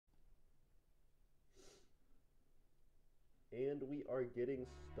And we are getting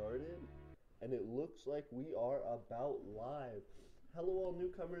started, and it looks like we are about live. Hello, all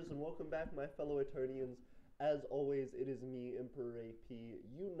newcomers, and welcome back, my fellow Eternians. As always, it is me, Emperor AP.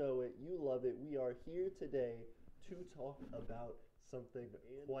 You know it, you love it. We are here today to talk about something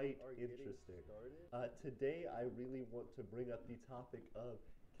quite interesting. Today, I really want to bring up the topic of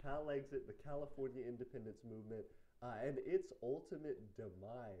CalExit, the California Independence Movement, and its ultimate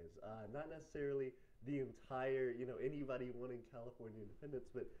demise. Not necessarily the entire, anybody wanting California independence,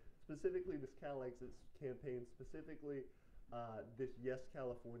 but specifically this CalExit campaign, specifically this Yes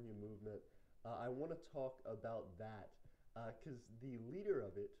California movement. I want to talk about that because the leader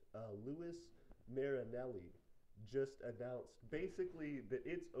of it, Louis Marinelli, just announced basically that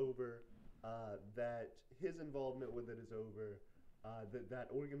it's over, that his involvement with it is over, that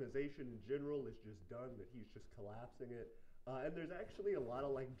organization in general is just done, that he's just collapsing it. And there's actually a lot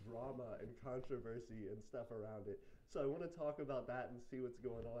of like drama and controversy and stuff around it. So I want to talk about that and see what's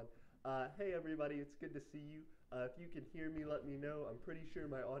going on. Hey everybody, it's good to see you. If you can hear me, let me know. I'm pretty sure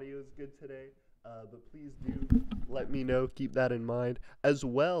my audio is good today, but please do let me know. Keep that in mind as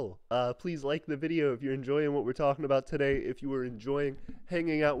well. Please like the video if you're enjoying what we're talking about today. If you are enjoying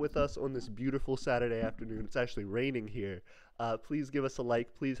hanging out with us on this beautiful Saturday afternoon, it's actually raining here. Please give us a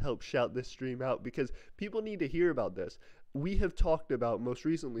like. Please help shout this stream out because people need to hear about this. We have talked about most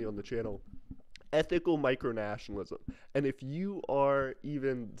recently on the channel ethical micronationalism. And if you are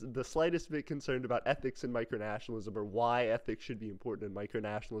even the slightest bit concerned about ethics in micronationalism or why ethics should be important in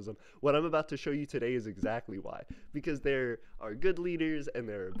micronationalism, what I'm about to show you today is exactly why. Because there are good leaders and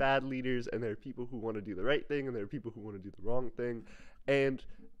there are bad leaders and there are people who want to do the right thing and there are people who want to do the wrong thing. And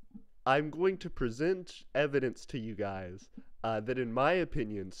I'm going to present evidence to you guys that, in my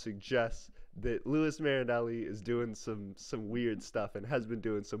opinion, suggests that Louis Marinelli is doing some weird stuff and has been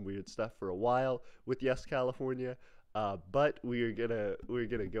doing some weird stuff for a while with Yes California. But we're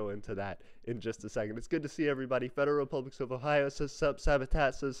gonna go into that in just a second. It's good to see everybody. Federal Republic of Ohio says sup.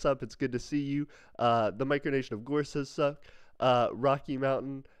 Sabotat says sup. It's good to see you. The Micronation of Gore says sup. Rocky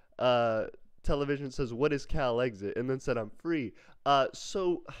Mountain Television says, what is CalExit? And then said, I'm free.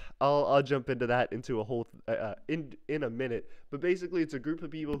 So I'll jump into that into a whole in a minute. But basically, it's a group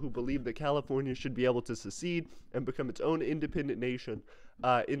of people who believe that California should be able to secede and become its own independent nation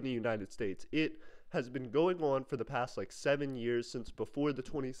in the United States. It has been going on for the past like 7 years since before the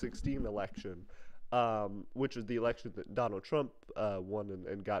 2016 election. Which was the election that Donald Trump won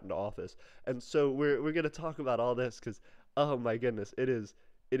and got into office. And so we're going to talk about all this because, oh my goodness, it is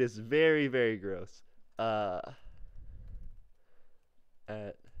very, very gross.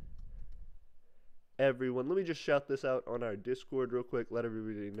 At everyone, let me just shout this out on our Discord real quick. Let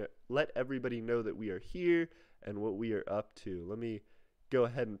everybody know that we are here and what we are up to. Let me go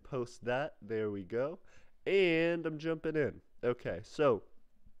ahead and post that. There we go. And I'm jumping in. Okay, so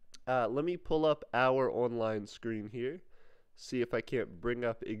let me pull up our online screen here. See if I can't bring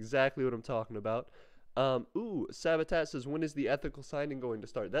up exactly what I'm talking about. Sabotat says, when is the ethical signing going to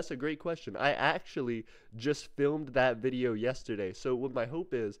start? That's a great question. I actually just filmed that video yesterday. So what my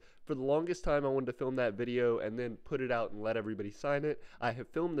hope is, for the longest time, I wanted to film that video and then put it out and let everybody sign it. I have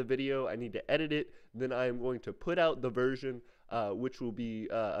filmed the video. I need to edit it. Then I am going to put out the version, which will be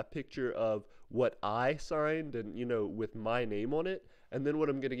a picture of what I signed and, with my name on it. And then what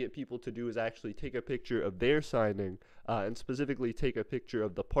I'm going to get people to do is actually take a picture of their signing and specifically take a picture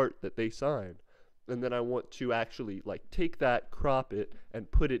of the part that they signed. And then I want to actually take that, crop it,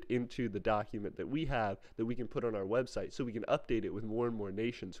 and put it into the document that we have that we can put on our website so we can update it with more and more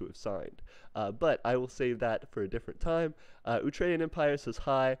nations who have signed. But I will save that for a different time. Utrean Empire says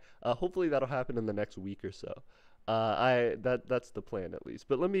hi. Hopefully that'll happen in the next week or so. That's the plan at least.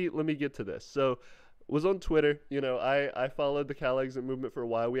 But let me get to this. So was on Twitter. I followed the CalExit movement for a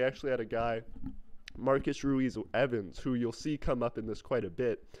while. We actually had a guy, Marcus Ruiz Evans, who you'll see come up in this quite a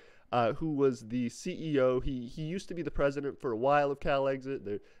bit. Who was the CEO. He used to be the president for a while of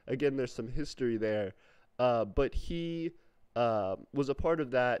CalExit. There's some history there. But he was a part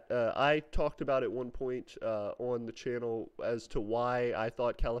of that. I talked about at one point on the channel as to why I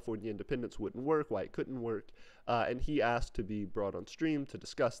thought California independence wouldn't work, why it couldn't work. And he asked to be brought on stream to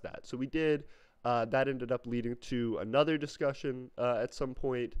discuss that. So we did. That ended up leading to another discussion at some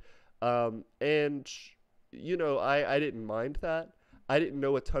point. I didn't mind that. I didn't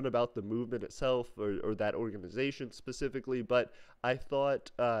know a ton about the movement itself or that organization specifically, but I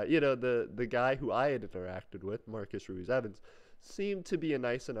thought, the guy who I had interacted with, Marcus Ruiz Evans, seemed to be a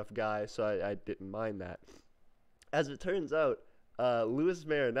nice enough guy, so I didn't mind that. As it turns out, Louis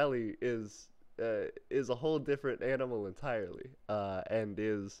Marinelli is a whole different animal entirely, and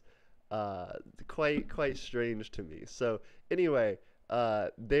is uh, quite strange to me. So anyway,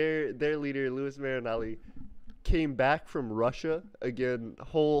 their leader Louis Marinelli came back from Russia. Again,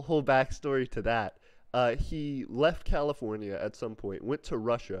 whole backstory to that. He left California at some point, went to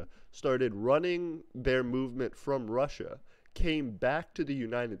Russia, started running their movement from Russia, came back to the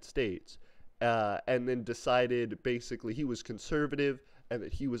United States, and then decided basically he was conservative and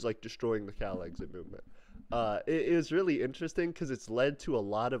that he was like destroying the CalExit movement. It is really interesting because it's led to a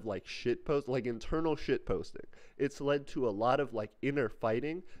lot of like shit post, like internal shit posting. It's led to a lot of like inner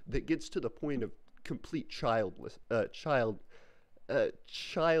fighting that gets to the point of complete childishness.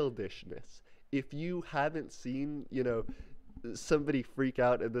 If you haven't seen, somebody freak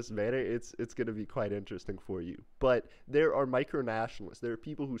out in this manner, it's going to be quite interesting for you. But there are micronationalists. There are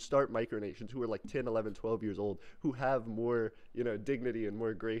people who start micronations who are like 10, 11, 12 years old who have more, dignity and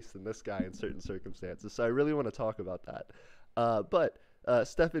more grace than this guy in certain circumstances. So I really want to talk about that. But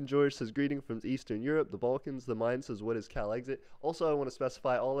Stefan George says, greeting from Eastern Europe, the Balkans. The Mind says, what is CalExit? Also, I want to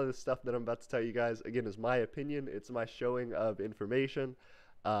specify all of this stuff that I'm about to tell you guys, again, is my opinion. It's my showing of information.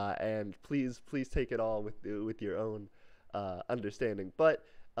 And please take it all with your own understanding. But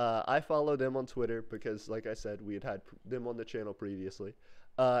I follow them on Twitter because, like I said, we had them on the channel previously.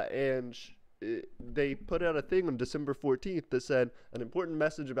 And they put out a thing on December 14th that said an important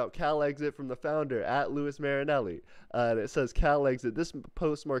message about CalExit from the founder at Louis Marinelli. And it says, CalExit, this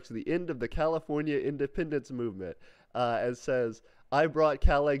post marks the end of the California independence movement. And says, I brought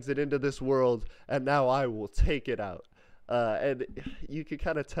CalExit into this world and now I will take it out. And you can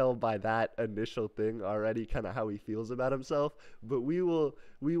kind of tell by that initial thing already kind of how he feels about himself. But we will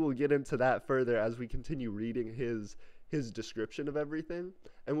get into that further as we continue reading his description of everything.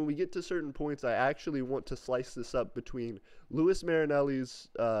 And when we get to certain points, I actually want to slice this up between Louis Marinelli's,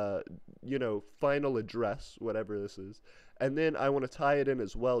 final address, whatever this is, and then I want to tie it in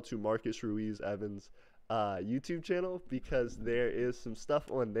as well to Marcus Ruiz Evans' YouTube channel, because there is some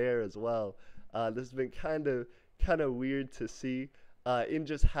stuff on there as well. This has been kind of weird to see in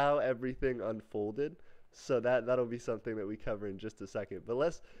just how everything unfolded. So that'll be something that we cover in just a second. But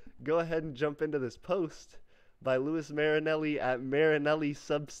let's go ahead and jump into this post by Louis Marinelli at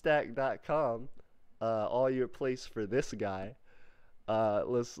marinellisubstack.com. All your place for this guy.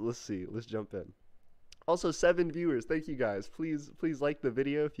 Let's see. Let's jump in. Also, 7 viewers. Thank you guys. Please like the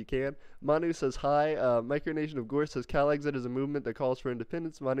video if you can. Manu says hi. Micronation of Gore says CalExit is a movement that calls for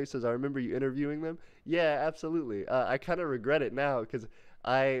independence. Manu says, I remember you interviewing them. Yeah, absolutely. I kind of regret it now because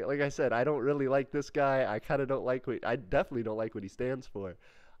like I said, I don't really like this guy. I definitely don't like what he stands for.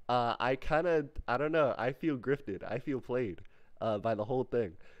 I don't know. I feel grifted. I feel played by the whole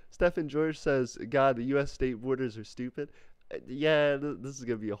thing. Stephen George says, God, the U.S. state borders are stupid. Yeah, this is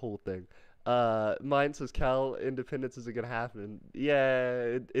going to be a whole thing. Mine says Cal independence isn't going to happen.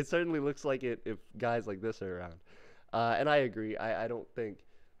 Yeah, it certainly looks like it if guys like this are around. And I agree. I don't think,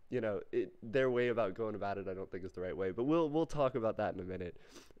 their way about going about it, I don't think is the right way. But we'll talk about that in a minute.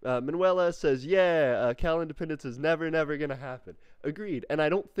 Manuela says, Cal independence is never going to happen. Agreed. And I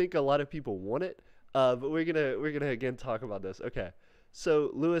don't think a lot of people want it. But we're gonna again talk about this. Okay.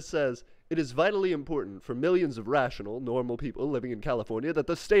 So Lewis says, it is vitally important for millions of rational, normal people living in California that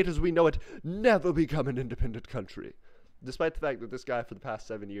the state as we know it never become an independent country. Despite the fact that this guy for the past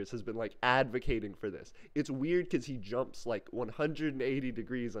 7 years has been like advocating for this. It's weird because he jumps like 180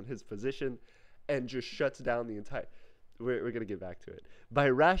 degrees on his position and just shuts down the entire... We're going to get back to it. By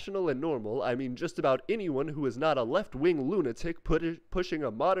rational and normal, I mean just about anyone who is not a left-wing lunatic pushing a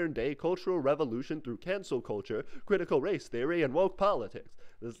modern-day cultural revolution through cancel culture, critical race theory, and woke politics.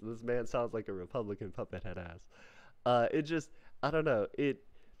 This man sounds like a Republican puppet head ass. It just, I don't know.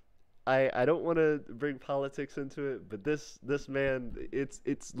 I don't want to bring politics into it, but this man,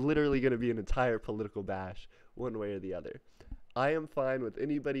 it's literally going to be an entire political bash one way or the other. I am fine with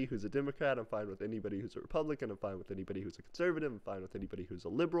anybody who's a Democrat. I'm fine with anybody who's a Republican. I'm fine with anybody who's a conservative. I'm fine with anybody who's a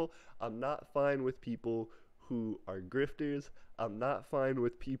liberal. I'm not fine with people who are grifters. I'm not fine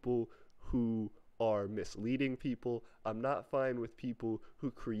with people who are misleading people. I'm not fine with people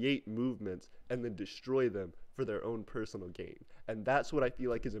who create movements and then destroy them for their own personal gain. And that's what I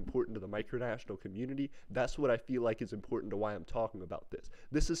feel like is important to the micronational community. That's what I feel like is important to why I'm talking about this.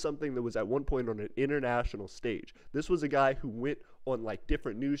 This is something that was at one point on an international stage. This was a guy who went on like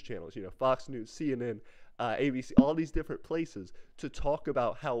different news channels, Fox News, CNN, ABC, all these different places to talk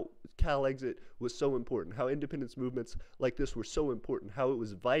about how CalExit was so important, how independence movements like this were so important, how it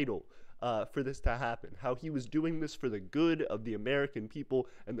was vital for this to happen, how he was doing this for the good of the American people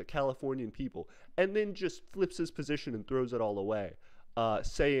and the Californian people, and then just flips his position and throws it all away,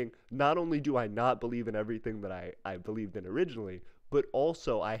 saying, not only do I not believe in everything that I believed in originally, but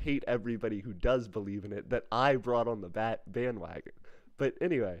also I hate everybody who does believe in it that I brought on the bandwagon. But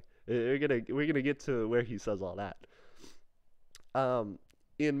anyway, we're gonna get to where he says all that. Um,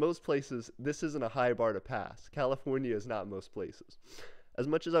 in most places, this isn't a high bar to pass. California is not most places. As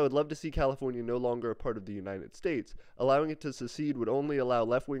much as I would love to see California no longer a part of the United States, allowing it to secede would only allow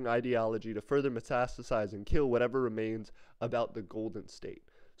left-wing ideology to further metastasize and kill whatever remains about the Golden State.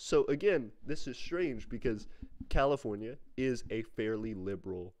 So again, this is strange because California is a fairly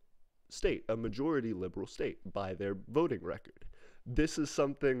liberal state, a majority liberal state by their voting record. This is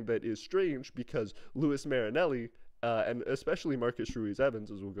something that is strange because Louis Marinelli, and especially Marcus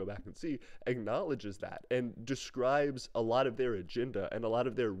Ruiz-Evans, as we'll go back and see, acknowledges that and describes a lot of their agenda and a lot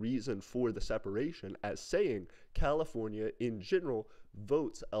of their reason for the separation as saying California in general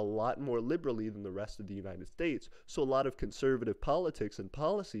votes a lot more liberally than the rest of the United States. So a lot of conservative politics and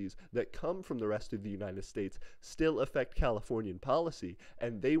policies that come from the rest of the United States still affect Californian policy,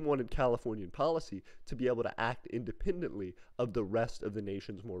 and they wanted Californian policy to be able to act independently of the rest of the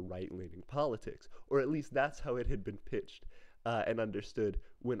nation's more right-leaning politics, or at least that's how it had been pitched and understood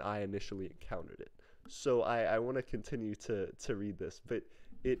when I initially encountered it. So I want to continue to read this, but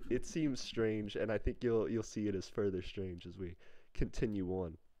it seems strange, and I think you'll see it as further strange as we continue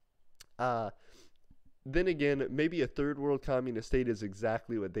on. Then again, maybe a third world communist state is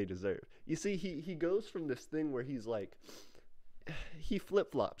exactly what they deserve. You see, he goes from this thing where he's like, he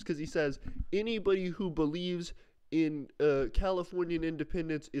flip-flops, because he says anybody who believes in Californian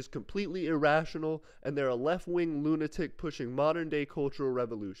independence is completely irrational, and they're a left-wing lunatic pushing modern-day cultural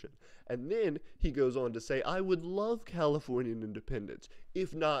revolution. And then he goes on to say, I would love Californian independence,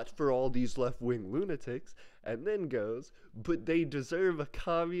 if not for all these left-wing lunatics, and then goes, but they deserve a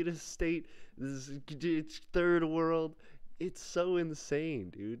communist state, it's third world. It's so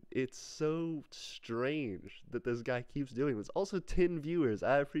insane, dude. It's so strange that this guy keeps doing this. Also, 10 viewers.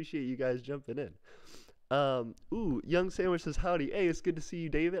 I appreciate you guys jumping in. Young Sandwich says, howdy. Hey, it's good to see you,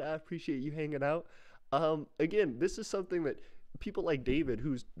 David. I appreciate you hanging out. Again, this is something that people like David,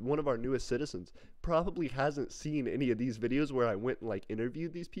 who's one of our newest citizens, probably hasn't seen any of these videos where I went and like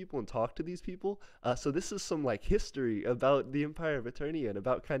interviewed these people and talked to these people. So this is some like history about the Empire of Aeternia and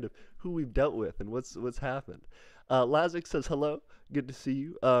about kind of who we've dealt with and what's happened. Lazik says hello. Good to see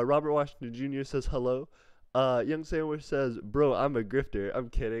you. Robert Washington Jr. says hello. Young Sandwich says, bro, I'm a grifter. I'm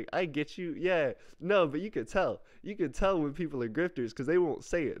kidding. I get you. Yeah. No, but you could tell. You could tell when people are grifters because they won't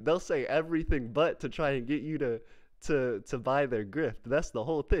say it. They'll say everything but to try and get you to buy their grift. That's the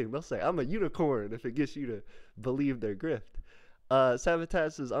whole thing. They'll say, I'm a unicorn if it gets you to believe their grift.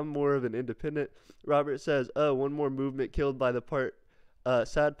 Sabotage says, I'm more of an independent. Robert says, one more movement killed by the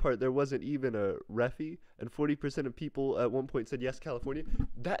sad part, there wasn't even a refi, and 40% of people at one point said yes, California.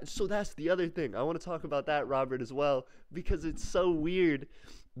 So that's the other thing. I want to talk about that, Robert, as well, because it's so weird.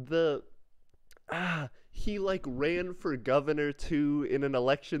 He like ran for governor too in an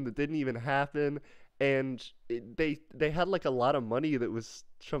election that didn't even happen, and they had like a lot of money that was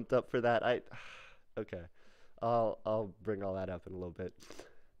trumped up for that. Okay, I'll bring all that up in a little bit.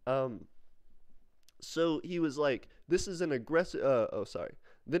 So he was like, this is an aggressive,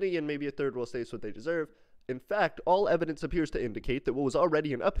 Then again, maybe a third world state is what they deserve. In fact, all evidence appears to indicate that what was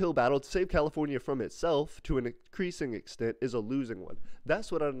already an uphill battle to save California from itself to an increasing extent is a losing one.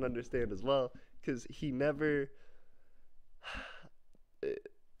 That's what I don't understand as well, because he never...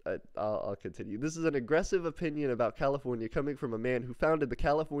 I'll continue. This is an aggressive opinion about California coming from a man who founded the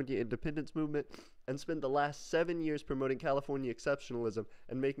California independence movement and spent the last 7 years promoting California exceptionalism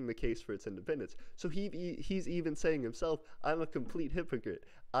and making the case for its independence. So he's even saying himself, I'm a complete hypocrite.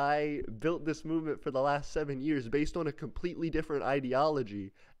 I built this movement for the last 7 years based on a completely different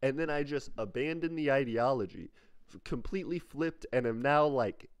ideology, and then I just abandoned the ideology, completely flipped, and am now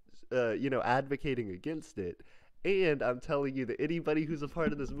like, advocating against it. And I'm telling you that anybody who's a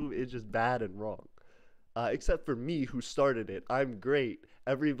part of this movement is just bad and wrong. Except for me, who started it. I'm great.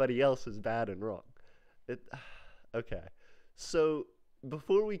 Everybody else is bad and wrong. Okay. So,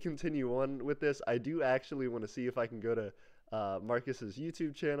 before we continue on with this, I do actually want to see if I can go to Marcus's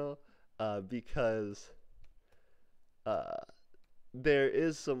YouTube channel, because there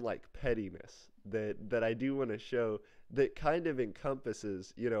is some, like, pettiness that I do want to show that kind of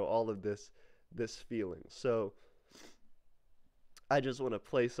encompasses, all of this feeling. So, I just want to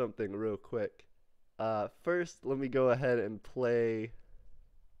play something real quick. First, let me go ahead and play.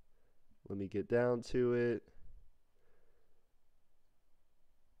 Let me get down to it.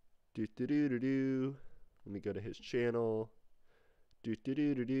 Let me go to his channel.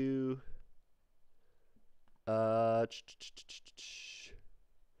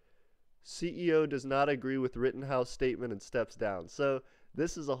 CEO does not agree with Rittenhouse statement and steps down. So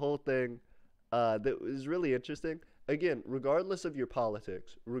this is a whole thing that is really interesting. Again, regardless of your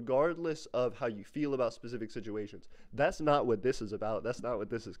politics, regardless of how you feel about specific situations, that's not what this is about. That's not what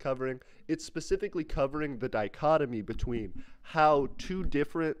this is covering. It's specifically covering the dichotomy between how two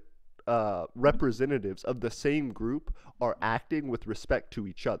different representatives of the same group are acting with respect to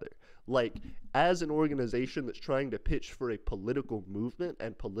each other. Like, as an organization that's trying to pitch for a political movement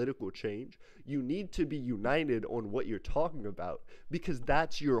and political change, you need to be united on what you're talking about, because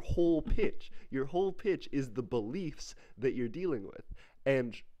that's your whole pitch. Your whole pitch is the beliefs that you're dealing with.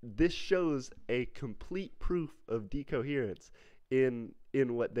 And this shows a complete proof of decoherence in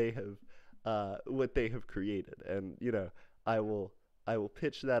what they have created. And I will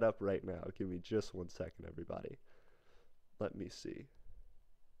pitch that up right now. Give me just 1 second, everybody. Let me see.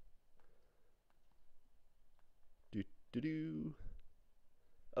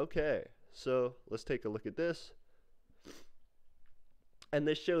 Okay, so let's take a look at this. And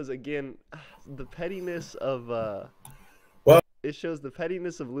this shows again the pettiness of it shows the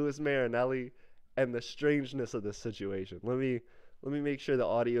pettiness of Louis Marinelli and the strangeness of this situation. Let me make sure the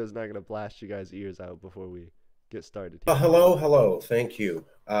audio is not going to blast you guys' ears out before we get started here. Hello. Thank you.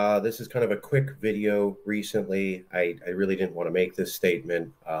 This is kind of a quick video. Recently, I really didn't want to make this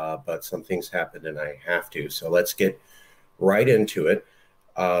statement, but some things happened and I have to. So let's get right into it.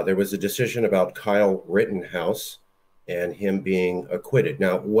 There was a decision about Kyle Rittenhouse and him being acquitted.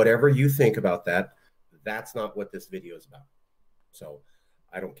 Now, whatever you think about that, that's not what this video is about. So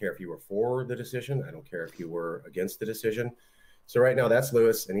I don't care if you were for the decision. I don't care if you were against the decision. So right now, that's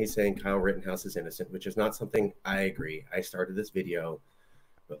Lewis, and he's saying Kyle Rittenhouse is innocent, which is not something I agree. I started this video,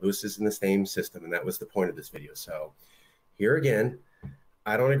 but Lewis is in the same system, and that was the point of this video. So here again,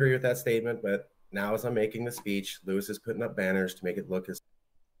 I don't agree with that statement, but now as I'm making the speech, Lewis is putting up banners to make it look as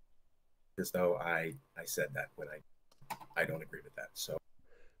though I said that when I don't agree with that. So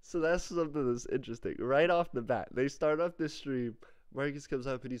that's something that's interesting. Right off the bat, they start off this stream. Marcus comes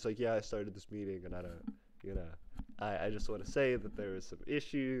up and he's like, "Yeah, I started this meeting, and I don't, I just want to say that there was some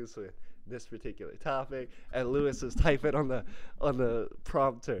issues with this particular topic." And Lewis is typing on the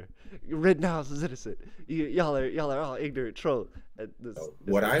prompter, "Rittenhouse is innocent. Y'all are all ignorant trolls."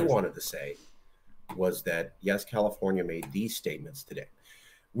 What I wanted to say was that, yes, California made these statements today.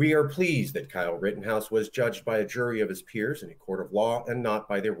 "We are pleased that Kyle Rittenhouse was judged by a jury of his peers in a court of law and not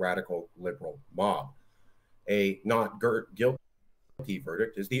by the radical liberal mob. A not guilty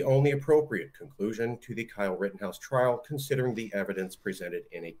verdict is the only appropriate conclusion to the Kyle Rittenhouse trial, considering the evidence presented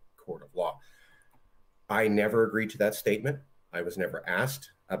in a court of law." I never agreed to that statement. I was never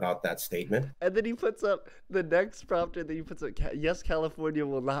asked about that statement. And then he puts up the next prompter that he puts up, "Yes, California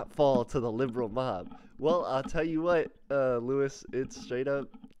will not fall to the liberal mob." Well, I'll tell you what, Lewis, it's straight up,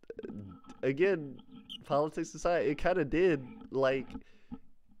 again, politics aside, it kind of did, like,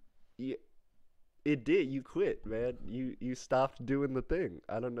 it did. You quit, man. You stopped doing the thing.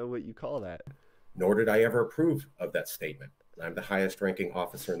 I don't know what you call that. Nor did I ever approve of that statement. I'm the highest ranking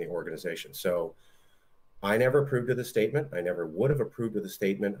officer in the organization. So I never approved of the statement. I never would have approved of the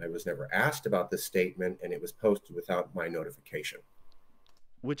statement. I was never asked about this statement, and it was posted without my notification.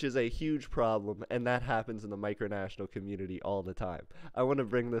 Which is a huge problem, and that happens in the micronational community all the time. I want to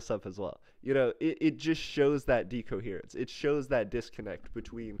bring this up as well. It just shows that decoherence. It shows that disconnect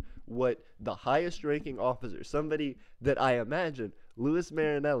between what the highest ranking officer, somebody that I imagine Louis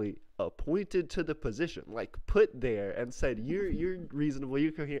Marinelli appointed to the position, like put there and said, you're reasonable,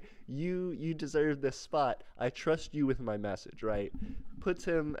 you're coherent, you deserve this spot, I trust you with my message, right? Puts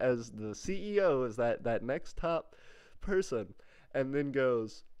him as the CEO, as that next top person, and then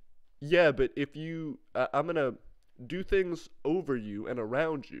goes, "Yeah, but if you, I'm going to do things over you and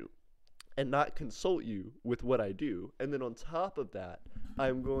around you and not consult you with what I do. And then on top of that,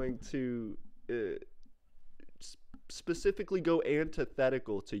 I'm going to specifically go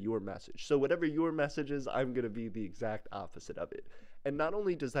antithetical to your message. So whatever your message is, I'm going to be the exact opposite of it." And not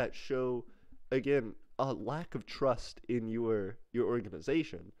only does that show, again, a lack of trust in your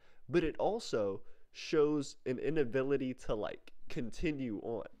organization, but it also shows an inability to, like, continue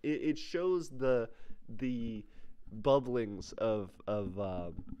on. It shows the bubblings of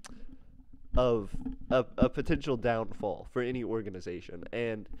a potential downfall for any organization.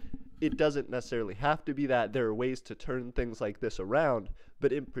 And it doesn't necessarily have to be that. There are ways to turn things like this around,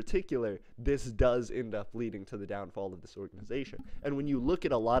 but in particular, this does end up leading to the downfall of this organization. And when you look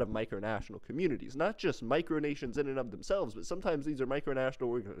at a lot of micronational communities, not just micronations in and of themselves, but sometimes these are micronational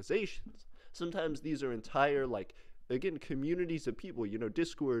organizations. Sometimes these are entire, like, again, communities of people,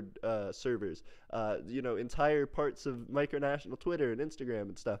 Discord servers, entire parts of micronational Twitter and Instagram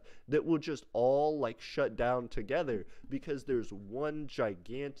and stuff that will just all like shut down together because there's one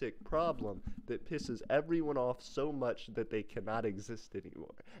gigantic problem that pisses everyone off so much that they cannot exist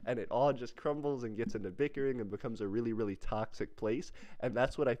anymore. And it all just crumbles and gets into bickering and becomes a really, really toxic place. And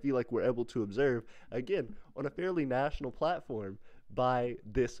that's what I feel like we're able to observe, again, on a fairly national platform by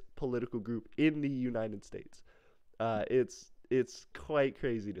this political group in the United States. It's quite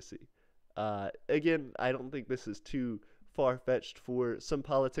crazy to see. Again, I don't think this is too far-fetched for some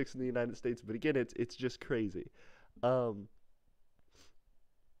politics in the United States, but again, it's just crazy. Hold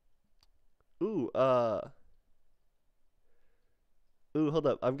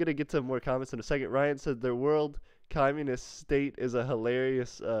up. I'm gonna get to more comments in a second. Ryan said their world communist state is a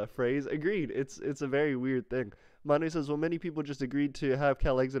hilarious phrase. Agreed. It's a very weird thing. Manu says, well, many people just agreed to have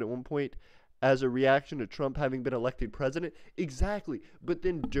CalExit at one point as a reaction to Trump having been elected president. Exactly. But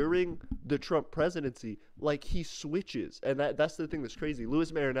then during the Trump presidency, like, he switches. And that's the thing that's crazy.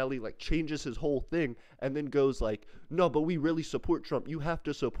 Louis Marinelli, like, changes his whole thing and then goes like, no, but we really support Trump. You have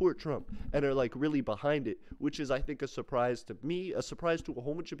to support Trump. And are, like, really behind it, which is, I think, a surprise to me, a surprise to a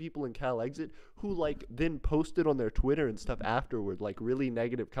whole bunch of people in CalExit who, like, then posted on their Twitter and stuff afterward, like, really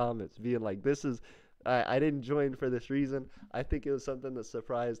negative comments, being like, this is... I didn't join for this reason. I think it was something that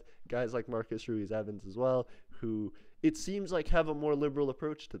surprised guys like Marcus Ruiz Evans as well, who it seems like have a more liberal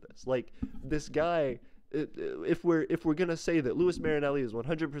approach to this. Like, this guy, if we're gonna say that Louis Marinelli is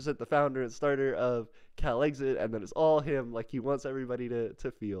 100% the founder and starter of CalExit, and that it's all him, like he wants everybody to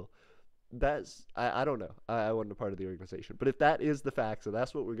feel, that's I don't know. I wasn't a part of the organization, but if that is the fact, so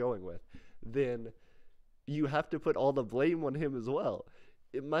that's what we're going with, then you have to put all the blame on him as well.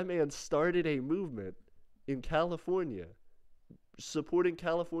 My man started a movement in California supporting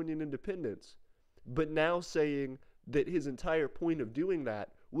Californian independence, but now saying that his entire point of doing that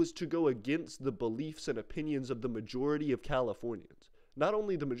was to go against the beliefs and opinions of the majority of Californians. Not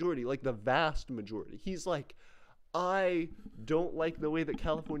only the majority, like the vast majority. He's like, I don't like the way that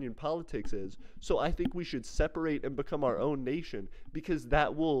Californian politics is, so I think we should separate and become our own nation because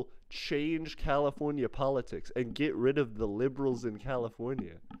that will change California politics and get rid of the liberals in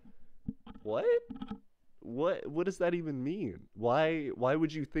California. What? What does that even mean? Why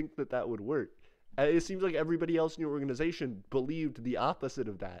would you think that that would work? It seems like everybody else in your organization believed the opposite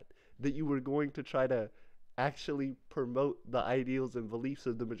of that you were going to try to actually promote the ideals and beliefs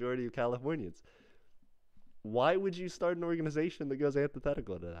of the majority of Californians. Why would you start an organization that goes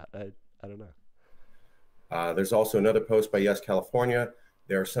antithetical to that? I don't know. There's also another post by Yes California.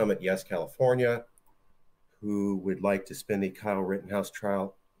 There are some at Yes California who would like to spin the Kyle Rittenhouse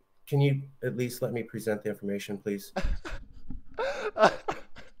trial. Can you at least let me present the information, please? My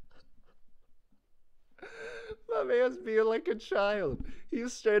man's being like a child.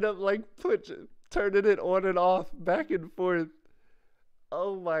 He's straight up like turning it on and off, back and forth.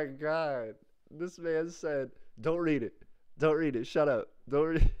 Oh my God. This man said, don't read it. Don't read it. Shut up. Don't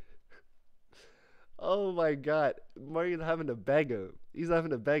read it. Oh my God. Morgan's having to beg him. He's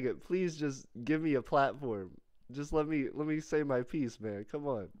having to beg it. Please just give me a platform. Just let me say my piece, man. Come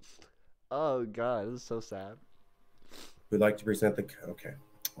on. Oh God, this is so sad. We'd like to present okay,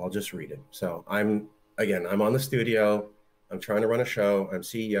 I'll just read it. So I'm on the studio. I'm trying to run a show. I'm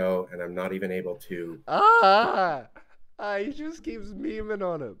CEO, and I'm not even able to. He just keeps memeing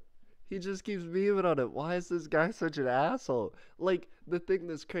on him. He just keeps memeing on it. Why is this guy such an asshole? Like, the thing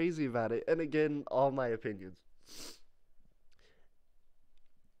that's crazy about it, and again, all my opinions.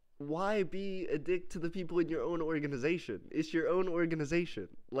 Why be a dick to the people in your own organization? It's your own organization.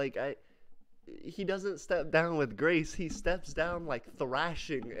 Like, he doesn't step down with grace. He steps down, like,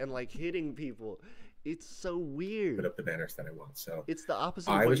 thrashing and, like, hitting people. It's so weird. Put up the banners that I want. So it's the opposite.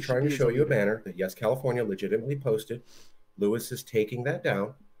 I was trying to show you a banner that Yes California legitimately posted. Lewis is taking that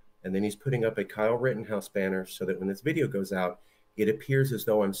down. And then he's putting up a Kyle Rittenhouse banner so that when this video goes out, it appears as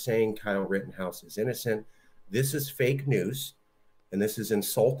though I'm saying Kyle Rittenhouse is innocent. This is fake news, and this is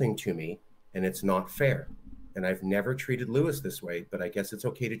insulting to me, and it's not fair. And I've never treated Lewis this way, but I guess it's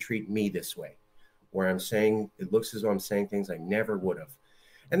okay to treat me this way, where I'm saying, it looks as though I'm saying things I never would have.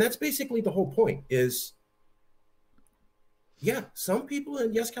 And that's basically the whole point is, yeah, some people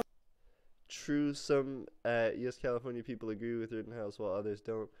in Yes California. True, some Yes California people agree with Rittenhouse while others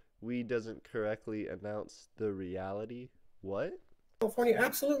don't. We doesn't correctly announce the reality. What? California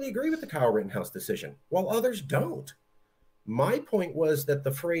absolutely agree with the Kyle Rittenhouse decision, while others don't. My point was that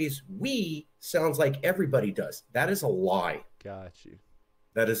the phrase "we" sounds like everybody does. That is a lie. Got you.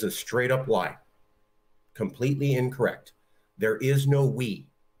 That is a straight up lie. Completely incorrect. There is no we.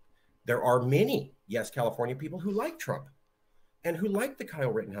 There are many yes, California people who like Trump and who like the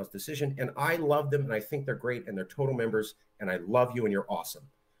Kyle Rittenhouse decision. And I love them and I think they're great and they're total members. And I love you and you're awesome.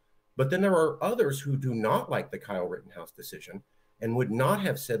 But then there are others who do not like the Kyle Rittenhouse decision and would not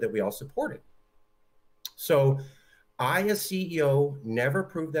have said that we all support it. So I, as CEO, never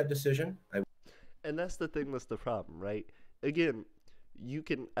approved that decision. And that's the thing that's the problem, right? Again, you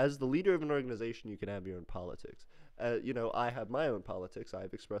can, as the leader of an organization, you can have your own politics. You know, I have my own politics.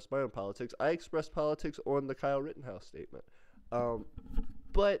 I've expressed my own politics. I expressed politics on the Kyle Rittenhouse statement.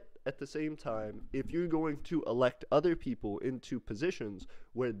 But at the same time, if you're going to elect other people into positions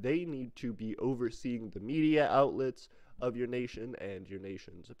where they need to be overseeing the media outlets of your nation and your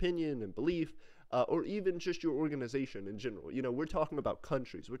nation's opinion and belief, or even just your organization in general. You know, we're talking about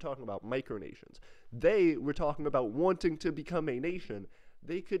countries. We're talking about micronations. They were talking about wanting to become a nation.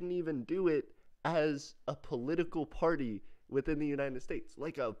 They couldn't even do it as a political party within the United States,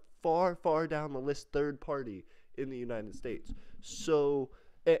 like a far, far down the list third party in the United States. So,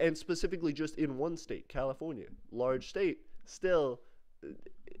 and specifically just in one state, California, large state, still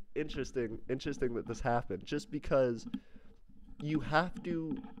interesting that this happened, just because you have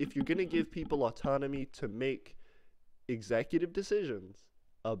to, if you're going to give people autonomy to make executive decisions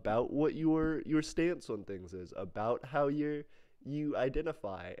about what your stance on things is, about how you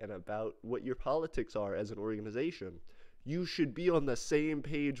identify, and about what your politics are as an organization, you should be on the same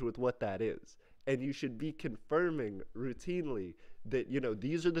page with what that is. And you should be confirming routinely that, you know,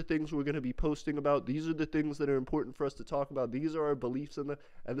 these are the things we're going to be posting about. These are the things that are important for us to talk about. These are our beliefs and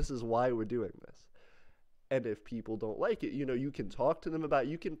this is why we're doing this. And if people don't like it, you know, you can talk to them about it.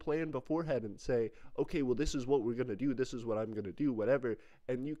 You can plan beforehand and say, okay, well, this is what we're going to do. This is what I'm going to do, whatever.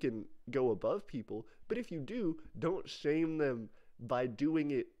 And you can go above people. But if you do, don't shame them by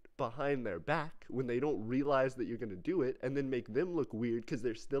doing it behind their back when they don't realize that you're going to do it, and then make them look weird because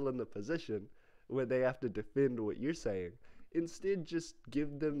they're still in the position where they have to defend what you're saying. Instead, just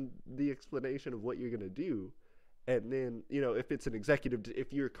give them the explanation of what you're going to do. And then, you know, if it's an executive,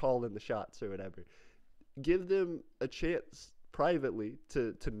 if you're calling the shots or whatever, give them a chance privately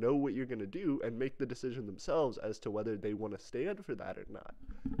to know what you're going to do and make the decision themselves as to whether they want to stand for that or not.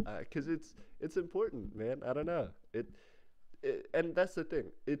 Because it's important, man. I don't know. And that's the thing.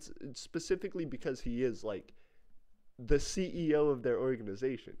 It's specifically because he is like the CEO of their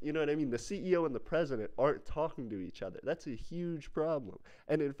organization. You know what I mean? The CEO and the president aren't talking to each other. That's a huge problem.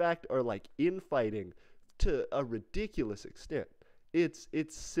 And in fact are like infighting to a ridiculous extent. It's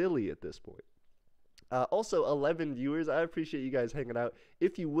silly at this point. Also, 11 viewers. I appreciate you guys hanging out.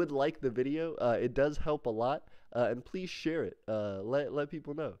 If you would like the video, it does help a lot. And please share it. Let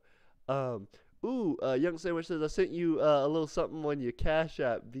people know. Young Sandwich says, I sent you a little something on your Cash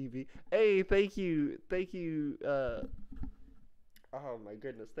App, BB. Hey, thank you. Oh, my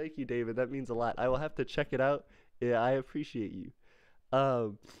goodness. Thank you, David. That means a lot. I will have to check it out. Yeah, I appreciate you.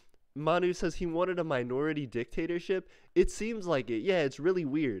 Manu says he wanted a minority dictatorship. It seems like it. Yeah, it's really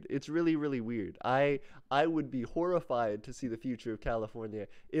weird. It's really, really weird. I would be horrified to see the future of California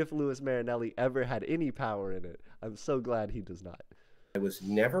if Louis Marinelli ever had any power in it. I'm so glad he does not. I was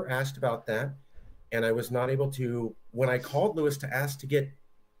never asked about that, and I was not able to. When I called Louis to ask to get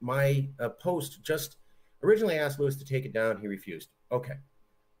my post, just originally I asked Louis to take it down. He refused. Okay.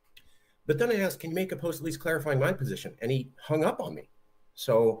 But then I asked, can you make a post at least clarifying my position? And he hung up on me.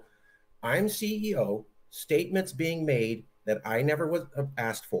 So I'm CEO, statements being made that I never was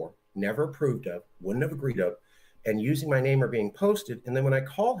asked for, never approved of, wouldn't have agreed of, and using my name are being posted. And then when I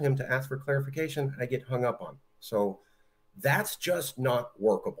call him to ask for clarification, I get hung up on. So that's just not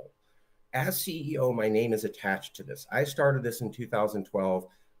workable. As CEO, my name is attached to this. I started this in 2012.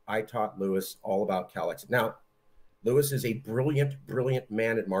 I taught Louis all about CALEXIT. Now, Louis is a brilliant, brilliant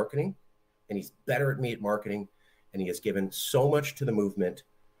man at marketing, and he's better at me at marketing, and he has given so much to the movement.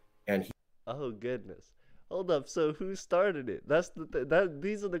 And he, oh goodness, hold up. So who started it?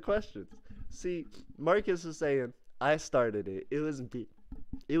 These are the questions. See, Marcus is saying I started it. It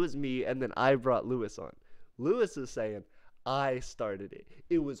was me, and then I brought Louis on. Louis is saying I started it.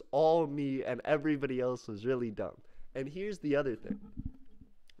 It was all me, and everybody else was really dumb. And here's the other thing.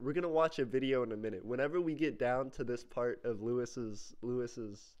 We're gonna watch a video in a minute. Whenever we get down to this part of Louis's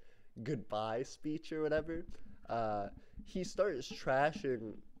goodbye speech or whatever, he starts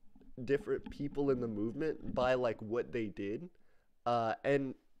trashing different people in the movement by like what they did,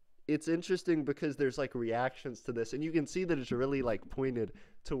 and it's interesting because there's like reactions to this, and you can see that it's really like pointed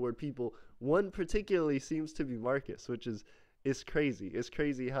toward people. One particularly seems to be Marcus, which is crazy. It's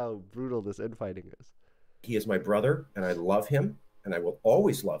crazy how brutal this infighting is. He is my brother, and I love him, and I will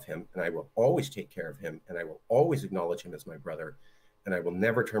always love him, and I will always take care of him, and I will always acknowledge him as my brother, and I will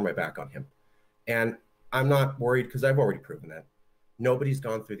never turn my back on him. And I'm not worried because I've already proven that. Nobody's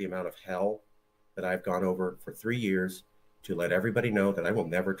gone through the amount of hell that I've gone over for 3 years to let everybody know that I will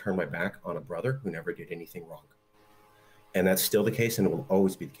never turn my back on a brother who never did anything wrong. And that's still the case, and it will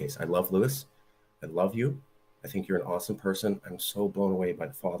always be the case. I love Lewis. I love you. I think you're an awesome person. I'm so blown away by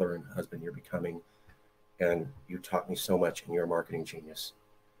the father and husband you're becoming. And you taught me so much, and you're a marketing genius.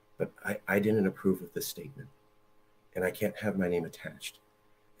 But I didn't approve of this statement. And I can't have my name attached.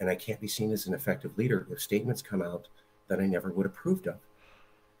 And I can't be seen as an effective leader if statements come out that I never would have approved of.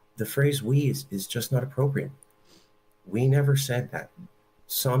 The phrase we is just not appropriate. We never said that.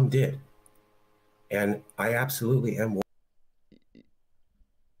 Some did. And I absolutely am.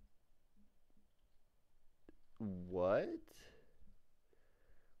 What?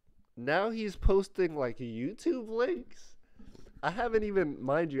 Now he's posting like YouTube links? I haven't even,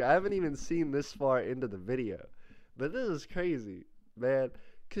 mind you, I haven't even seen this far into the video. But this is crazy, man.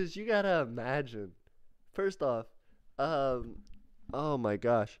 Because you gotta imagine. First off, oh my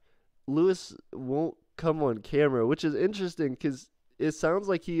gosh. Lewis won't come on camera, which is interesting because it sounds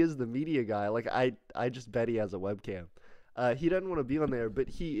like he is the media guy. Like, I just bet he has a webcam. He doesn't want to be on there, but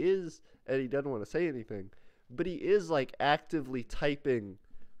he is, and he doesn't want to say anything. But he is, like, actively typing,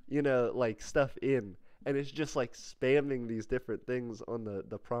 like, stuff in. And it's just, like, spamming these different things on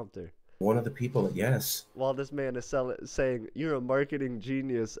the prompter. One of the people that, yes. While this man is saying, you're a marketing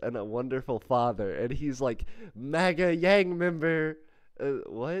genius and a wonderful father. And he's like, MAGA Yang member.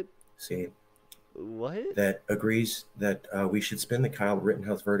 What? See, what? That agrees that we should spin the Kyle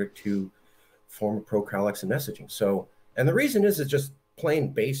Rittenhouse verdict to form a pro-CALEXIT messaging. So, and the reason is just plain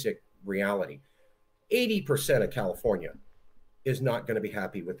basic reality. 80% of California is not going to be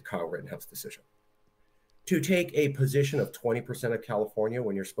happy with the Kyle Rittenhouse decision. To take a position of 20% of California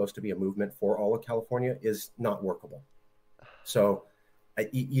when you're supposed to be a movement for all of California is not workable. So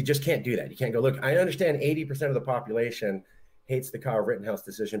you just can't do that. You can't go, look, I understand 80% of the population hates the Kyle Rittenhouse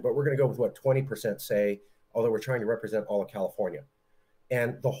decision, but we're going to go with what 20% say, although we're trying to represent all of California.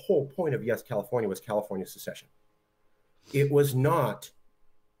 And the whole point of Yes, California was California secession. It was not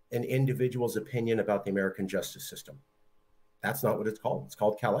an individual's opinion about the American justice system. That's not what it's called. It's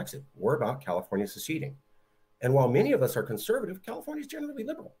called CALEXIT. We're about California seceding. And while many of us are conservative, California is generally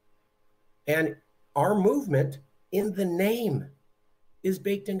liberal. And our movement in the name is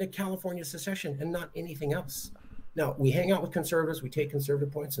baked into California secession and not anything else. Now, we hang out with conservatives, we take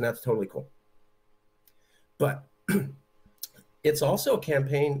conservative points, and that's totally cool. But it's also a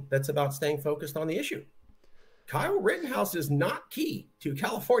campaign that's about staying focused on the issue. Kyle Rittenhouse is not key to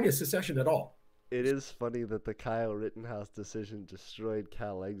California secession at all. It is funny that the Kyle Rittenhouse decision destroyed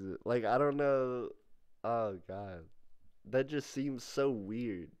CALEXIT. Like, I don't know. Oh, God. That just seems so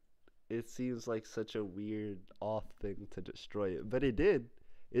weird. It seems like such a weird, off thing to destroy it. But it did.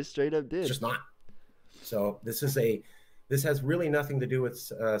 It straight up did. It's just not. So this has really nothing to do with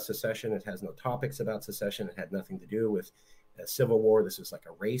secession. It has no topics about secession. It had nothing to do with a civil war. This is like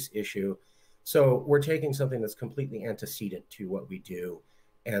a race issue. So we're taking something that's completely antecedent to what we do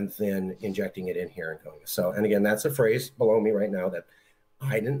and then injecting it in here and going. So, and again, that's a phrase below me right now that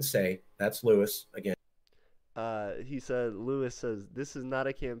I didn't say. That's Lewis again. He said, Lewis says, this is not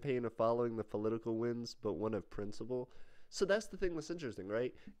a campaign of following the political winds, but one of principle. So that's the thing that's interesting,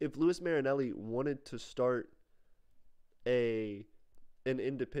 right? If Louis Marinelli wanted to start an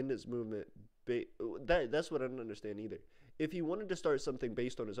independence movement, that's what I don't understand either. If he wanted to start something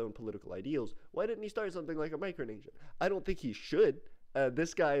based on his own political ideals, why didn't he start something like a micronation? I don't think he should.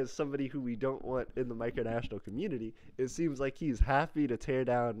 This guy is somebody who we don't want in the micronational community. It seems like he's happy to tear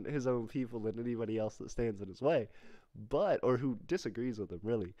down his own people and anybody else that stands in his way, or who disagrees with him,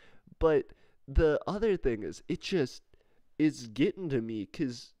 really. But the other thing is, it's getting to me,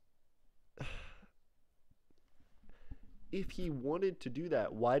 because if he wanted to do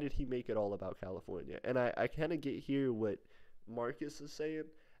that, why did he make it all about California? And I kind of get here what Marcus is saying.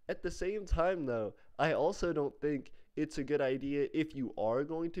 At the same time, though, I also don't think it's a good idea, if you are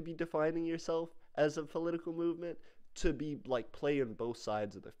going to be defining yourself as a political movement, to be like playing both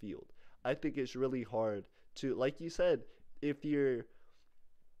sides of the field. I think it's really hard to, like you said, if you're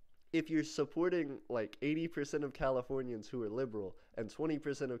supporting like 80% of Californians who are liberal and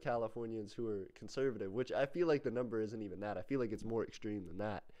 20% of Californians who are conservative, which I feel like the number isn't even that. I feel like it's more extreme than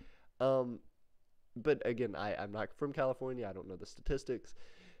that. But again, I'm not from California. I don't know the statistics.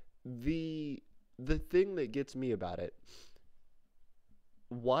 The thing that gets me about it,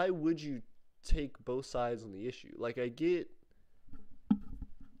 why would you take both sides on the issue? Like, I get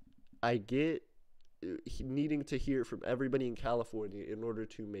needing to hear from everybody in California in order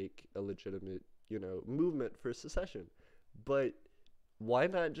to make a legitimate, movement for secession. But why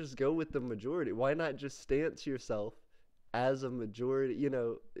not just go with the majority? Why not just stance yourself as a majority,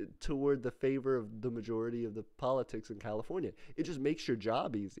 toward the favor of the majority of the politics in California? It just makes your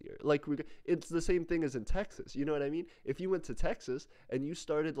job easier. Like it's the same thing as in Texas. You know what I mean? If you went to Texas and you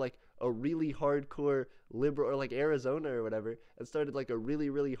started like a really hardcore liberal, or like Arizona or whatever, and started like a really,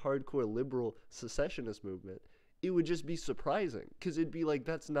 really hardcore liberal secessionist movement, it would just be surprising because it'd be like,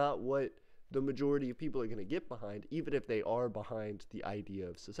 that's not what the majority of people are going to get behind, even if they are behind the idea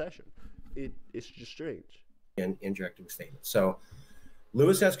of secession. It's just strange. And injecting statements. So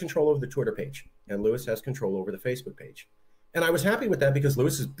Lewis has control over the Twitter page, and Lewis has control over the Facebook page. And I was happy with that because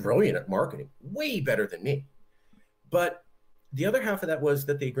Lewis is brilliant at marketing, way better than me. But the other half of that was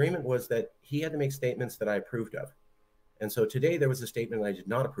that the agreement was that he had to make statements that I approved of. And so today there was a statement I did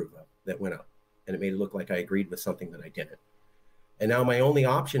not approve of that went up, and it made it look like I agreed with something that I didn't. And now my only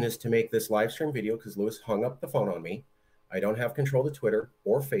option is to make this live stream video because Lewis hung up the phone on me. I don't have control of Twitter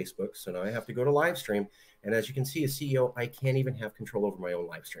or Facebook, so now I have to go to live stream. And as you can see, as CEO, I can't even have control over my own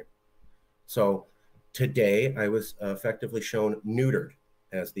live stream. So today I was effectively shown neutered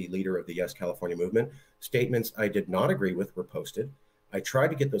as the leader of the Yes California movement. Statements I did not agree with were posted. I tried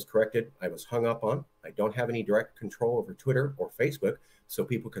to get those corrected. I was hung up on. I don't have any direct control over Twitter or Facebook, so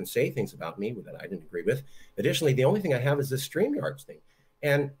people can say things about me that I didn't agree with. Additionally, the only thing I have is this StreamYards thing.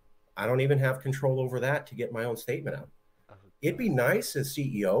 And I don't even have control over that to get my own statement out. It'd be nice as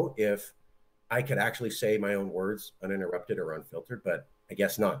CEO if I could actually say my own words uninterrupted or unfiltered, but I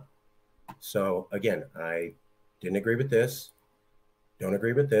guess not. So again, I didn't agree with this, don't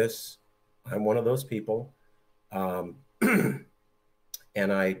agree with this. I'm one of those people. And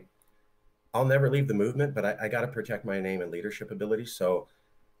I'll never leave the movement, but I got to protect my name and leadership ability. So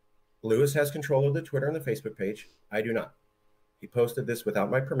Lewis has control of the Twitter and the Facebook page. I do not. He posted this without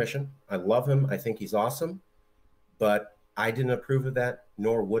my permission. I love him. I think he's awesome, but I didn't approve of that,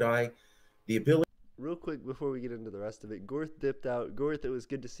 nor would I. The ability. Real quick before we get into the rest of it, Gorth dipped out. Gorth, it was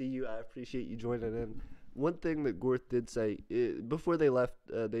good to see you. I appreciate you joining in. One thing that Gorth did say before they left,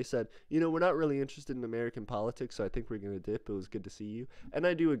 they said, we're not really interested in American politics, so I think we're going to dip. It was good to see you. And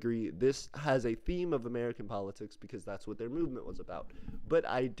I do agree. This has a theme of American politics because that's what their movement was about. But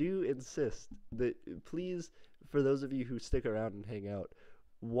I do insist that please, for those of you who stick around and hang out,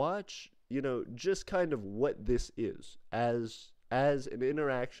 watch, just kind of what this is as an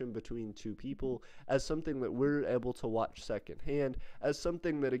interaction between two people, as something that we're able to watch secondhand, as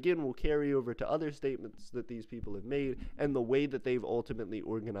something that, again, will carry over to other statements that these people have made and the way that they've ultimately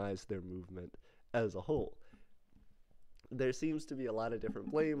organized their movement as a whole. There seems to be a lot of different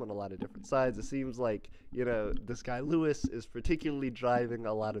blame on a lot of different sides. It seems like, this guy Lewis is particularly driving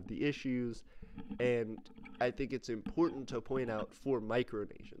a lot of the issues, and I think it's important to point out for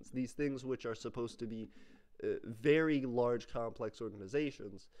micronations, these things which are supposed to be very large, complex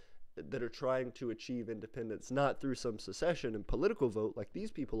organizations that are trying to achieve independence, not through some secession and political vote like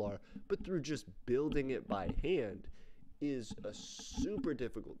these people are, but through just building it by hand, is a super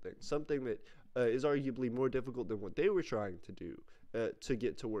difficult thing. Something that is arguably more difficult than what they were trying to do to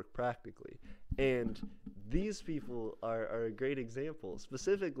get to work practically. And these people are a great example,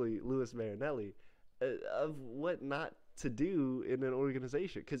 specifically Louis Marinelli, of what not to do in an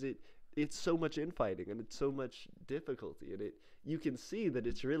organization, because it's so much infighting and it's so much difficulty, and you can see that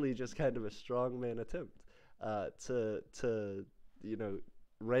it's really just kind of a strongman attempt to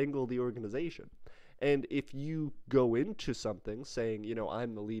wrangle the organization. And if you go into something saying,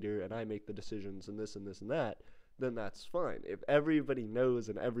 I'm the leader and I make the decisions and this and this and that, then that's fine. If everybody knows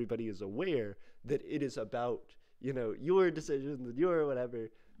and everybody is aware that it is about, your decisions and your whatever,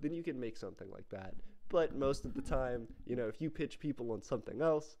 then you can make something like that. But most of the time, if you pitch people on something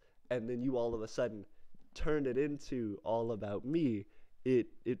else and then you all of a sudden turn it into all about me,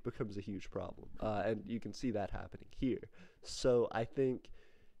 it becomes a huge problem. And you can see that happening here. So I think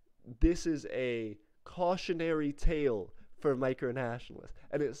this is a cautionary tale for micronationalists.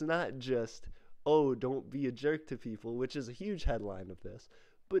 And it's not just, oh, don't be a jerk to people, which is a huge headline of this,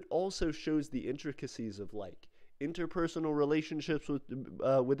 but also shows the intricacies of interpersonal relationships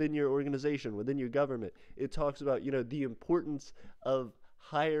within your organization, within your government. It talks about, the importance of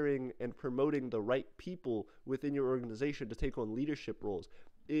hiring and promoting the right people within your organization to take on leadership roles.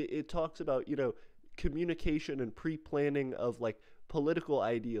 It talks about, communication and pre-planning of political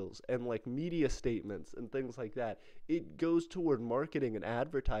ideals and media statements and things like that. It goes toward marketing and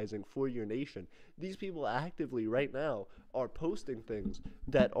advertising for your nation. These people actively right now are posting things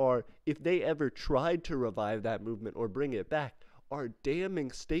that are, if they ever tried to revive that movement or bring it back, are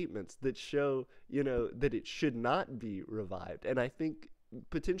damning statements that show, that it should not be revived. And I think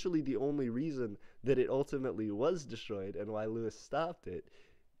potentially the only reason that it ultimately was destroyed and why Lewis stopped it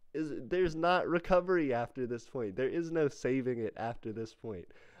is there's not recovery after this point. There is no saving it after this point.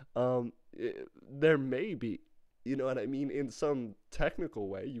 There may be, you know what I mean? In some technical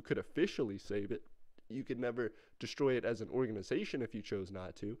way, you could officially save it. You could never destroy it as an organization if you chose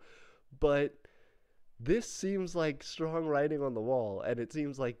not to. But this seems like strong writing on the wall, and it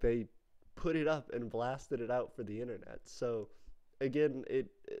seems like they put it up and blasted it out for the internet. So again,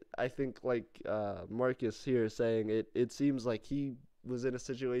 I think like Marcus here saying it seems like he was in a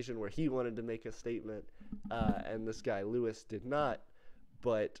situation where he wanted to make a statement, and this guy Lewis did not.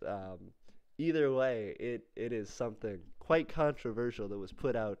 But either way, it is something quite controversial that was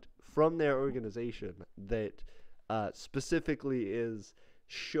put out from their organization that specifically is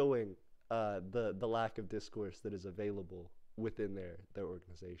showing the lack of discourse that is available within their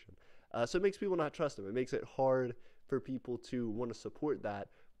organization. So it makes people not trust them. It makes it hard for people to want to support that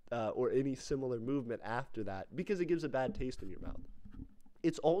or any similar movement after that because it gives a bad taste in your mouth.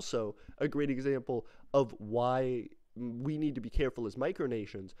 It's also a great example of why we need to be careful as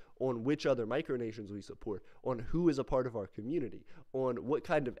micronations on which other micronations we support, on who is a part of our community, on what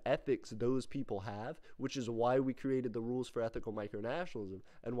kind of ethics those people have, which is why we created the rules for ethical micronationalism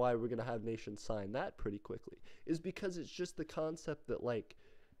and why we're going to have nations sign that pretty quickly, is because it's just the concept that, like,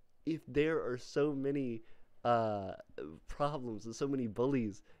 if there are so many problems and so many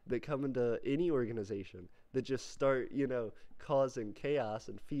bullies that come into any organization that just start, causing chaos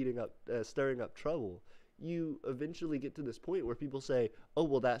and stirring up trouble, you eventually get to this point where people say, oh,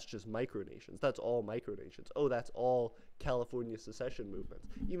 well, that's just micronations. That's all micronations. Oh, that's all California secession movements.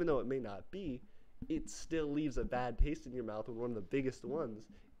 Even though it may not be, it still leaves a bad taste in your mouth when one of the biggest ones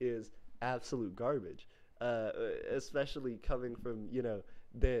is absolute garbage, especially coming from,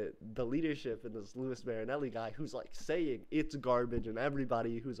 the leadership and this Louis Marinelli guy who's like saying it's garbage and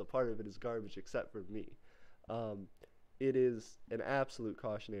everybody who's a part of it is garbage except for me. It is an absolute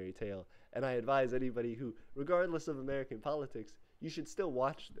cautionary tale, and I advise anybody who, regardless of American politics, you should still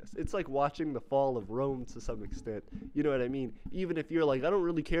watch this. It's like watching the fall of Rome to some extent. You know what I mean? Even if you're like, I don't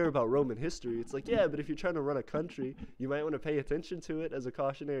really care about Roman history, it's like, yeah, but if you're trying to run a country, you might want to pay attention to it as a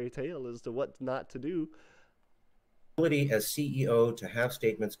cautionary tale as to what not to do. As CEO to have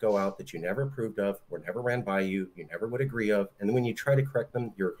statements go out that you never approved of or never ran by you never would agree of, and then when you try to correct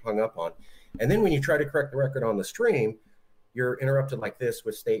them, you're hung up on. And then when you try to correct the record on the stream, you're interrupted like this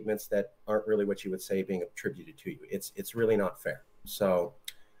with statements that aren't really what you would say being attributed to you. It's really not fair. So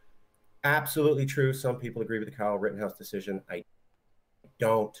absolutely true. Some people agree with the Kyle Rittenhouse decision. I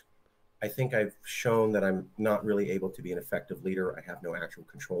don't. I think I've shown that I'm not really able to be an effective leader. I have no actual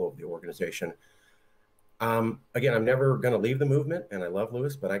control of the organization. Again, I'm never going to leave the movement, and I love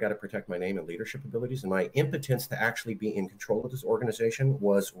Lewis, but I got to protect my name and leadership abilities. And my impotence to actually be in control of this organization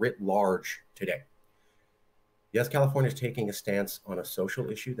was writ large today. Yes, California is taking a stance on a social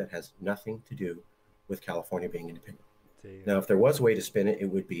issue that has nothing to do with California being independent. Damn. Now, if there was a way to spin it, it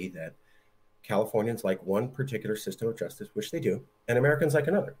would be that Californians like one particular system of justice, which they do, and Americans like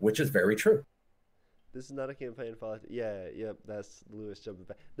another, which is very true. This is not a campaign politics. Yeah, yep, that's Lewis jumping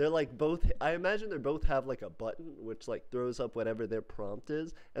back. They're like both, I imagine they both have like a button which like throws up whatever their prompt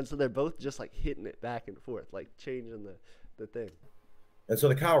is, and so they're both just like hitting it back and forth, like changing the thing. And so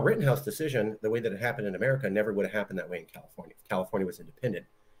the Kyle Rittenhouse decision, the way that it happened in America, never would have happened that way in California. If California was independent,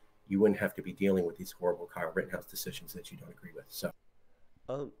 you wouldn't have to be dealing with these horrible Kyle Rittenhouse decisions that you don't agree with. So,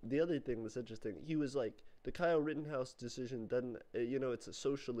 the other thing that's interesting, he was like, the Kyle Rittenhouse decision doesn't, it's a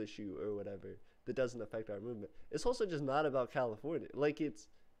social issue or whatever that doesn't affect our movement. It's also just not about California. Like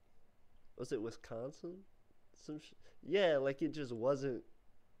was it Wisconsin? Yeah, like it just wasn't.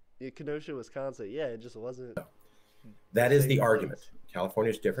 Kenosha, Wisconsin. Yeah, it just wasn't. That is the argument.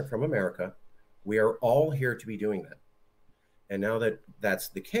 California is different from America. We are all here to be doing that. And now that that's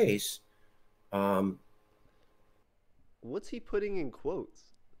the case, what's he putting in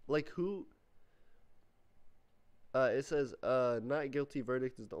quotes? Like who? It says, not guilty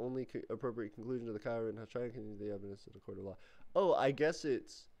verdict is the only appropriate conclusion to the Kyle Rittenhouse trial. Continue the evidence to the court of law. Oh, I guess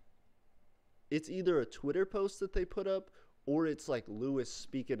it's either a Twitter post that they put up, or it's like Lewis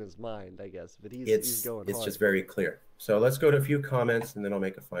speaking his mind, I guess. But he's going hard. It's just very clear. So let's go to a few comments, and then I'll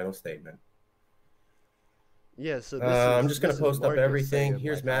make a final statement. Yeah, so I'm just going to post up everything.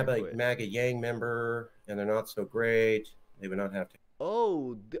 Here's MAGA Yang member, and they're not so great. They would not have to.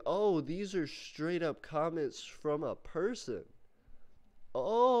 Oh, these are straight up comments from a person.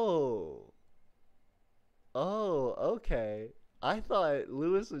 Oh, okay. I thought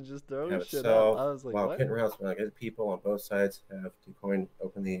Lewis was just throwing shit up. I was like, while what? Kent Rouse, people on both sides have to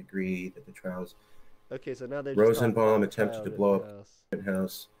openly agree that the trials Okay, so now they're just talking Rosenbaum about attempted Kyle to blow up Rittenhouse. the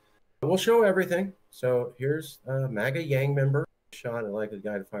House. We'll show everything. So here's a MAGA Yang member shot at like a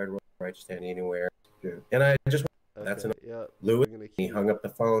guy that fired right standing anywhere. And I just that's Okay, enough. yeah, Lewis, we're gonna he keep. hung up the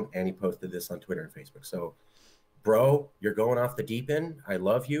phone and he posted this on Twitter and Facebook. So, bro, you're going off the deep end. I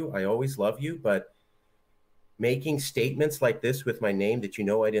love you. I always love you, but making statements like this with my name that you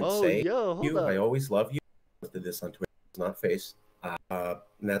know I didn't Oh, say yo, hold you, I up. always love you. I posted this on Twitter. It's not face. And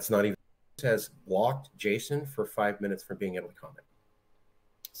that's not even has blocked Jason for 5 minutes from being able to comment.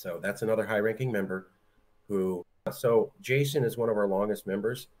 So that's another high-ranking member who. So Jason is one of our longest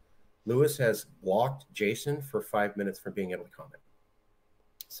members. Lewis has blocked Jason for 5 minutes from being able to comment.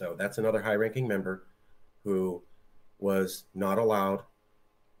 So that's another high-ranking member who was not allowed.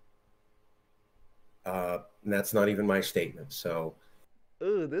 And that's not even my statement. So,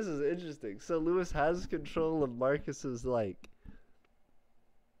 Ooh, this is interesting. So Lewis has control of Marcus's like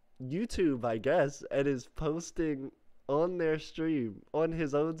YouTube, I guess, and is posting on their stream, on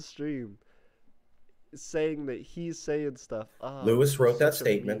his own stream, saying that he's saying stuff. Oh, Lewis this is wrote that such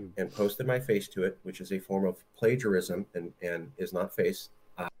a statement meme. and posted my face to it, which is a form of plagiarism and is not face.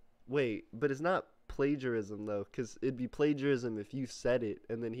 Wait, but it's not plagiarism though, because it'd be plagiarism if you said it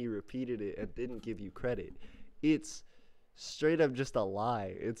and then he repeated it and didn't give you credit. It's straight up just a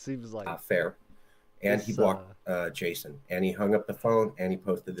lie. It seems like Fair. And he this. blocked Jason, and he hung up the phone, and he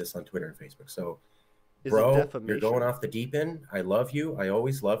posted this on Twitter and Facebook. So, Is it bro, you're going defamation? off the deep end. I love you. I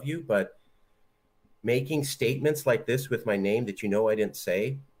always love you. But making statements like this with my name that you know I didn't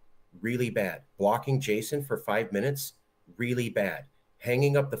say, really bad. Blocking Jason for 5 minutes, really bad.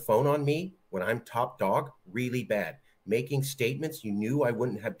 Hanging up the phone on me when I'm top dog, really bad. Making statements you knew I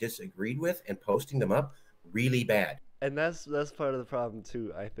wouldn't have disagreed with and posting them up, really bad. And that's part of the problem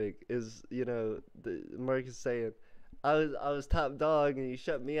too. I think is Mark is saying, I was top dog and you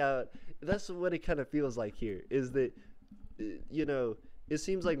shut me out. That's what it kind of feels like here. Is that you know it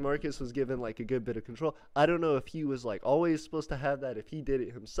seems like Marcus was given like a good bit of control. I don't know if he was like always supposed to have that, if he did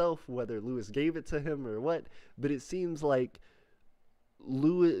it himself, whether Lewis gave it to him or what. But it seems like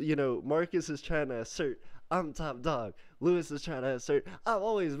Marcus is trying to assert, I'm top dog. Lewis is trying to assert, I've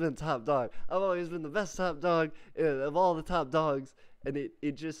always been top dog. I've always been the best top dog of all the top dogs. And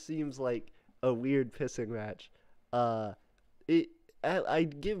it just seems like a weird pissing match. Uh, it I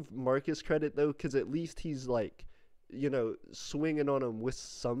give Marcus credit though, because at least he's like, swinging on him with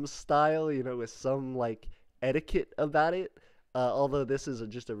some style, with some like etiquette about it. Although this is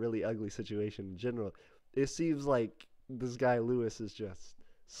just a really ugly situation in general. It seems like this guy Lewis is just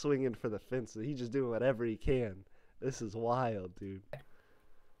swinging for the fence. He's just doing whatever he can. This is wild, dude.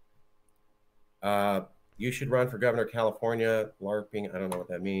 You should run for governor of California. LARPing, I don't know what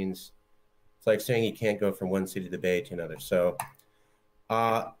that means. It's like saying you can't go from one city of the Bay to another. So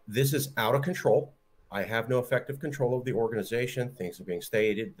this is out of control. I have no effective control of the organization. Things are being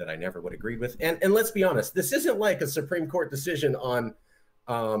stated that I never would agree with. And let's be honest, this isn't like a Supreme Court decision on,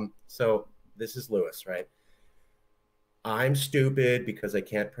 so this is Lewis, right? I'm stupid because I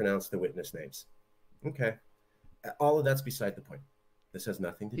can't pronounce the witness names. Okay. All of that's beside the point. This has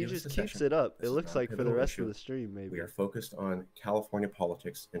nothing to do with He just secession. keeps it up. This it looks like for the rest of the stream, maybe. We are focused on California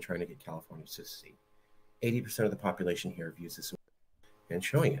politics and trying to get California to secede. 80% of the population here views this and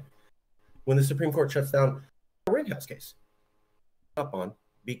showing it. When the Supreme Court shuts down the Rittenhouse case, up on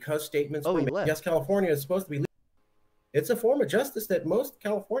because statements were made. Yes, California is supposed to be legal. It's a form of justice that most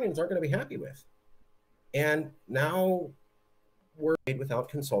Californians aren't going to be happy with. And now we're made without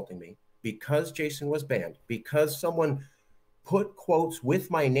consulting me because Jason was banned, because someone put quotes with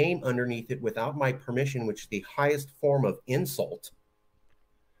my name underneath it without my permission, which is the highest form of insult.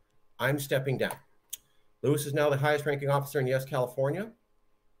 I'm stepping down. Lewis is now the highest ranking officer in Yes, California.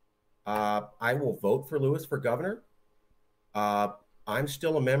 I will vote for Lewis for governor. I'm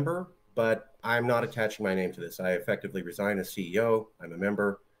still a member, but I'm not attaching my name to this. I effectively resign as CEO. I'm a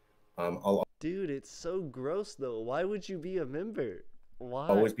member. Dude, it's so gross though. Why would you be a member? Why?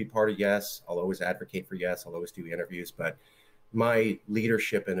 I'll always be part of Yes. I'll always advocate for Yes. I'll always do interviews, but my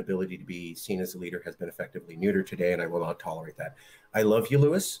leadership and ability to be seen as a leader has been effectively neutered today, and I will not tolerate that. I love you,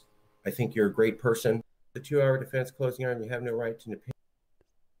 Lewis. I think you're a great person. The 2-hour defense closing arm, you have no right to an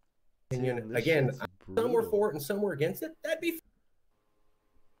opinion. Dude, again, some were for it and some were against it. That'd be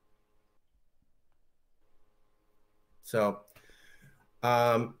so.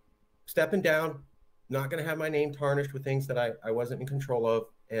 Stepping down, not going to have my name tarnished with things that I wasn't in control of,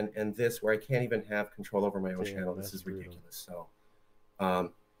 and this where I can't even have control over my own channel. This is ridiculous. So,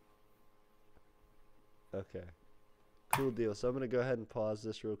 okay, cool deal. So I'm gonna go ahead and pause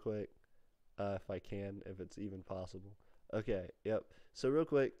this real quick, if I can, if it's even possible. Okay, yep. So real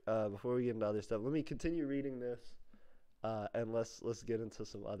quick, before we get into other stuff, let me continue reading this, and let's get into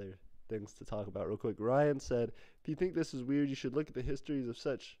some other things to talk about real quick. Ryan said, "If you think this is weird, you should look at the histories of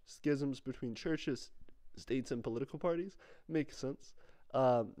such schisms between churches, states, and political parties." Makes sense.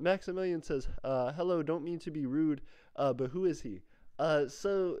 Maximilian says, "Hello, don't mean to be rude, but who is he?"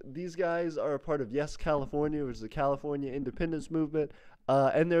 So these guys are a part of Yes California, which is the California independence movement,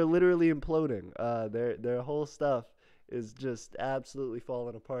 and they're literally imploding. Their whole stuff is just absolutely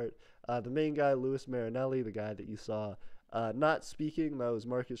falling apart. The main guy, Louis Marinelli, the guy that you saw not speaking, that was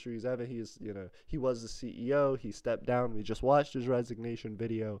Marcus Ruiz-Evan. He was the CEO. He stepped down. We just watched his resignation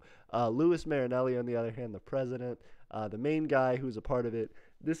video. Louis Marinelli, on the other hand, the president, the main guy who's a part of it.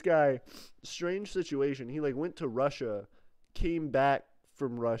 This guy, strange situation. He like went to Russia, came back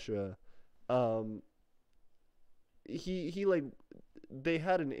from Russia. Um, he like they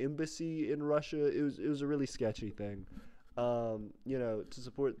had an embassy in Russia. It was a really sketchy thing. To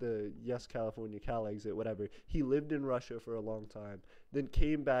support the Yes California CalExit, whatever. He lived in Russia for a long time, then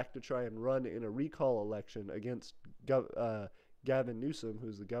came back to try and run in a recall election against Gavin Newsom,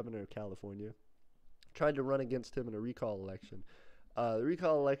 who's the governor of California. Tried to run against him in a recall election. The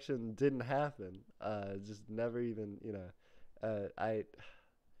recall election didn't happen. Just never even, I.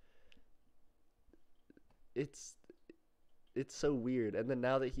 It's it's so weird. And then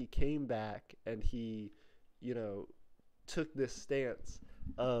now that he came back and he, you know, took this stance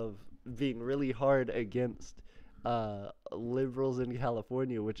of being really hard against liberals in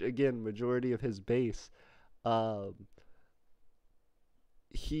California, which again, majority of his base, um,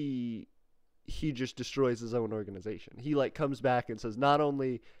 he he just destroys his own organization. He like comes back and says, not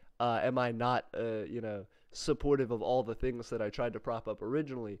only am I not supportive of all the things that I tried to prop up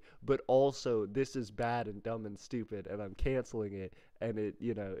originally, but also this is bad and dumb and stupid, and I'm canceling it. And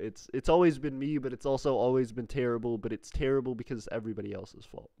it's always been me, but it's also always been terrible. But it's terrible because it's everybody else's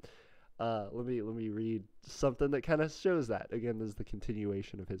fault. Let me read something that kind of shows that. Again, this is the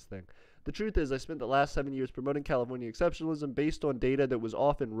continuation of his thing. The truth is, I spent the last 7 years promoting California exceptionalism based on data that was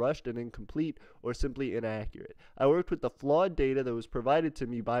often rushed and incomplete or simply inaccurate. I worked with the flawed data that was provided to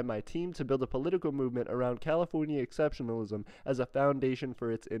me by my team to build a political movement around California exceptionalism as a foundation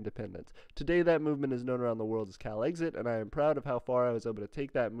for its independence. Today, that movement is known around the world as CalExit, and I am proud of how far I was able to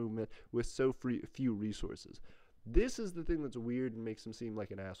take that movement with so few resources. This is the thing that's weird and makes him seem like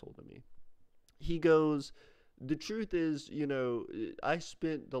an asshole to me. He goes, the truth is, I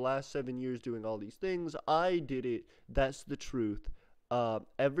spent the last 7 years doing all these things. I did it. That's the truth.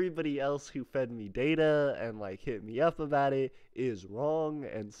 Everybody else who fed me data and like hit me up about it is wrong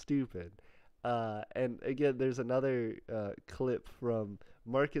and stupid. And again, there's another clip from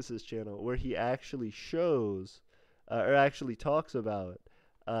Marcus's channel where he actually shows or actually talks about,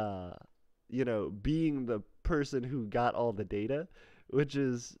 being the person who got all the data, which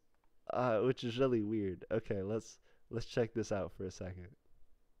is really weird. Okay, let's check this out for a second.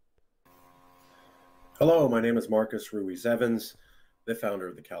 Hello, my name is Marcus Ruiz-Evans, the founder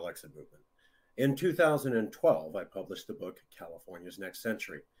of the CalExit movement. In 2012, I published the book California's Next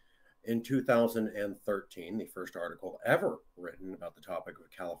Century. In 2013, the first article ever written about the topic of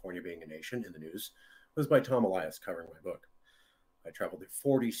California being a nation in the news was by Tom Elias covering my book. I traveled to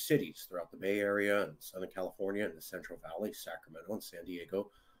 40 cities throughout the Bay Area and Southern California and the Central Valley, Sacramento, and San Diego,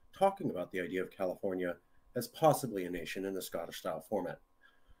 talking about the idea of California as possibly a nation in the Scottish-style format.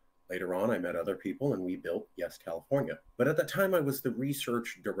 Later on, I met other people and we built Yes California. But at the time, I was the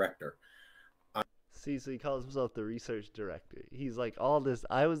research director. So he calls himself the research director. He's like, all this,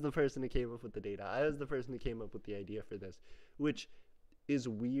 I was the person who came up with the data. I was the person who came up with the idea for this, which is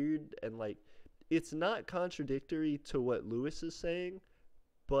weird. And like, it's not contradictory to what Lewis is saying,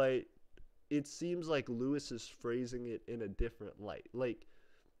 but it seems like Lewis is phrasing it in a different light. Like,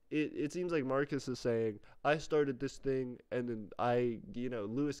 it seems like Marcus is saying, I started this thing, and then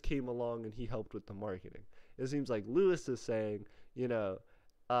Lewis came along and he helped with the marketing. It seems like Lewis is saying,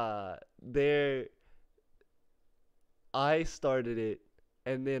 I started it,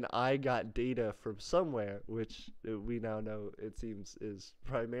 and then I got data from somewhere, which we now know it seems is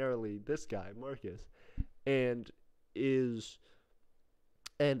primarily this guy, Marcus, and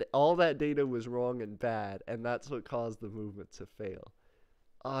all that data was wrong and bad, and that's what caused the movement to fail.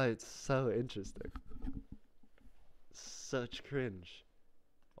 Oh, it's so interesting. Such cringe.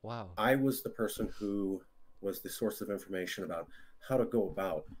 Wow. I was the person who was the source of information about how to go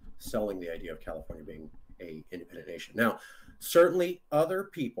about selling the idea of California being an independent nation. Now, certainly other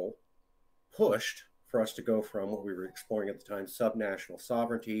people pushed for us to go from what we were exploring at the time, subnational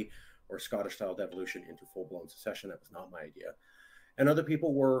sovereignty or Scottish-style devolution, into full-blown secession. That was not my idea. And other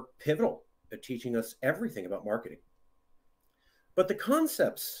people were pivotal at teaching us everything about marketing. But the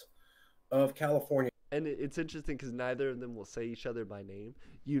concepts of California. And it's interesting because neither of them will say each other by name.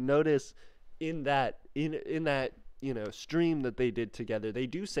 You notice in that stream that they did together, they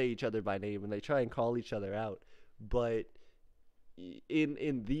do say each other by name and they try and call each other out. But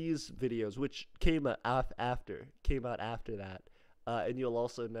in these videos, which came out after that, and you'll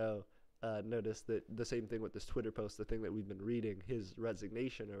also notice that the same thing with this Twitter post, the thing that we've been reading, his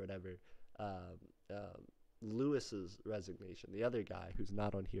resignation or whatever, um, Lewis's resignation, the other guy who's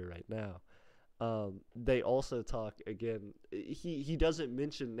not on here right now. They also talk again. He doesn't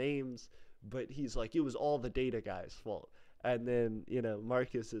mention names, but he's like, it was all the data guy's fault. And then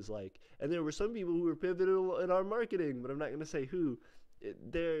Marcus is like, and there were some people who were pivotal in our marketing, but I'm not going to say who.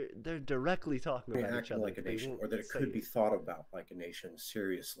 They're directly talking about each other like a nation, or that it could be thought about like a nation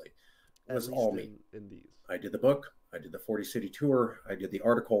seriously. It was all me. In these, I did the book, I did the 40 city tour, I did the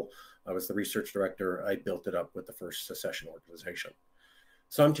article, I was the research director, I built it up with the first secession organization.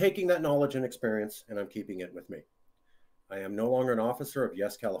 So I'm taking that knowledge and experience and I'm keeping it with me. I am no longer an officer of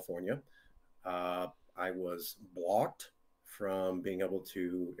Yes California. I was blocked from being able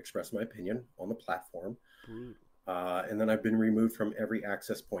to express my opinion on the platform. And then I've been removed from every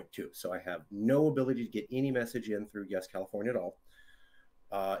access point too. So I have no ability to get any message in through Yes California at all.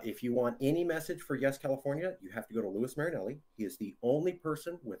 If you want any message for Yes California, you have to go to Louis Marinelli. He is the only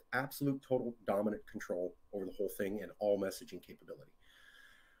person with absolute total dominant control over the whole thing and all messaging capability.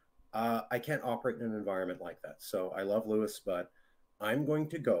 I can't operate in an environment like that. So I love Louis, but I'm going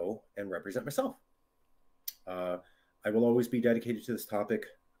to go and represent myself. I will always be dedicated to this topic.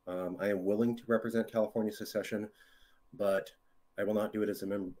 I am willing to represent California secession, but I will not do it as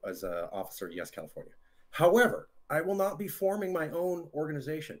an officer at Yes California. However, I will not be forming my own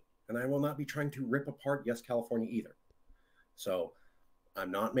organization, and I will not be trying to rip apart Yes California either. So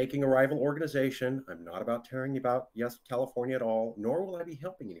I'm not making a rival organization. I'm not about tearing about Yes California at all, nor will I be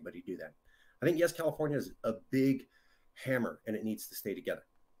helping anybody do that. I think Yes California is a big hammer, and it needs to stay together.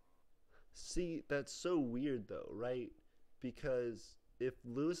 See, that's so weird though, right? Because if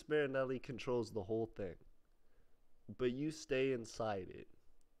Louis Marinelli controls the whole thing, but you stay inside it,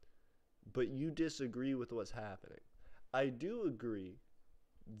 but you disagree with what's happening, I do agree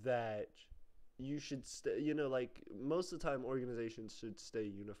that you should stay, like most of the time organizations should stay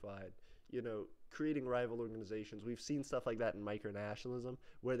unified. Creating rival organizations, we've seen stuff like that in micronationalism,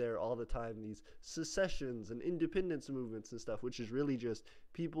 where there are all the time these secessions and independence movements and stuff, which is really just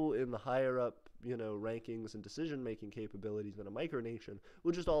people in the higher up rankings and decision making capabilities in a micronation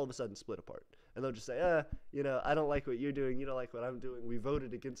will just all of a sudden split apart, and they'll just say, I don't like what you're doing, you don't like what I'm doing, we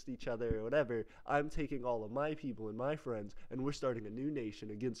voted against each other or whatever, I'm taking all of my people and my friends and we're starting a new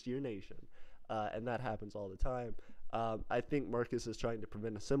nation against your nation. And that happens all the time. I think Marcus is trying to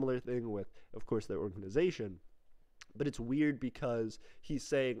prevent a similar thing with, of course, their organization. But it's weird because he's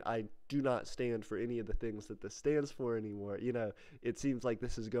saying, I do not stand for any of the things that this stands for anymore. It seems like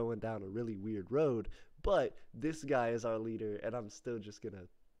this is going down a really weird road. But this guy is our leader, and I'm still just going to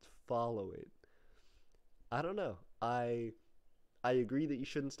follow it. I don't know. I agree that you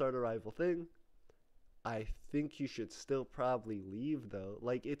shouldn't start a rival thing. I think you should still probably leave though.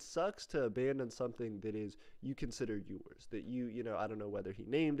 Like, it sucks to abandon something that is you consider yours. That I don't know whether he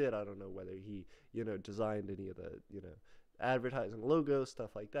named it. I don't know whether he, designed any of the, advertising logos,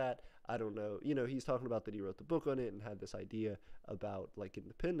 stuff like that. I don't know. He's talking about that he wrote the book on it and had this idea about like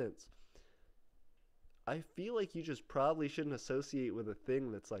independence. I feel like you just probably shouldn't associate with a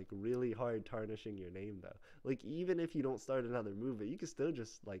thing that's like really hard tarnishing your name though. Like, even if you don't start another movement, you can still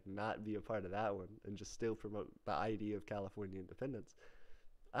just like not be a part of that one and just still promote the idea of California independence.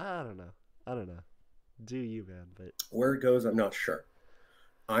 I don't know. Do you, man? But where it goes, I'm not sure.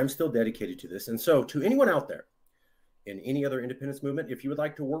 I'm still dedicated to this. And so to anyone out there in any other independence movement, if you would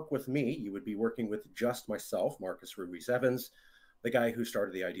like to work with me, you would be working with just myself, Marcus Ruiz Evans, the guy who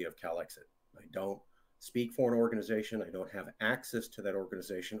started the idea of CALEXIT. I don't speak for an organization. I don't have access to that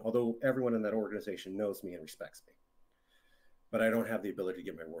organization, although everyone in that organization knows me and respects me. But I don't have the ability to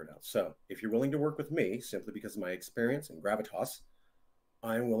get my word out. So if you're willing to work with me, simply because of my experience and gravitas,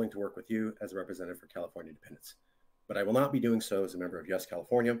 I'm willing to work with you as a representative for California independence. But I will not be doing so as a member of Yes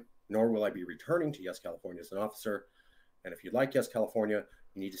California, nor will I be returning to Yes California as an officer. And if you'd like Yes California,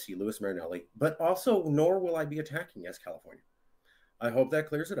 you need to see Louis Marinelli, but also nor will I be attacking Yes California. I hope that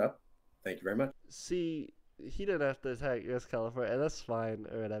clears it up. Thank you very much. see, he didn't have to attack US California, and that's fine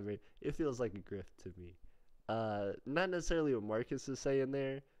or whatever. It feels like a grift to me. Not necessarily what Marcus is saying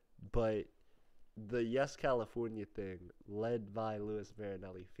there, but the Yes California thing led by Louis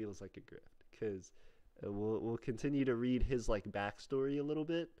Marinelli feels like a grift because we'll continue to read his like backstory a little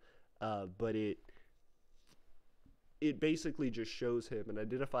bit, but it basically just shows him and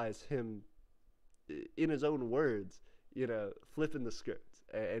identifies him in his own words, flipping the script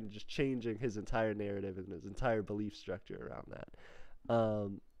and just changing his entire narrative and his entire belief structure around that.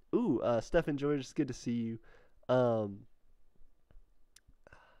 Stephen George, it's good to see you.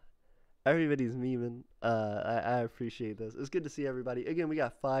 Everybody's memeing. I appreciate this. It's good to see everybody. Again, we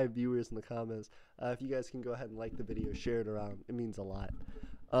got 5 viewers in the comments. If you guys can go ahead and like the video, share it around. It means a lot.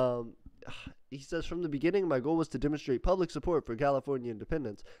 He says, from the beginning, my goal was to demonstrate public support for California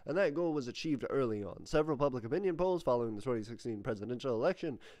independence, and that goal was achieved early on. Several public opinion polls following the 2016 presidential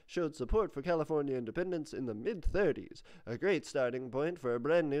election showed support for California independence in the mid-30s, a great starting point for a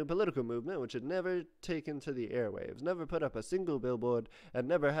brand new political movement which had never taken to the airwaves, never put up a single billboard, and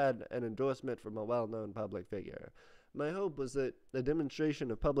never had an endorsement from a well-known public figure. My hope was that a demonstration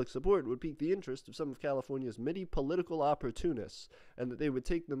of public support would pique the interest of some of California's many political opportunists, and that they would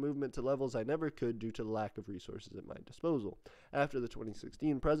take the movement to levels I never could due to the lack of resources at my disposal. After the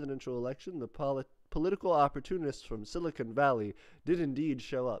 2016 presidential election, the political opportunists from Silicon Valley did indeed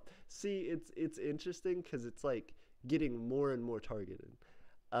show up. See, it's interesting because it's like getting more and more targeted.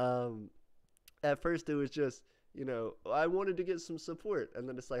 At first it was just, I wanted to get some support. And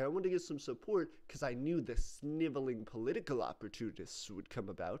then it's like, I wanted to get some support because I knew the sniveling political opportunists would come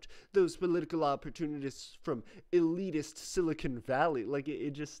about. Those political opportunists from elitist Silicon Valley. Like,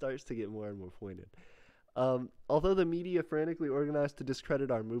 it just starts to get more and more pointed. Although the media frantically organized to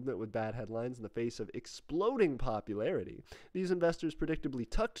discredit our movement with bad headlines in the face of exploding popularity, these investors predictably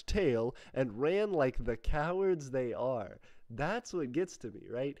tucked tail and ran like the cowards they are. That's what gets to me,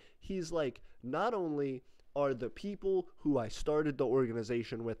 right? He's like, not only are the people who I started the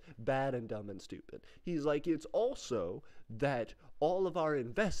organization with bad and dumb and stupid. He's like, it's also that all of our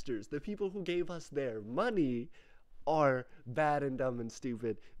investors, the people who gave us their money, are bad and dumb and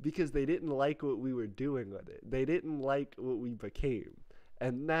stupid because they didn't like what we were doing with it. They didn't like what we became.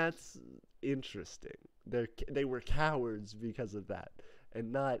 And that's interesting. They were cowards because of that,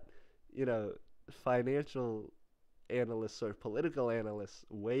 and not, financial analysts or political analysts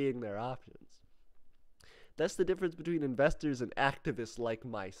weighing their options. That's the difference between investors and activists like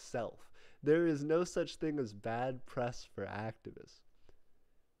myself. There is no such thing as bad press for activists.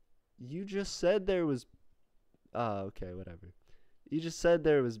 You just said there was... Oh, okay, whatever. You just said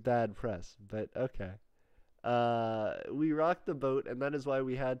there was bad press, but okay. We rocked the boat, and that is why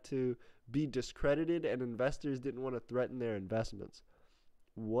we had to be discredited, and investors didn't want to threaten their investments.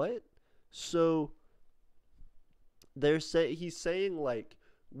 What? So, he's saying, like,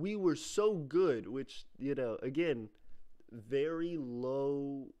 we were so good, which, again, very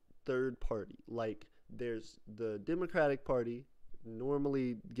low third party. Like, there's the Democratic Party,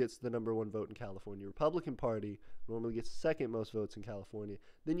 normally gets the #1 vote in California. Republican Party normally gets second most votes in California.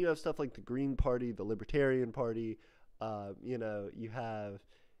 Then you have stuff like the Green Party, the Libertarian Party. You have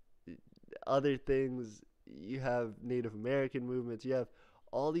other things. You have Native American movements. You have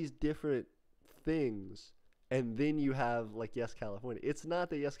all these different things. And then you have, like, Yes California. It's not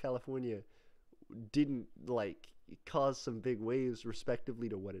that Yes California didn't, like, cause some big waves respectively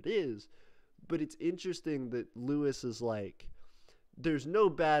to what it is, but it's interesting that Lewis is like, there's no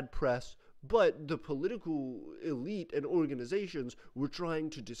bad press, but the political elite and organizations were trying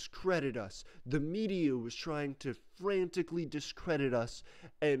to discredit us. The media was trying to frantically discredit us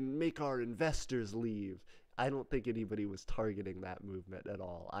and make our investors leave. I don't think anybody was targeting that movement at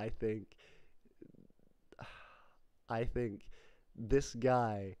all. I think this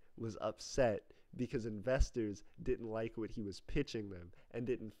guy was upset because investors didn't like what he was pitching them and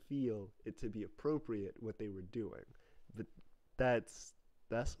didn't feel it to be appropriate what they were doing. But that's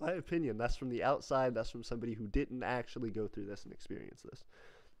my opinion. That's from the outside. That's from somebody who didn't actually go through this and experience this.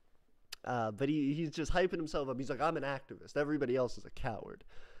 But he's just hyping himself up. He's like, I'm an activist. Everybody else is a coward.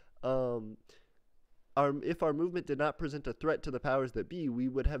 If our movement did not present a threat to the powers that be, we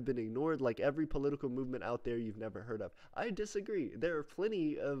would have been ignored like every political movement out there you've never heard of. I disagree. There are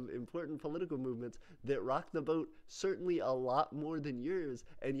plenty of important political movements that rock the boat certainly a lot more than yours,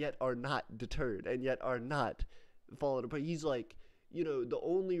 and yet are not deterred, and yet are not falling apart. He's like, the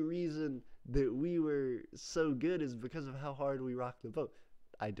only reason that we were so good is because of how hard we rocked the boat.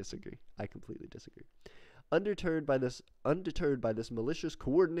 I disagree. I completely disagree. Undeterred by this malicious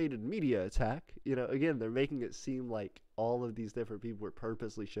coordinated media attack, again, they're making it seem like all of these different people were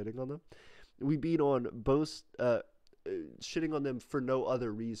purposely shitting on them. We beat on both, shitting on them for no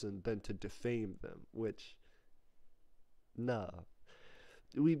other reason than to defame them, which, nah.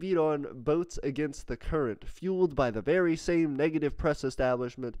 We beat on boats against the current, fueled by the very same negative press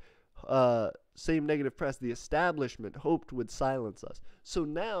establishment same negative press the establishment hoped would silence us. So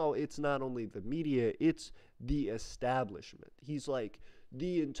now it's not only the media, it's the establishment. He's like,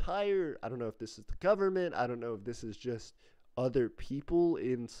 the entire, I don't know if this is the government, I don't know if this is just other people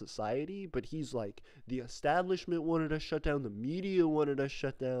in society, but he's like, the establishment wanted us shut down, the media wanted us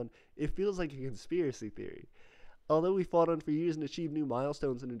shut down. It feels like a conspiracy theory. Although we fought on for years and achieved new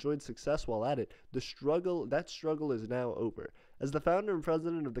milestones and enjoyed success while at it, that struggle is now over. As the founder and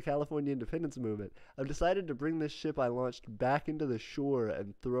president of the California independence movement, I've decided to bring this ship I launched back into the shore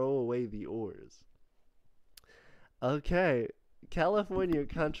and throw away the oars. Okay, California,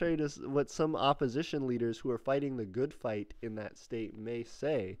 contrary to what some opposition leaders who are fighting the good fight in that state may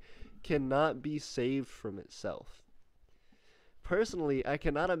say, cannot be saved from itself. Personally, I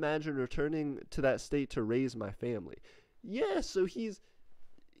cannot imagine returning to that state to raise my family. Yeah, so he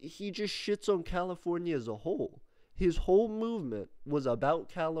just shits on California as a whole. His whole movement was about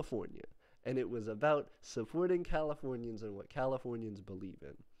California, and it was about supporting Californians and what Californians believe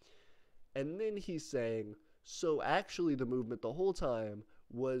in. And then he's saying, so actually the movement the whole time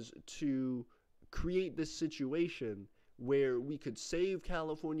was to create this situation where we could save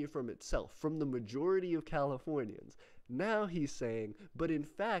California from itself, from the majority of Californians. Now he's saying, but in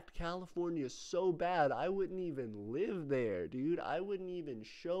fact, California is so bad, I wouldn't even live there, dude. I wouldn't even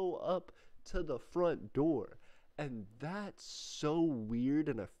show up to the front door. And that's so weird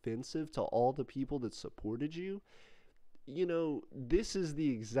and offensive to all the people that supported you. You know, this is the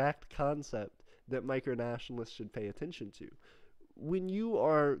exact concept that micronationalists should pay attention to. When you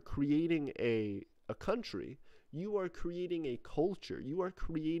are creating a country, you are creating a culture. You are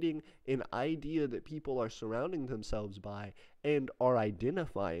creating an idea that people are surrounding themselves by and are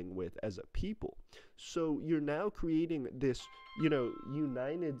identifying with as a people. So you're now creating this,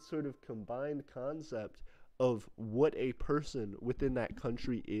 united sort of combined concept of what a person within that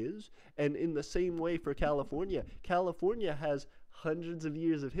country is. And in the same way for California, California has hundreds of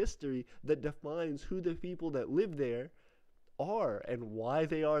years of history that defines who the people that live there are and why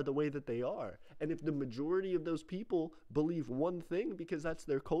they are the way that they are. And if the majority of those people believe one thing because that's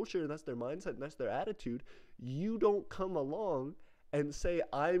their culture and that's their mindset and that's their attitude, you don't come along and say,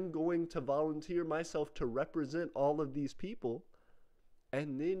 I'm going to volunteer myself to represent all of these people,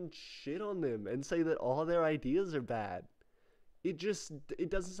 and then shit on them and say that all their ideas are bad. It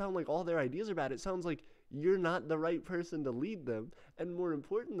doesn't sound like all their ideas are bad. It sounds like you're not the right person to lead them. And more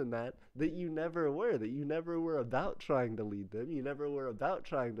important than that you never were about trying to lead them. You never were about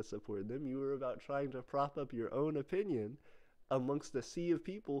trying to support them. You were about trying to prop up your own opinion amongst a sea of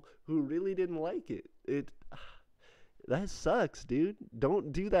people who really didn't like it. That sucks, dude.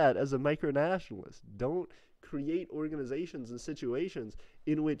 Don't do that as a micronationalist. Don't create organizations and situations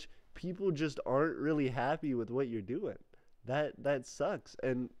in which people just aren't really happy with what you're doing. That sucks.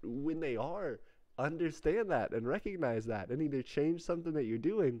 And when they are, understand that and recognize that and either change something that you're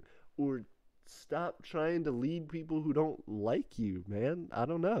doing or stop trying to lead people who don't like you, man. I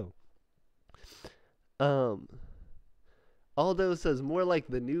don't know. Aldo says more like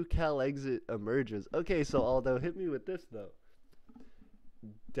the new CALEXIT emerges. Okay, so Aldo, hit me with this though.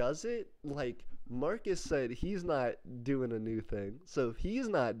 Does it? Like, Marcus said he's not doing a new thing. So if he's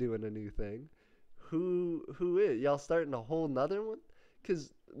not doing a new thing, who is? Y'all starting a whole nother one?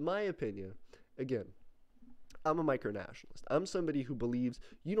 Because my opinion, again, I'm a micronationalist. I'm somebody who believes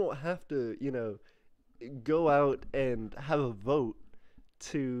you don't have to, go out and have a vote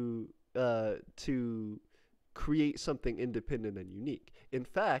to create something independent and unique. In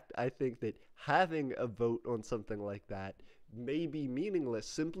fact, I think that having a vote on something like that may be meaningless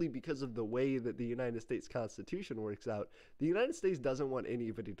simply because of the way that the United States Constitution works out. The United States doesn't want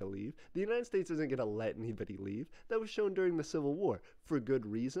anybody to leave. The United States isn't going to let anybody leave. That was shown during the Civil War for good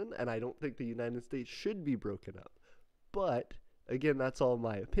reason, and I don't think the United States should be broken up. But, again, that's all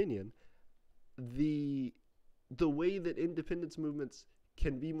my opinion. The way that independence movements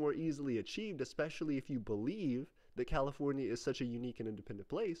can be more easily achieved, especially if you believe that California is such a unique and independent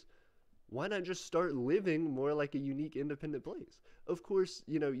place, why not just start living more like a unique, independent place? Of course,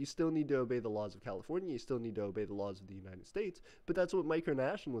 you still need to obey the laws of California. You still need to obey the laws of the United States. But that's what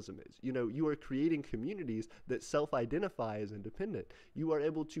micronationalism is. You are creating communities that self-identify as independent. You are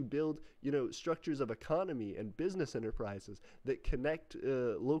able to build, structures of economy and business enterprises that connect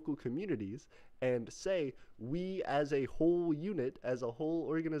local communities and say, we as a whole unit, as a whole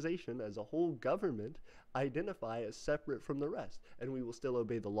organization, as a whole government, identify as separate from the rest, and we will still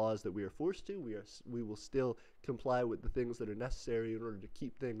obey the laws that we are forced to. We will still comply with the things that are necessary in order to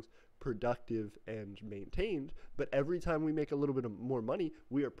keep things productive and maintained. But every time we make a little bit of more money,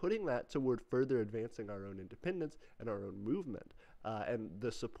 we are putting that toward further advancing our own independence and our own movement. and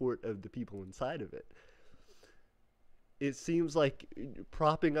the support of the people inside of it. It seems like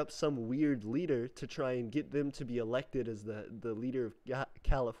propping up some weird leader to try and get them to be elected as the leader of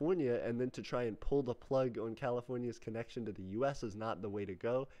California, and then to try and pull the plug on California's connection to the U.S. is not the way to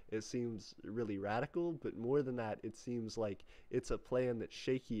go. It seems really radical, but more than that, it seems like it's a plan that's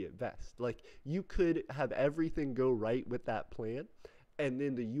shaky at best. Like, you could have everything go right with that plan, and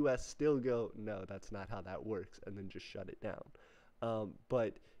then the U.S. still go, no, that's not how that works, and then just shut it down.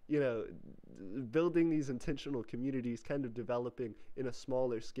 But you know, building these intentional communities, kind of developing in a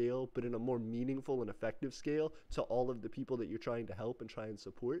smaller scale, but in a more meaningful and effective scale to all of the people that you're trying to help and try and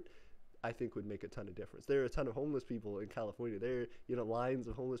support, I think would make a ton of difference. There are a ton of homeless people in California. There are, you know, lines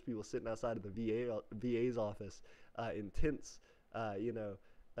of homeless people sitting outside of the VA's office in tents, out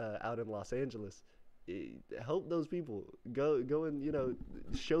in Los Angeles. Help those people. Go and, you know,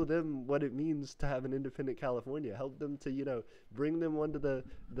 show them what it means to have an independent California. Help them to, you know, bring them onto the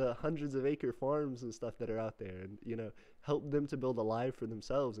hundreds of acre farms and stuff that are out there, and, you know, help them to build a life for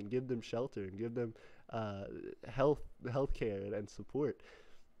themselves and give them shelter and give them health care and support.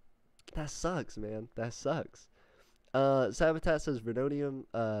 That sucks, man. That sucks. Sabotage says Verdonium,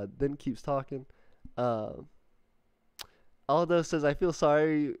 then keeps talking. Aldo says, I feel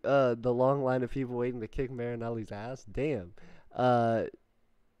sorry, the long line of people waiting to kick Marinelli's ass. Damn.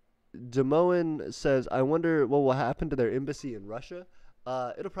 Demoen says, I wonder what will happen to their embassy in Russia.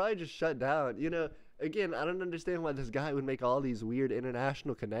 It'll probably just shut down. You know, again, I don't understand why this guy would make all these weird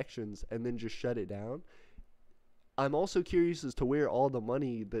international connections and then just shut it down. I'm also curious as to where all the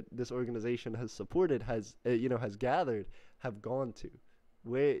money that this organization has supported, has gathered, have gone to.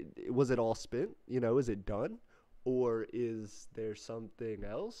 Where was it all spent? You know, is it done? Or is there something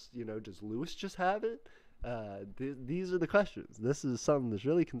else? You know, does Lewis just have it? These are the questions. This is something that's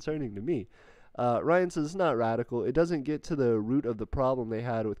really concerning to me. Ryan says, it's not radical. It doesn't get to the root of the problem they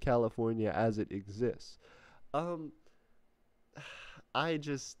had with California as it exists. I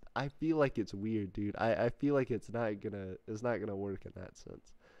feel like it's weird, dude. I feel like it's not gonna work in that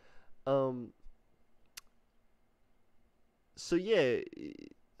sense. So yeah,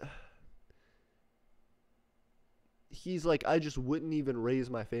 he's like, I just wouldn't even raise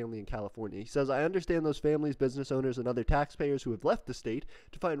my family in California. He says, I understand those families, business owners, and other taxpayers who have left the state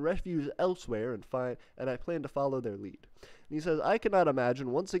to find refuge elsewhere, and I plan to follow their lead. And he says, I cannot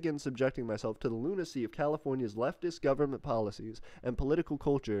imagine once again subjecting myself to the lunacy of California's leftist government policies and political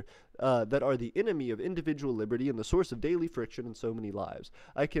culture that are the enemy of individual liberty and the source of daily friction in so many lives.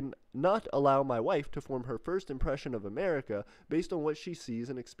 I cannot allow my wife to form her first impression of America based on what she sees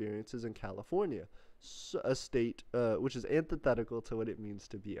and experiences in California, a state which is antithetical to what it means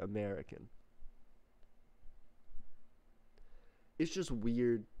to be American. It's just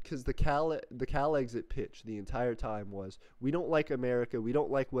weird because the CalExit pitch the entire time was, we don't like America, we don't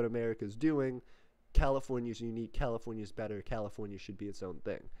like what America's doing, California's unique, California's better, California should be its own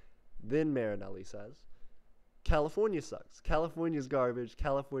thing. Then Marinelli says, California sucks, California's garbage,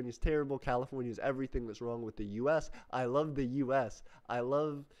 California's terrible, California's everything that's wrong with the U.S. I love the U.S. I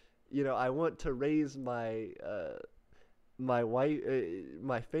love, you know, I want to raise my wife,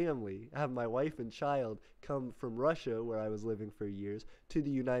 my family, have my wife and child come from Russia, where I was living for years, to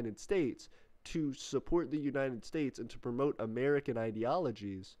the United States to support the United States and to promote American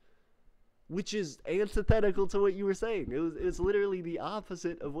ideologies, which is antithetical to what you were saying. It's literally the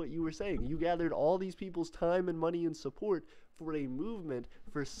opposite of what you were saying. You gathered all these people's time and money and support for a movement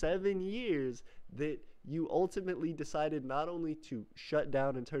for 7 years that you ultimately decided not only to shut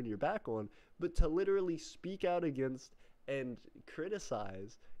down and turn your back on, but to literally speak out against and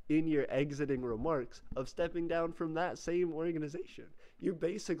criticize in your exiting remarks of stepping down from that same organization. You're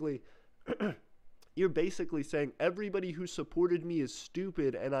basically saying everybody who supported me is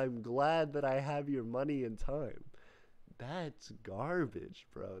stupid and I'm glad that I have your money and time. That's garbage,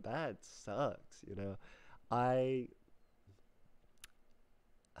 bro. That sucks, you know. I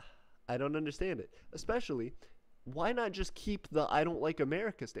don't understand it. Especially, why not just keep the I don't like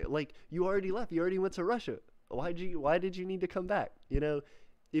America state? Like, you already left. You already went to Russia. Why did you need to come back? You know,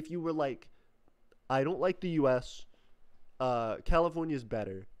 if you were like, I don't like the U.S., California's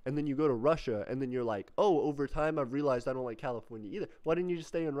better, and then you go to Russia, and then you're like, oh, over time I've realized I don't like California either. Why didn't you just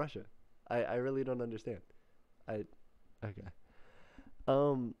stay in Russia? I really don't understand. Okay.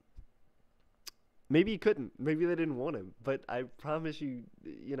 Maybe you couldn't. Maybe they didn't want him. But I promise you,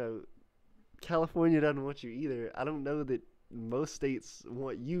 you know, California doesn't want you either. I don't know that most states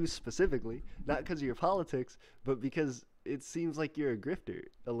want you specifically, not because of your politics, but because it seems like you're a grifter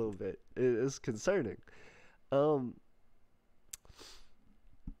a little bit. It's concerning.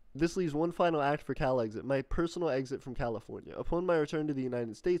 This leaves one final act for CalExit, my personal exit from California. Upon my return to the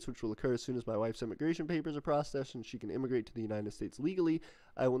United States, which will occur as soon as my wife's immigration papers are processed and she can immigrate to the United States legally,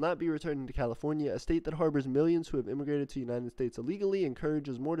 I will not be returning to California, a state that harbors millions who have immigrated to the United States illegally,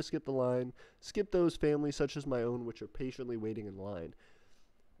 encourages more to skip the line, skip those families such as my own, which are patiently waiting in line.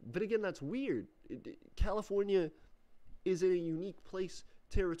 But again, that's weird. California is in a unique place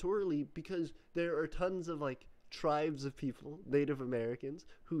territorially because there are tons of like tribes of people, Native Americans,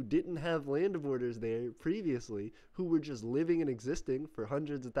 who didn't have land borders there previously, who were just living and existing for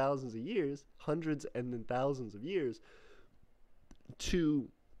hundreds and thousands of years, hundreds and then thousands of years, to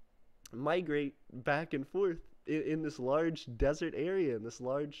migrate back and forth in this large desert area, in this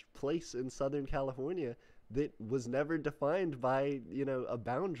large place in Southern California that was never defined by, a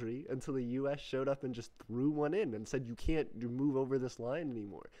boundary until the U.S. showed up and just threw one in and said, you can't move over this line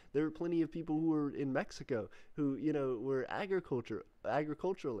anymore. There were plenty of people who were in Mexico who, were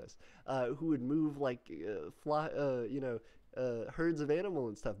agriculturalists, who would move herds of animal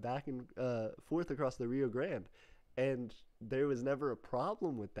and stuff back and forth across the Rio Grande. And there was never a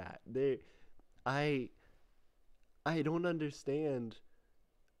problem with that. I don't understand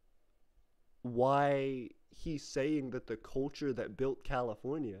why he's saying that the culture that built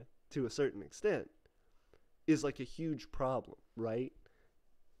California, to a certain extent, is like a huge problem, right?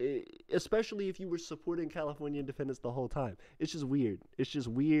 Especially if you were supporting California independence the whole time. It's just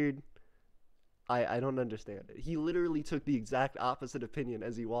weird. I don't understand it. He literally took the exact opposite opinion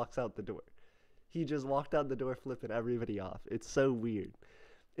as he walks out the door. He just walked out the door flipping everybody off. It's so weird.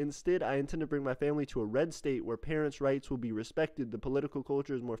 Instead, I intend to bring my family to a red state where parents' rights will be respected, the political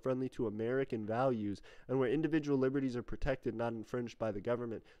culture is more friendly to American values, and where individual liberties are protected, not infringed by the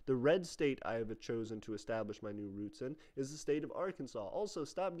government. The red state I have chosen to establish my new roots in is the state of Arkansas. Also,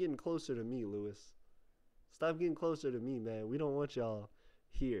 stop getting closer to me, Lewis. Stop getting closer to me, man. We don't want y'all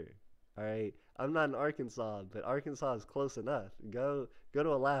here, all right? I'm not in Arkansas, but Arkansas is close enough. Go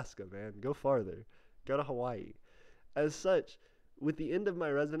to Alaska, man. Go farther. Go to Hawaii. As such, with the end of my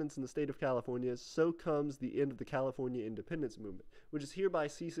residence in the state of California, so comes the end of the California independence movement, which is hereby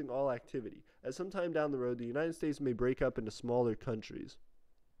ceasing all activity. At some time down the road, the United States may break up into smaller countries.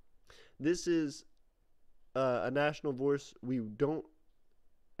 This is a national divorce we don't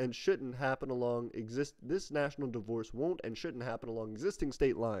and shouldn't happen along this national divorce won't and shouldn't happen along existing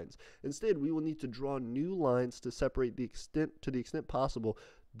state lines. Instead, we will need to draw new lines to separate to the extent possible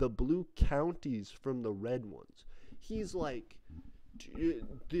the blue counties from the red ones. He's like,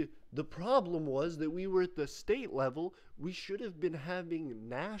 the problem was that we were at the state level. We should have been having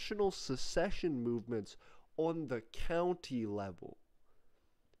national secession movements on the county level.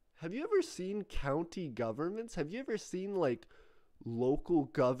 Have you ever seen county governments? Have you ever seen like local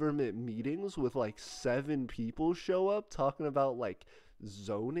government meetings with like 7 people show up talking about like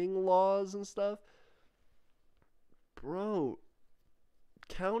zoning laws and stuff? Bro,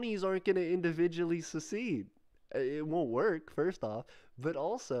 counties aren't going to individually secede. It won't work, first off, but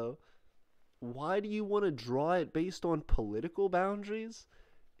also, why do you want to draw it based on political boundaries?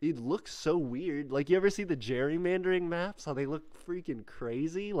 It looks so weird. Like, you ever see the gerrymandering maps? How they look freaking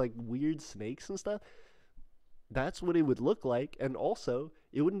crazy, like weird snakes and stuff? That's what it would look like, and also,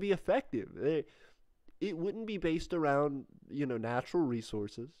 it wouldn't be effective. It wouldn't be based around, natural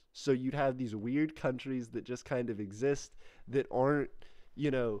resources, so you'd have these weird countries that just kind of exist that aren't,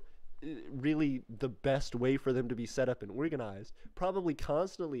 really the best way for them to be set up and organized, probably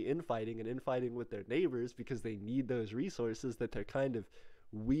constantly infighting with their neighbors because they need those resources that they're kind of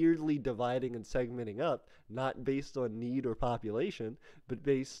weirdly dividing and segmenting up, not based on need or population, but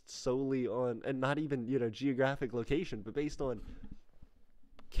based solely on, and not even, geographic location, but based on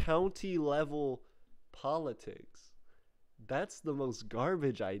county level politics. That's the most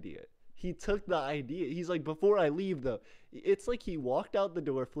garbage idea. He took the idea. He's like, before I leave, though, it's like he walked out the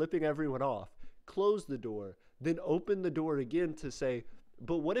door, flipping everyone off, closed the door, then opened the door again to say,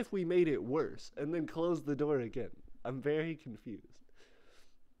 but what if we made it worse? And then closed the door again. I'm very confused.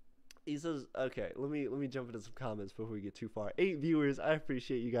 He says, okay, let me jump into some comments before we get too far. 8 viewers. I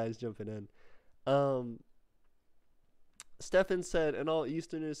appreciate you guys jumping in. Stefan said, and all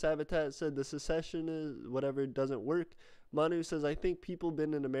Easterners, Sabotat said the secession is whatever doesn't work. Manu says, I think people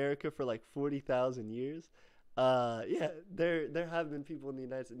been in America for like 40,000 years. Yeah, there have been people in the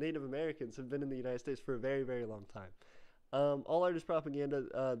United States. Native Americans have been in the United States for a very, very long time. All artist propaganda,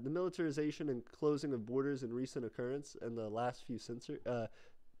 the militarization and closing of borders in recent occurrence in the last few centuries,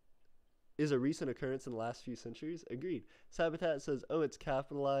 is a recent occurrence in the last few centuries. Agreed. Sabotat says, oh, it's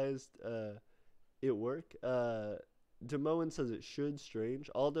capitalized. It work. Demoen says it should. Strange.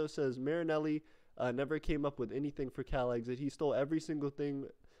 Aldo says Marinelli never came up with anything for CalExit. He stole every single thing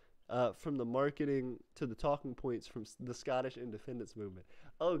from the marketing to the talking points from the Scottish independence movement.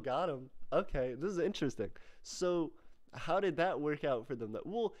 Oh, got him. Okay, this is interesting. So, how did that work out for them?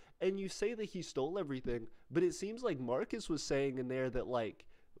 Well, and you say that he stole everything, but it seems like Marcus was saying in there that like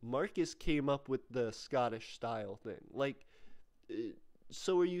Marcus came up with the Scottish style thing. Like,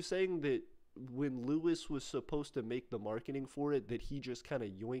 so are you saying that when Lewis was supposed to make the marketing for it, that he just kind of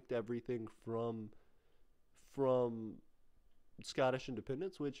yoinked everything from Scottish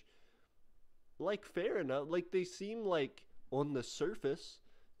independence? Which, like, fair enough. Like, they seem like on the surface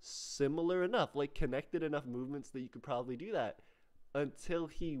similar enough, like connected enough movements that you could probably do that, until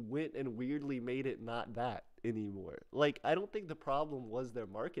he went and weirdly made it not that anymore. Like, I don't think the problem was their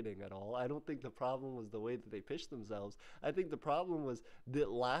marketing at all. I don't think the problem was the way that they pitched themselves. I think the problem was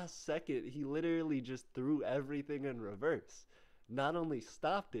that last second he literally just threw everything in reverse. Not only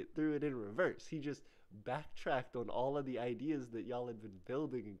stopped it, threw it in reverse. He just backtracked on all of the ideas that y'all had been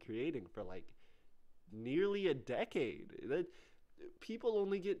building and creating for like nearly a decade. That people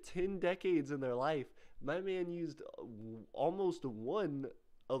only get 10 decades in their life. My man used almost one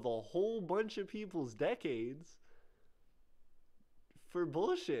of a whole bunch of people's decades for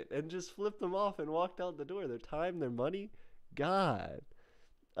bullshit and just flipped them off and walked out the door. Their time, their money. God.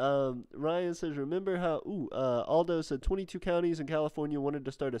 Ryan says, remember how Aldo said 22 counties in California wanted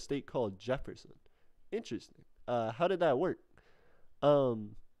to start a state called Jefferson. Interesting. How did that work?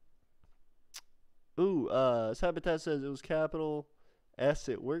 Sabotage says it was capital S,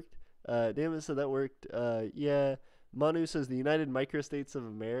 it worked. Damon said that worked. Yeah. Manu says the United Microstates of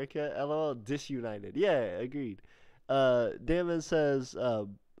America. LOL, disunited. Yeah, agreed. Damon says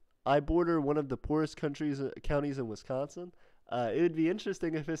I border one of the poorest counties in Wisconsin. It would be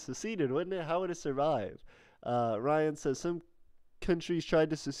interesting if it seceded, wouldn't it? How would it survive? Ryan says some countries tried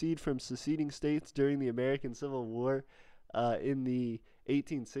to secede from seceding states during the American Civil War in the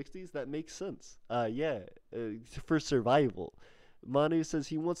 1860s. That makes sense. For survival. Manu says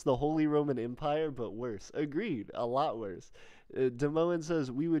he wants the Holy Roman Empire, but worse. Agreed. A lot worse. Demoen says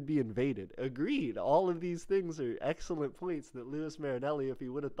we would be invaded. Agreed. All of these things are excellent points that Louis Marinelli, if he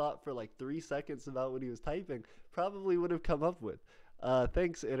would have thought for like 3 seconds about what he was typing, probably would have come up with.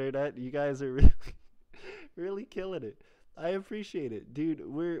 Thanks, Internet. You guys are really, really killing it. I appreciate it. Dude,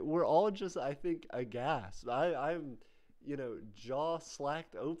 we're all just, I think, aghast. I'm, jaw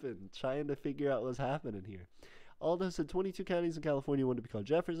slacked open trying to figure out what's happening here. Aldo said 22 counties in California wanted to be called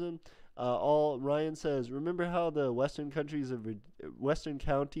Jefferson. Ryan says, remember how the western counties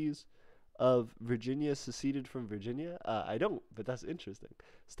of Virginia seceded from Virginia? I don't, but that's interesting.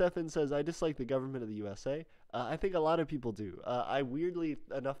 Stefan says, I dislike the government of the USA. I think a lot of people do. I weirdly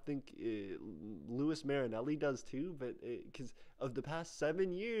enough think Louis Marinelli does too, but because of the past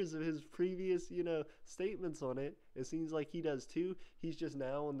 7 years of his previous, statements on it, it seems like he does too. He's just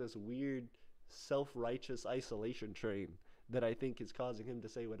now on this weird self-righteous isolation train that I think is causing him to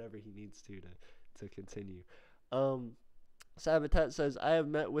say whatever he needs to continue. Sabotat says, I have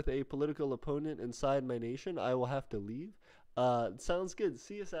met with a political opponent inside my nation. I will have to leave. Sounds good.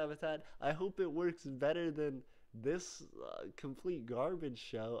 See you, Sabotat. I hope it works better than this complete garbage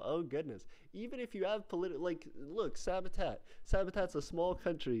show. Oh, goodness. Even if you have look, Sabotat's a small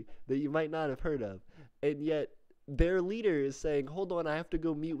country that you might not have heard of, and yet their leader is saying, hold on, I have to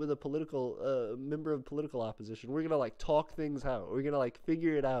go meet with a political member of political opposition. We're going to talk things out. We're going to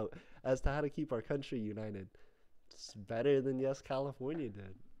figure it out as to how to keep our country united. It's better than yes, California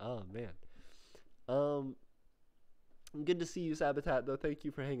did. Oh, man. Good to see you, Sabotat, though. Thank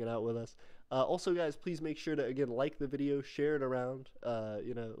you for hanging out with us. Also, guys, please make sure to, again, like the video, share it around.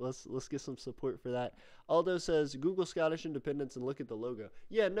 Let's get some support for that. Aldo says, Google Scottish independence and look at the logo.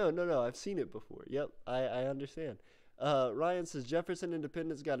 Yeah, no. I've seen it before. Yep, I understand. Ryan says, Jefferson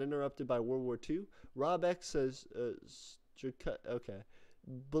independence got interrupted by World War II. Rob X says, okay.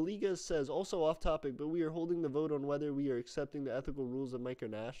 Baliga says, also off topic, but we are holding the vote on whether we are accepting the ethical rules of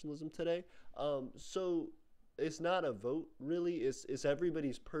micronationalism today. So it's not a vote, really. It's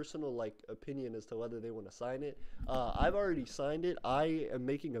everybody's personal opinion as to whether they want to sign it. I've already signed it. I am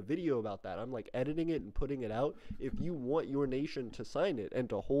making a video about that. I'm editing it and putting it out. If you want your nation to sign it and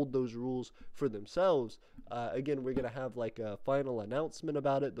to hold those rules for themselves, again, we're gonna have a final announcement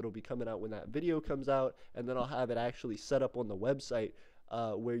about it that'll be coming out when that video comes out, and then I'll have it actually set up on the website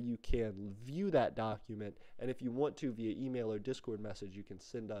where you can view that document. And if you want to, via email or Discord message, you can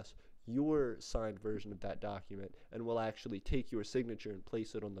send us your signed version of that document, and we'll actually take your signature and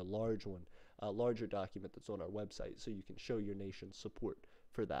place it on the larger document that's on our website, so you can show your nation's support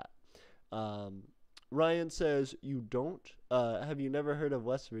for that. Ryan says, you don't? Have you never heard of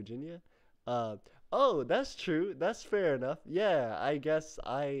West Virginia? Uh, oh, that's true. That's fair enough. Yeah, I guess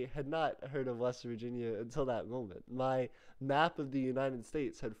I had not heard of West Virginia until that moment. My map of the United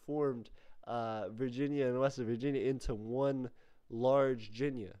States had formed Virginia and West Virginia into one large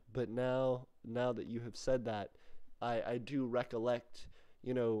Virginia. But now that you have said that, I do recollect,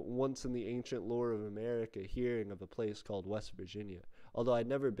 once in the ancient lore of America, hearing of a place called West Virginia, although I'd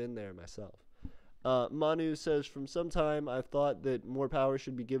never been there myself. Manu says, from some time I've thought that more power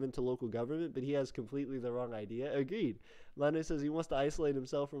should be given to local government, but he has completely the wrong idea. Agreed. Manu says he wants to isolate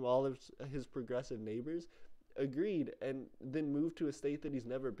himself from all of his progressive neighbors. Agreed. And then move to a state that he's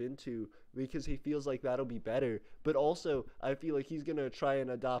never been to because he feels like that'll be better. But also, I feel like he's going to try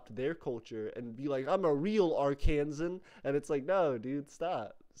and adopt their culture and be like, I'm a real Arkansan. And it's like, no, dude,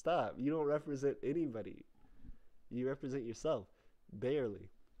 stop. Stop. You don't represent anybody. You represent yourself. Barely.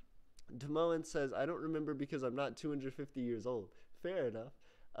 Demoen says, I don't remember because I'm not 250 years old. Fair enough.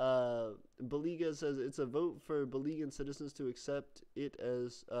 Baliga says, it's a vote for Baligan citizens to accept it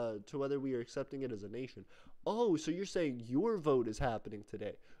as, to whether we are accepting it as a nation. Oh, so you're saying your vote is happening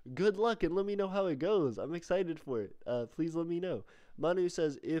today. Good luck and let me know how it goes. I'm excited for it. Please let me know. Manu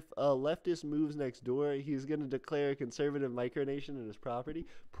says, if a leftist moves next door, he's going to declare a conservative micronation in his property.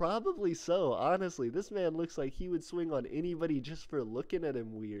 Probably so, honestly. This man looks like he would swing on anybody just for looking at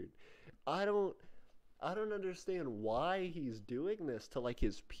him weird. I don't understand why he's doing this to like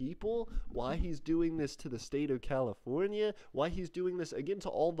his people, why he's doing this to the state of California, why he's doing this again to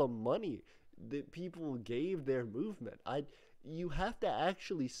all the money that people gave their movement. You have to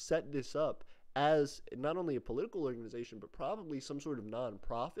actually set this up as not only a political organization but probably some sort of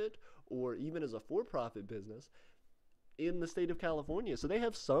nonprofit or even as a for-profit business in the state of California. So they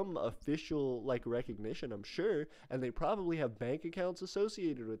have some official like recognition, I'm sure, and they probably have bank accounts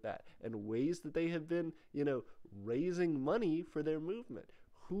associated with that and ways that they have been, raising money for their movement.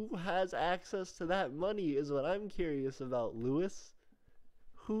 Who has access to that money is what I'm curious about, Lewis.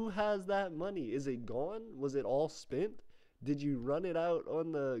 Who has that money? Is it gone? Was it all spent? Did you run it out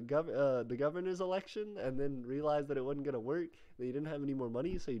on the governor's election and then realize that it wasn't going to work, that you didn't have any more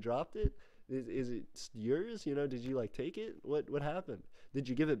money, so you dropped it? Is it yours? Did you like take it? What happened? Did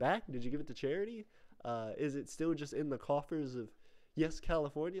you give it back? Did you give it to charity? Is it still just in the coffers of Yes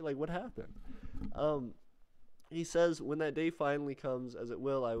California? Like what happened? He says when that day finally comes, as it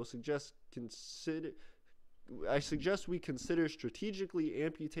will, I suggest we consider strategically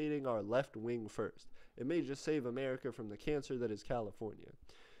amputating our left wing first. It may just save America from the cancer that is California.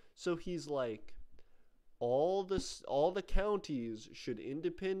 So he's like, all the counties should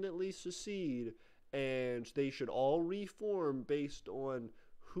independently secede and they should all reform based on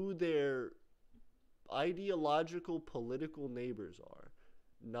who their ideological political neighbors are,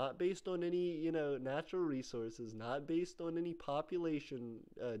 not based on any natural resources, not based on any population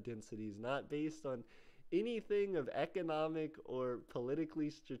densities, not based on anything of economic or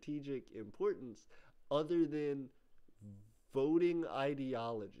politically strategic importance other than voting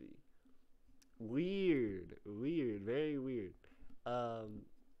ideology. Weird, very weird. And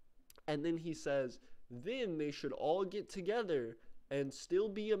then he says, then they should all get together and still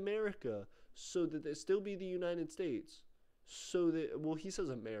be America, so that they still be the United States. So that, well, he says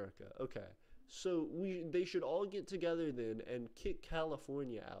America. Okay. So they should all get together then and kick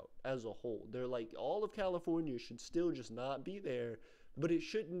California out as a whole. They're like, all of California should still just not be there, but it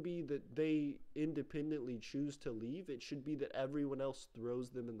shouldn't be that they independently choose to leave. It should be that everyone else throws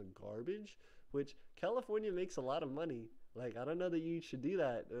them in the garbage, which California makes a lot of money. Like, I don't know that you should do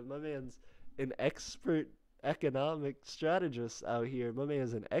that. My man's an expert economic strategist out here. My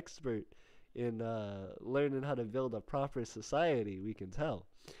man's an expert in learning how to build a proper society, we can tell.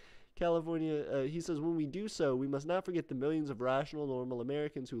 California, he says, when we do so, we must not forget the millions of rational, normal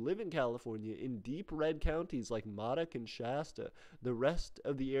Americans who live in California in deep red counties like Modoc and Shasta, the rest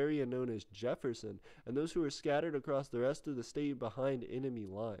of the area known as Jefferson, and those who are scattered across the rest of the state behind enemy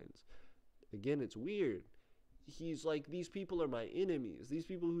lines. Again, it's weird. He's like, these people are my enemies. These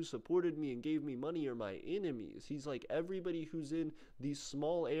people who supported me and gave me money are my enemies. He's like, everybody who's in these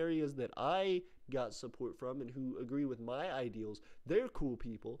small areas that I got support from and who agree with my ideals, they're cool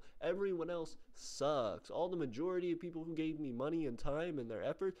people. Everyone else sucks. All the majority of people who gave me money and time and their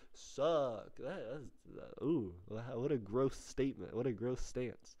effort suck. Ooh, what a gross statement. What a gross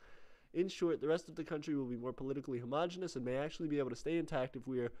stance. In short, the rest of the country will be more politically homogenous and may actually be able to stay intact if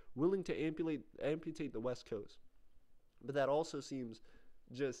we are willing to amputate the West Coast. But that also seems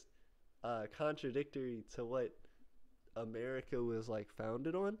just contradictory to what America was like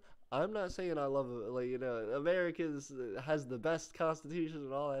founded on. I'm not saying I love America has the best constitution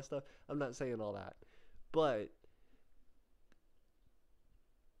and all that stuff. I'm not saying all that, but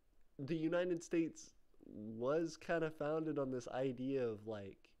the United States was kind of founded on this idea of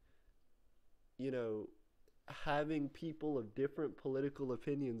like, you know, having people of different political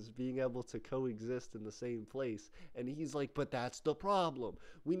opinions being able to coexist in the same place. And he's like, but that's the problem.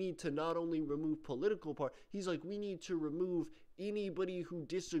 We need to not only remove political part, he's like, we need to remove anybody who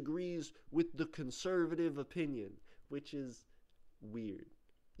disagrees with the conservative opinion, which is weird.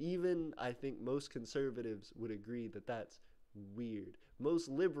 Even I think most conservatives would agree that that's weird. Most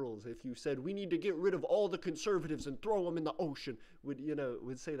liberals, if you said we need to get rid of all the conservatives and throw them in the ocean,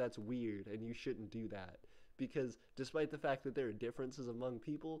 would say that's weird and you shouldn't do that. Because despite the fact that there are differences among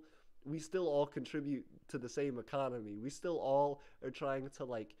people, we still all contribute to the same economy. We still all are trying to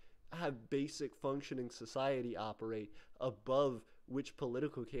like have basic functioning society operate above which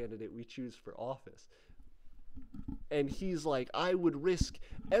political candidate we choose for office. And he's like, I would risk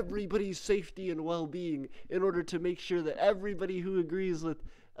everybody's safety and well-being in order to make sure that everybody who agrees with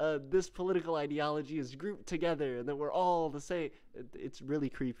this political ideology is grouped together and that we're all the same. It's really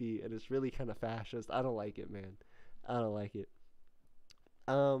creepy and it's really kind of fascist. I don't like it, man. I don't like it.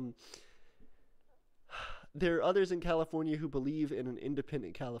 There are others in California who believe in an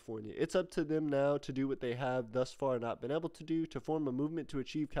independent California. It's up to them now to do what they have thus far not been able to do, to form a movement to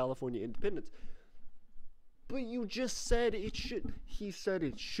achieve California independence. But you just said it should. He said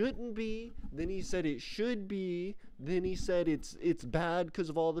it shouldn't be. Then he said it should be. Then he said it's bad because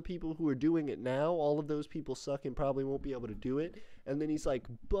of all the people who are doing it now. All of those people suck and probably won't be able to do it. And then he's like,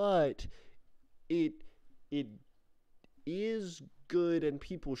 but it is good and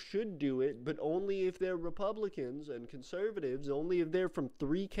people should do it, but only if they're Republicans and conservatives. Only if they're from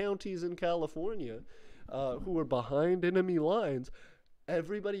 3 counties in California who are behind enemy lines.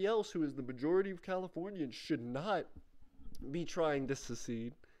 Everybody else who is the majority of Californians should not be trying to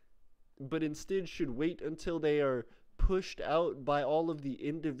secede, but instead should wait until they are pushed out by all of the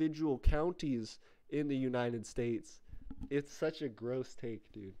individual counties in the United States. It's such a gross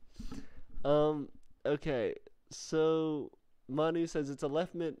take, dude. Okay, so Manu says it's a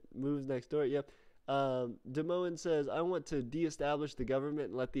left moves next door. Yep. Demoen says, I want to de-establish the government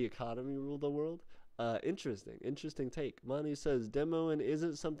and let the economy rule the world. Interesting take. Manu says, Demoen,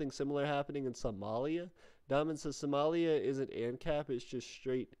 isn't something similar happening in Somalia? Daman says, Somalia isn't ANCAP, it's just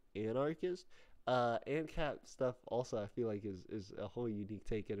straight anarchist. ANCAP stuff also I feel like is a whole unique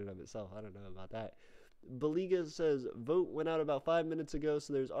take in and of itself. I don't know about that. Baliga says, vote went out about 5 minutes ago,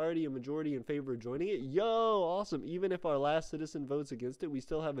 so there's already a majority in favor of joining it. Yo, awesome. Even if our last citizen votes against it, we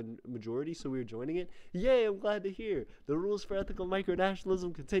still have a majority, so we're joining it. Yay, I'm glad to hear. The rules for ethical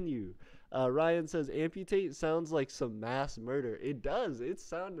micronationalism continue. Ryan says, amputate sounds like some mass murder. It does. It's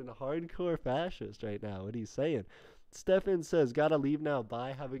sounding hardcore fascist right now, what he's saying. Stefan says, gotta leave now.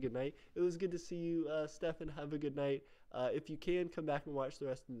 Bye. Have a good night. It was good to see you, Stefan. Have a good night. If you can, come back and watch the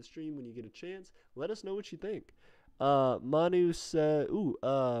rest of the stream when you get a chance. Let us know what you think. Manu said,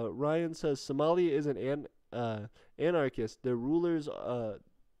 Ryan says, Somalia is an anarchist. There are rulers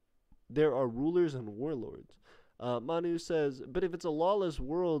and warlords. Manu says, but if a lawless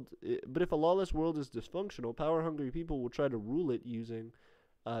world is dysfunctional, power-hungry people will try to rule it using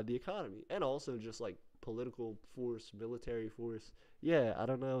the economy and also just like political force, military force. Yeah, I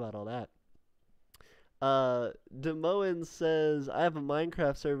don't know about all that. Demoen says, I have a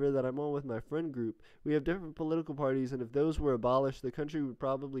Minecraft server that I'm on with my friend group. We have different political parties, and if those were abolished, the country would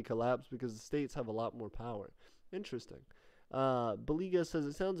probably collapse because the states have a lot more power. Interesting. Baliga says,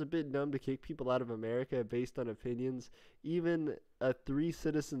 it sounds a bit dumb to kick people out of America based on opinions. Even a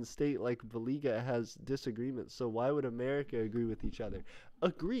 3-citizen state like Baliga has disagreements, so why would America agree with each other?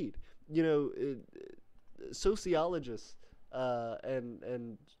 Agreed. You know, sociologists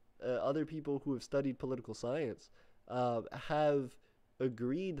and other people who have studied political science have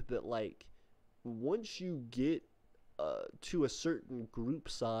agreed that, like, once you get to a certain group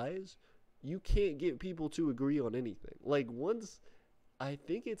size, you can't get people to agree on anything. Like, once, I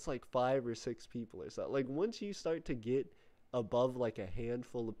think it's like 5 or 6 people or so. Like, once you start to get above like a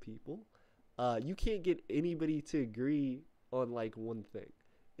handful of people, you can't get anybody to agree on like one thing.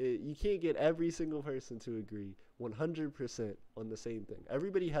 You can't get every single person to agree 100% on the same thing.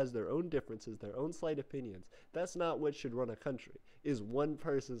 Everybody has their own differences, their own slight opinions. That's not what should run a country, is one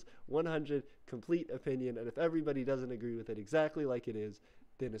person's 100 complete opinion, and if everybody doesn't agree with it exactly like it is,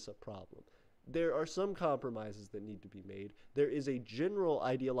 then it's a problem. There are some compromises that need to be made. There is a general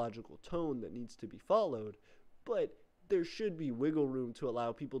ideological tone that needs to be followed, but there should be wiggle room to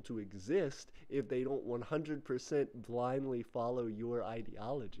allow people to exist if they don't 100% blindly follow your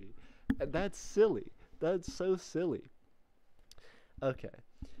ideology. And that's silly. That's so silly. Okay.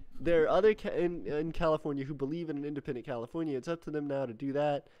 There are other in California who believe in an independent California. It's up to them now to do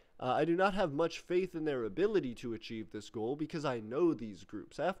that. I do not have much faith in their ability to achieve this goal because I know these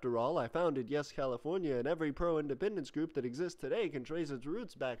groups. After all, I founded Yes California, and every pro-independence group that exists today can trace its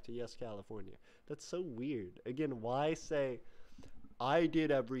roots back to Yes California. That's so weird. Again, why say, I did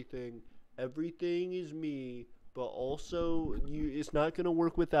everything, everything is me, but also it's not going to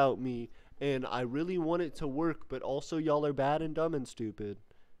work without me, and I really want it to work, but also y'all are bad and dumb and stupid.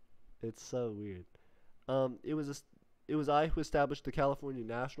 It's so weird. It was I who established the California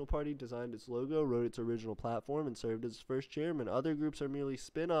National Party, designed its logo, wrote its original platform, and served as first chairman. Other groups are merely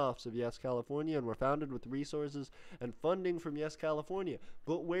spin-offs of Yes California and were founded with resources and funding from Yes California.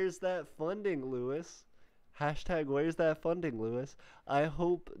 But where's that funding, Lewis? Hashtag where's that funding, Lewis? I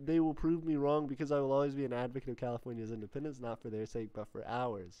hope they will prove me wrong because I will always be an advocate of California's independence, not for their sake, but for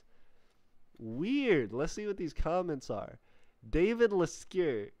ours. Weird. Let's see what these comments are. David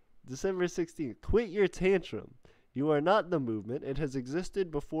Lescure, December 16th. Quit your tantrum. You are not the movement. It has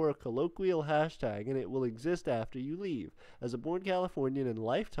existed before a colloquial hashtag, and it will exist after you leave. As a born Californian and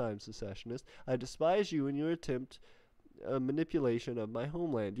lifetime secessionist, I despise you and your attempt manipulation of my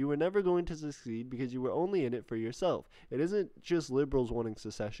homeland. You were never going to succeed because you were only in it for yourself. It isn't just liberals wanting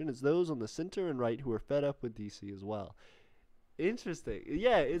secession. It's those on the center and right who are fed up with DC as well. Interesting.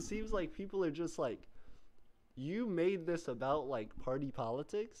 Yeah, it seems like people are just like, you made this about like party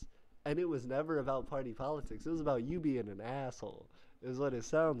politics, and it was never about party politics. It was about you being an asshole, is what it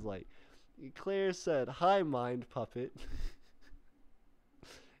sounds like. Claire said, hi, mind puppet.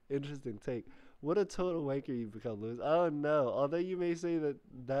 Interesting take. What a total wanker you've become, Lewis. Oh, no. Although you may say that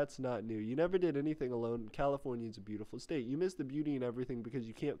that's not new. You never did anything alone. California's a beautiful state. You miss the beauty in everything because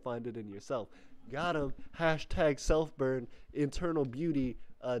you can't find it in yourself. Got him. Hashtag self-burn. Internal beauty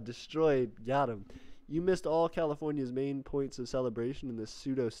destroyed. Got him. You missed all California's main points of celebration in this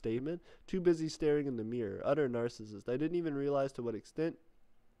pseudo-statement. Too busy staring in the mirror. Utter narcissist. I didn't even realize to what extent.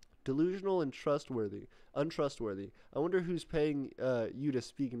 Delusional and untrustworthy. I wonder who's paying you to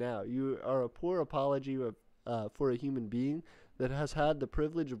speak now. You are a poor apology for a human being that has had the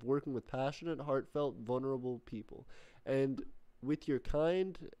privilege of working with passionate, heartfelt, vulnerable people. And with your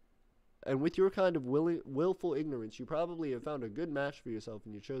kind of willful ignorance, you probably have found a good match for yourself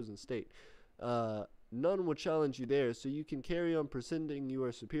in your chosen state. None will challenge you there, so you can carry on pretending you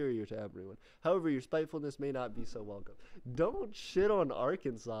are superior to everyone. However, your spitefulness may not be so welcome. Don't shit on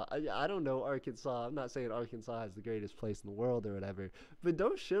Arkansas. I don't know Arkansas. I'm not saying Arkansas is the greatest place in the world or whatever, but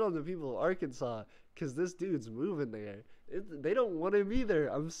don't shit on the people of Arkansas because this dude's moving there. They don't want him either.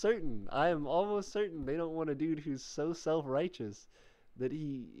 I'm certain. I am almost certain they don't want a dude who's so self-righteous that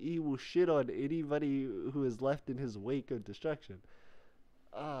he will shit on anybody who is left in his wake of destruction.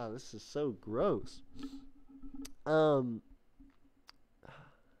 This is so gross. Let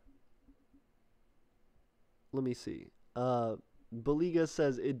me see. Baliga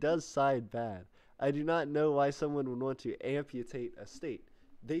says, it does side bad. I do not know why someone would want to amputate a state.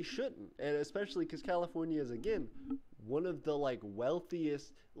 They shouldn't. And especially because California is, again, one of the, like,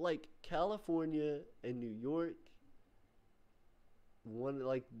 wealthiest, like, California and New York,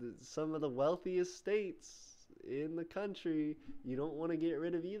 some of the wealthiest states in the country. You don't want to get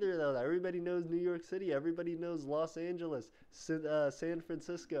rid of either of those. Everybody knows New York City. Everybody knows Los Angeles, San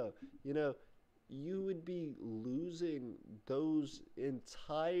Francisco. You know, you would be losing those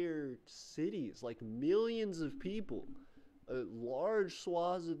entire cities, like millions of people. Large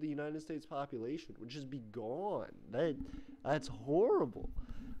swaths of the United States population would just be gone. That's horrible.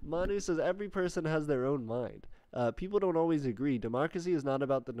 Manu says every person has their own mind. People don't always agree. Democracy is not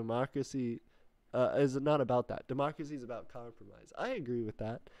about the democracy. Is not about that. Democracy is about compromise. I agree with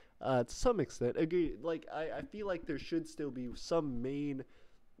that to some extent. Agree. Like I feel like there should still be some main,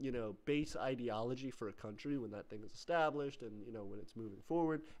 base ideology for a country when that thing is established and when it's moving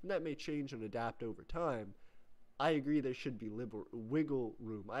forward, and that may change and adapt over time. I agree there should be wiggle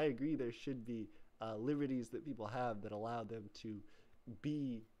room. I agree there should be liberties that people have that allow them to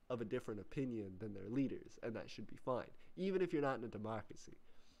be of a different opinion than their leaders, and that should be fine, even if you're not in a democracy.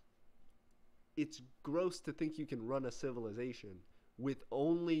 It's gross to think you can run a civilization with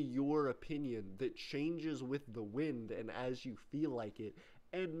only your opinion that changes with the wind and as you feel like it,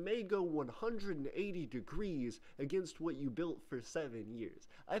 and may go 180 degrees against what you built for 7 years.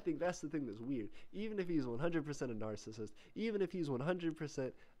 I think that's the thing that's weird. Even if he's 100% a narcissist, even if he's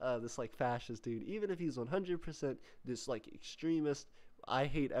 100% this like fascist dude, even if he's 100% this like extremist, I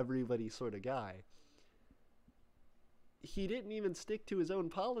hate everybody sort of guy, he didn't even stick to his own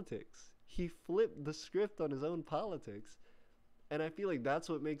politics. He flipped the script on his own politics, and I feel like that's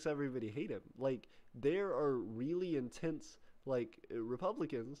what makes everybody hate him. Like, there are really intense, like,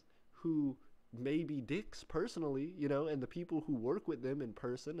 Republicans who may be dicks personally, you know, and the people who work with them in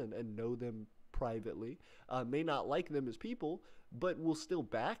person and know them privately may not like them as people, but will still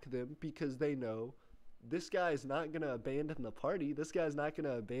back them because they know this guy's not going to abandon the party. This guy's not going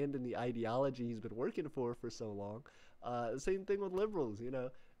to abandon the ideology he's been working for so long. Same thing with liberals, you know.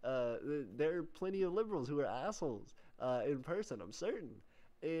 There are plenty of liberals who are assholes in person, I'm certain.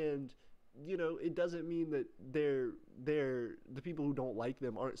 And you know, it doesn't mean that the people who don't like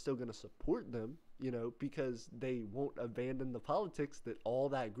them aren't still going to support them, you know, because they won't abandon the politics that all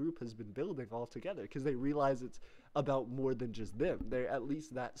that group has been building all together, because they realize it's about more than just them. They're at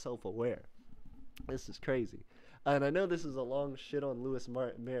least that self-aware. This is crazy. And I know this is a long shit on Louis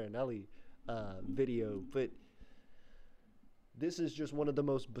Marinelli video, but this is just one of the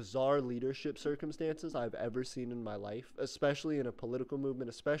most bizarre leadership circumstances I've ever seen in my life, especially in a political movement,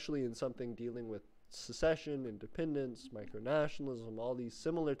 especially in something dealing with secession, independence, micronationalism, all these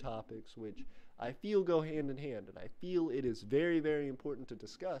similar topics, which I feel go hand in hand. And I feel it is very, very important to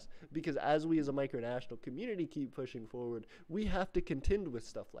discuss, because as we as a micronational community keep pushing forward, we have to contend with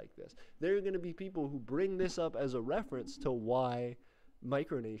stuff like this. There are going to be people who bring this up as a reference to why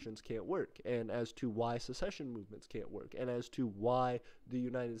micronations can't work, and as to why secession movements can't work, and as to why the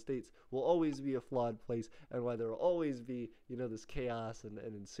United States will always be a flawed place, and why there will always be, you know, this chaos and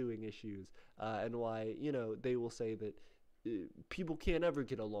ensuing issues, and why, you know, they will say that people can't ever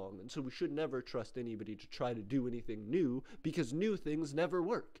get along, and so we should never trust anybody to try to do anything new, because new things never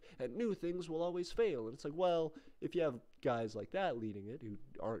work and new things will always fail. And it's like, well, if you have guys like that leading it who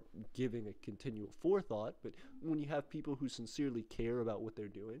aren't giving a continual forethought, but when you have people who sincerely care about what they're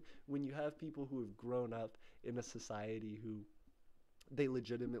doing, when you have people who have grown up in a society who they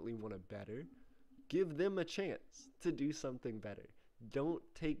legitimately want to better, give them a chance to do something better. Don't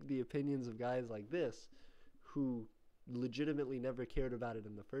take the opinions of guys like this who legitimately never cared about it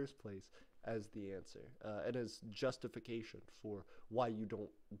in the first place as the answer, and as justification for why you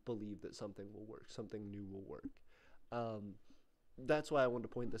don't believe that something will work, something new will work. That's why I wanted to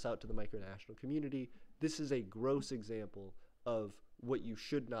point this out to the micronational community. This is a gross example of what you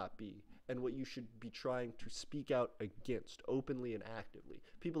should not be, and what you should be trying to speak out against openly and actively.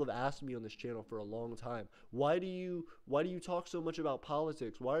 People have asked me on this channel for a long time, why do you talk so much about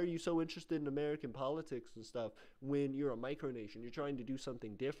politics? Why are you so interested in American politics and stuff when you're a micronation? You're trying to do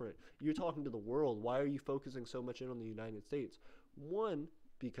something different. You're talking to the world. Why are you focusing so much in on the United States? One,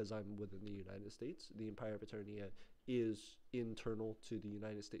 because I'm within the United States. The Empire of Aeternia is internal to the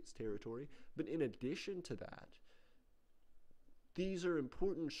United States territory. But in addition to that, these are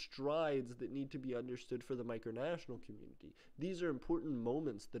important strides that need to be understood for the micronational community. These are important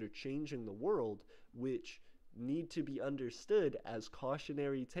moments that are changing the world, which need to be understood as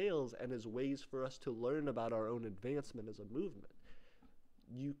cautionary tales and as ways for us to learn about our own advancement as a movement.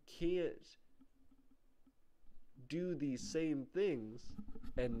 You can't do these same things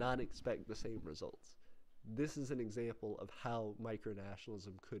and not expect the same results. This is an example of how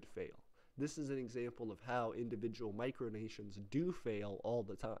micronationalism could fail. This is an example of how individual micronations do fail all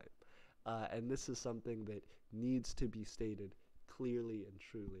the time. And this is something that needs to be stated clearly and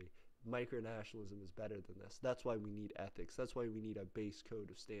truly. Micronationalism is better than this. That's why we need ethics. That's why we need a base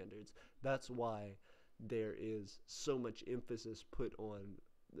code of standards. That's why there is so much emphasis put on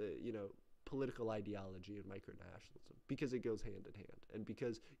the, you know, political ideology and micronationalism, because it goes hand in hand, and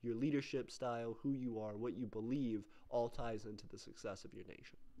because your leadership style, who you are, what you believe, all ties into the success of your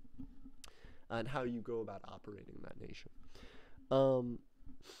nation and how you go about operating that nation.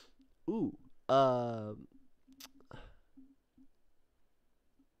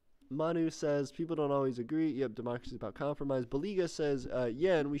 Manu says, people don't always agree. Yep, democracy is about compromise. Baliga says,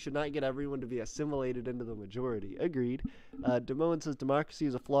 yeah, and we should not get everyone to be assimilated into the majority. Agreed. Demoen says, democracy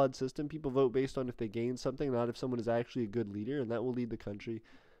is a flawed system. People vote based on if they gain something, not if someone is actually a good leader, and that will lead the country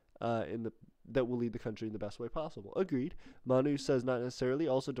in the best way possible. Agreed. Manu says, not necessarily.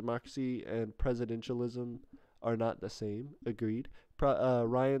 Also, democracy and presidentialism are not the same. Agreed.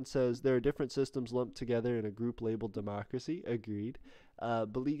 Ryan says, there are different systems lumped together in a group labeled democracy. Agreed.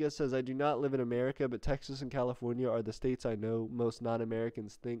 Baliga says, I do not live in America, but Texas and California are the states I know most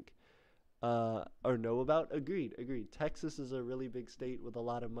non-Americans think or know about. Agreed. Texas is a really big state with a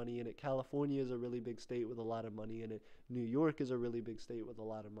lot of money in it. California is a really big state with a lot of money in it. New York is a really big state with a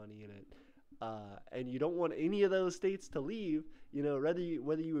lot of money in it. And you don't want any of those states to leave, you know,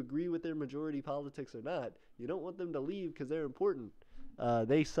 whether you agree with their majority politics or not. You don't want them to leave because they're important.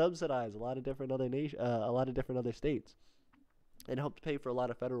 They subsidize a lot of different other states, and help to pay for a lot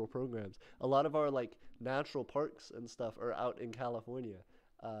of federal programs. A lot of our like natural parks and stuff are out in California.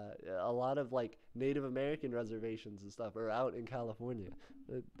 A lot of like Native American reservations and stuff are out in California.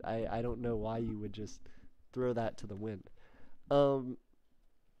 I don't know why you would just throw that to the wind. Um,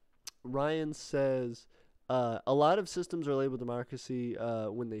 Ryan says a lot of systems are labeled democracy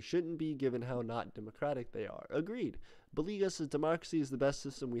when they shouldn't be, given how not democratic they are. Agreed. Baliga says democracy is the best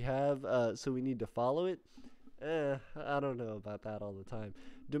system we have, so we need to follow it. I don't know about that all the time.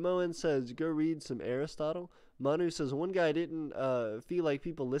 Demoen says, go read some Aristotle. Manu says, one guy didn't feel like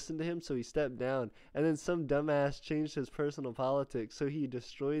people listened to him, so he stepped down. And then some dumbass changed his personal politics, so he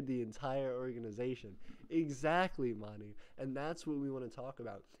destroyed the entire organization. Exactly, Manu. And that's what we want to talk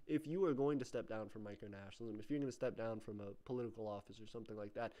about. If you are going to step down from micronationalism, if you're going to step down from a political office or something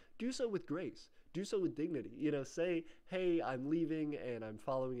like that, do so with grace. Do so with dignity. Say, hey, I'm leaving and I'm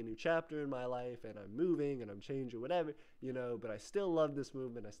following a new chapter in my life and I'm moving and I'm changing, whatever, but I still love this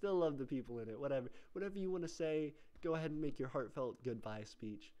movement. I still love the people in it, whatever. Whatever you want to say, go ahead and make your heartfelt goodbye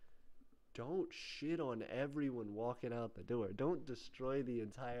speech. Don't shit on everyone walking out the door. Don't destroy the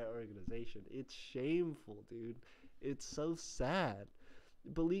entire organization. It's shameful, dude. It's so sad.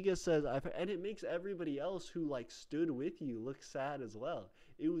 Baliga says, and it makes everybody else who stood with you look sad as well.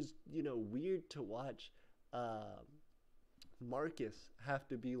 It was, weird to watch Marcus have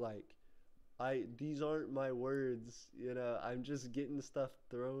to be like, these aren't my words, I'm just getting stuff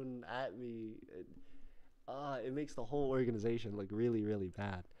thrown at me. It makes the whole organization look really, really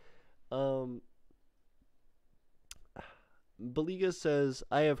bad. Baliga says,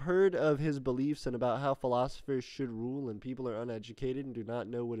 I have heard of his beliefs and about how philosophers should rule and people are uneducated and do not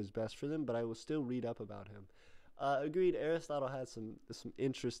know what is best for them, but I will still read up about him. Agreed, Aristotle has some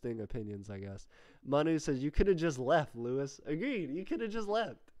interesting opinions, I guess. Manu says, you could have just left, Lewis. Agreed, you could have just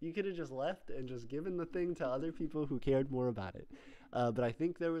left. You could have just left and just given the thing to other people who cared more about it. But I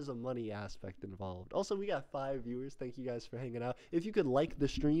think there was a money aspect involved. Also, we got 5 viewers. Thank you guys for hanging out. If you could like the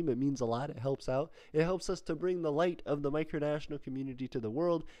stream, it means a lot. It helps out. It helps us to bring the light of the micronational community to the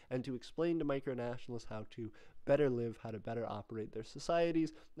world and to explain to micronationalists how to better live, how to better operate their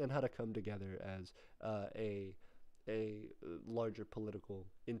societies, and how to come together as a larger political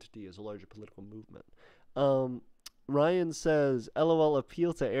entity, as a larger political movement. Ryan says, LOL,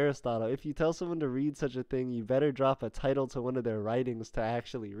 appeal to Aristotle. If you tell someone to read such a thing, you better drop a title to one of their writings to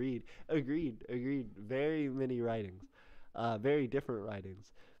actually read. Agreed. Very many writings. Very different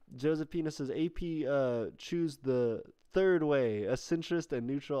writings. Josephina says, AP choose the third way, a centrist and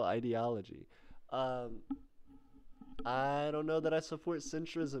neutral ideology. I don't know that I support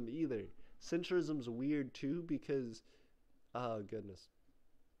centrism either. Centrism's weird too because, oh goodness,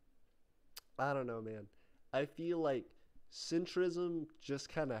 I don't know, man. I feel like centrism just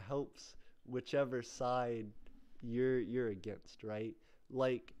kind of helps whichever side you're against, right?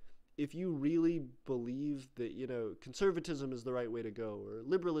 Like, if you really believe that, conservatism is the right way to go, or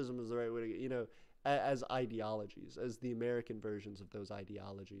liberalism is the right way to go, as ideologies, as the American versions of those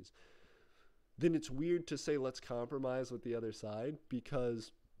ideologies, then it's weird to say let's compromise with the other side,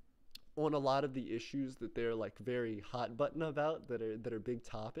 because on a lot of the issues that they're very hot button about, that are big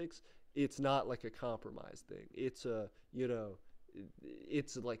topics, it's not like a compromise thing. It's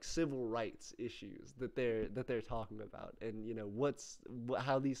it's like civil rights issues that they're talking about, and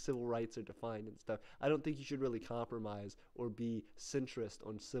how these civil rights are defined and stuff. I don't think you should really compromise or be centrist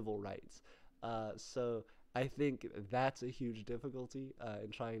on civil rights. So I think that's a huge difficulty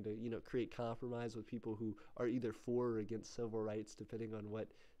in trying to create compromise with people who are either for or against civil rights, depending on what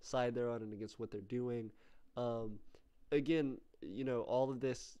side they're on and against what they're doing. Again, all of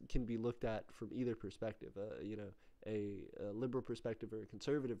this can be looked at from either perspective, a liberal perspective or a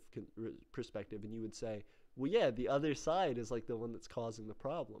conservative perspective, and you would say, well, yeah, the other side is the one that's causing the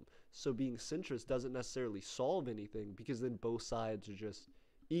problem. So being centrist doesn't necessarily solve anything, because then both sides are just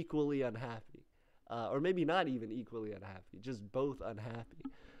equally unhappy, or maybe not even equally unhappy, just both unhappy.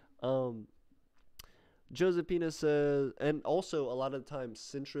 Josephina says, and also a lot of the times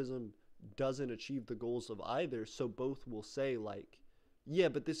centrism doesn't achieve the goals of either, so both will say yeah,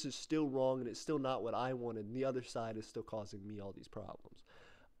 but this is still wrong and it's still not what I wanted, and the other side is still causing me all these problems.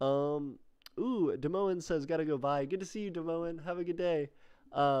 Demoen says, gotta go bye. Good to see you, Demoen. Have a good day.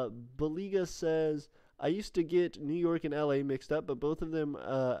 Baliga says, I used to get New York and LA mixed up, but both of them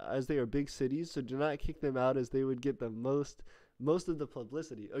as they are big cities, so do not kick them out, as they would get the most of the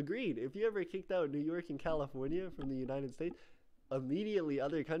publicity. Agreed. If you ever kicked out New York and California from the United States, immediately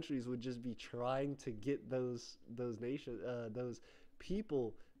other countries would just be trying to get those nations, those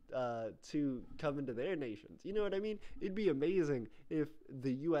people to come into their nations. You know what I mean? It'd be amazing if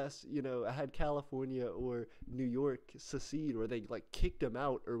the U.S., had California or New York secede, or they kicked them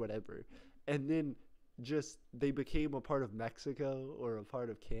out or whatever, and then just they became a part of Mexico or a part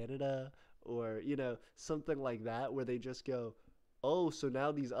of Canada or something like that, where they just go, oh, so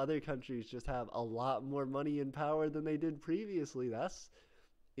now these other countries just have a lot more money and power than they did previously. That's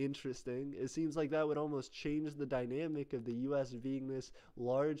interesting. It seems like that would almost change the dynamic of the US being this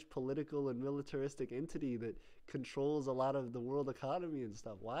large political and militaristic entity that controls a lot of the world economy and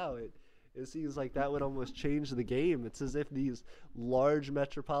stuff. Wow, it seems like that would almost change the game. It's as if these large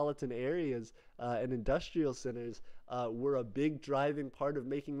metropolitan areas and industrial centers were a big driving part of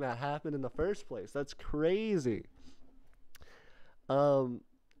making that happen in the first place. That's crazy. Um,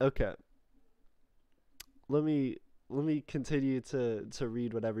 okay. Let me continue to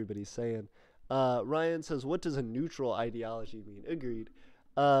read what everybody's saying. Ryan says, "What does a neutral ideology mean?" Agreed.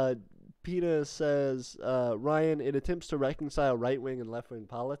 Uh, Pina says, "Ryan, it attempts to reconcile right wing and left wing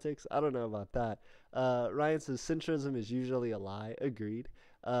politics." I don't know about that. Ryan says, "Centrism is usually a lie." Agreed.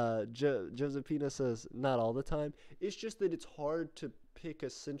 Josephina says, "Not all the time. It's just that it's hard to pick a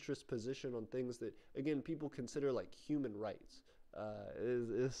centrist position on things that, again, people consider like human rights."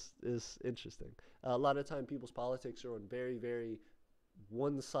 Is interesting. A lot of time, people's politics are on very, very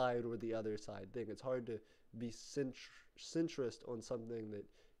one side or the other side thing. It's hard to be centrist on something that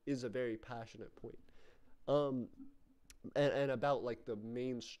is a very passionate point. Um, and about like the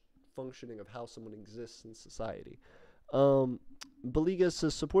main functioning of how someone exists in society. Um, Baliga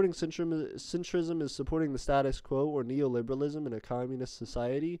says supporting centrism is supporting the status quo or neoliberalism in a communist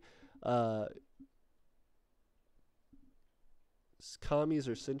society. Uh, Commies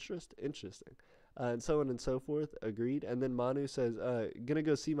are centrist. Interesting. And so on and so forth. Agreed. And then Manu says, gonna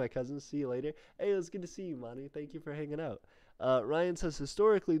go see my cousins. See you later. Hey, it was good to see you, Manu. Thank you for hanging out. Ryan says,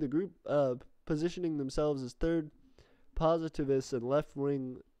 historically, the group positioning themselves as third positivists and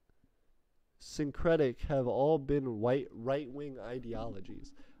left-wing syncretic have all been right-wing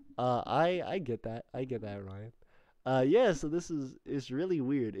ideologies. I get that. I get that, Ryan. Yeah, so this is really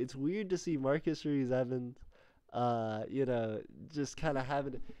weird. It's weird to see Marcus Reeves Evans just kind of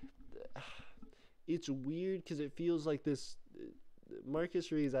having. It's weird because it feels like this.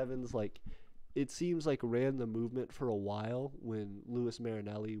 Marcus Reeves Evans, like, it seems like ran the movement for a while when Louis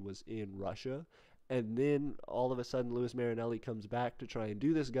Marinelli was in Russia. And then all of a sudden, Louis Marinelli comes back to try and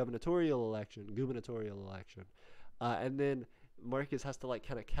do this gubernatorial election. And then Marcus has to, like,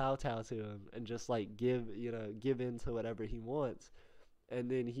 kind of kowtow to him and just, like, give in to whatever he wants. And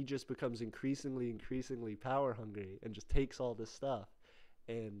then he just becomes increasingly power hungry and just takes all this stuff.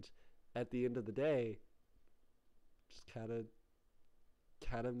 And at the end of the day, just kind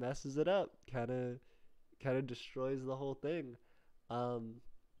of messes it up, kind of destroys the whole thing.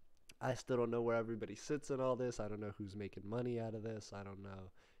 I still don't know where everybody sits in all this. I don't know who's making money out of this. I don't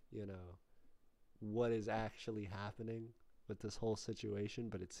know, what is actually happening with this whole situation,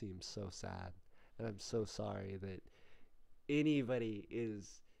 but it seems so sad. And I'm so sorry that anybody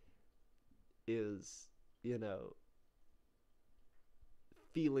is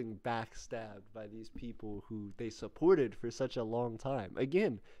feeling backstabbed by these people who they supported for such a long time.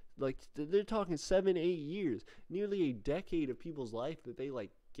 Again, like, they're talking 7-8 years, nearly a decade of people's life that they,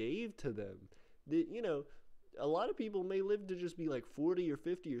 like, gave to them. That, a lot of people may live to just be like 40 or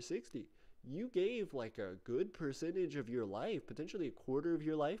 50 or 60. You gave like a good percentage of your life, potentially a quarter of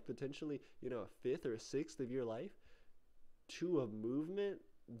your life, potentially, a fifth or a sixth of your life to a movement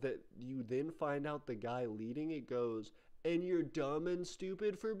that you then find out the guy leading it goes, and you're dumb and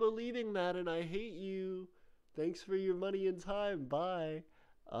stupid for believing that, and I hate you. Thanks for your money and time. Bye.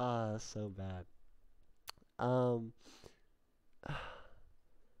 So bad. Um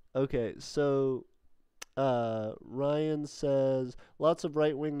okay, so Ryan says lots of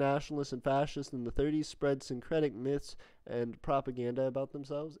right-wing nationalists and fascists in the 30s spread syncretic myths and propaganda about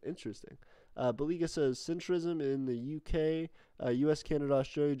themselves. Interesting. Baliga says centrism in the UK, US, Canada,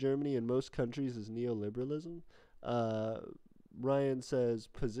 Australia, Germany, and most countries is neoliberalism. Ryan says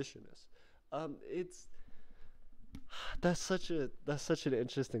positionist. It's that's such an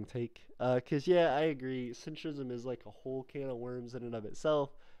interesting take. Cause yeah, I agree. Centrism is like a whole can of worms in and of itself.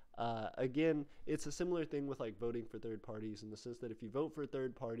 Again, it's a similar thing with like voting for third parties, in the sense that if you vote for a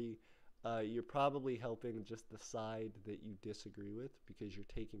third party, you're probably helping just the side that you disagree with, because you're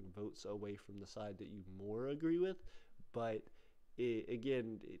taking votes away from the side that you more agree with. But it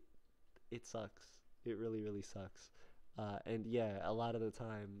sucks. It really, really sucks. And yeah, a lot of the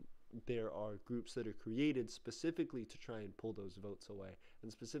time there are groups that are created specifically to try and pull those votes away,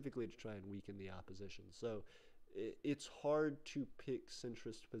 and specifically to try and weaken the opposition. So it's hard to pick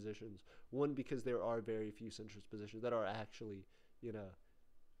centrist positions. One, because there are very few centrist positions that are actually,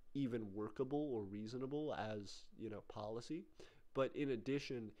 even workable or reasonable as, policy. But in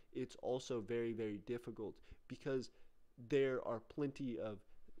addition, it's also very, very difficult because there are plenty of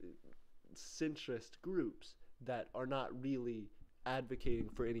centrist groups that are not really advocating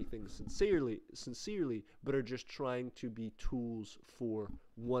for anything sincerely, but are just trying to be tools for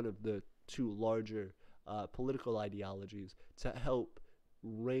one of the two larger political ideologies to help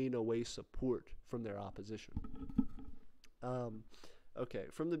rein away support from their opposition. Okay,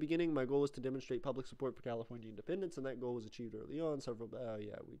 from the beginning, my goal was to demonstrate public support for California independence, and that goal was achieved early on. Oh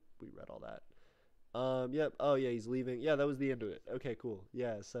yeah, we read all that. Yep. Oh yeah, he's leaving. Yeah, that was the end of it. Okay, cool.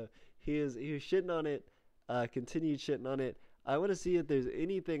 Yeah, so he was shitting on it. Continued shitting on it. I want to see if there's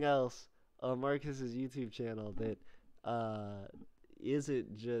anything else on Marcus's YouTube channel that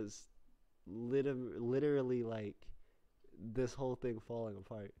isn't just literally like this whole thing falling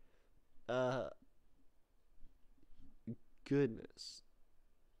apart. Goodness.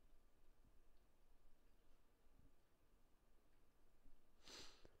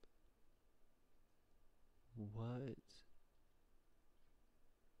 What?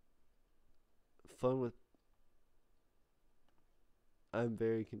 Fun with. I'm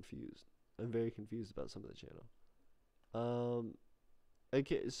very confused. I'm very confused about some of the channel.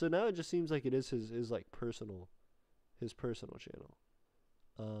 Okay, so now it just seems like it is his like personal channel.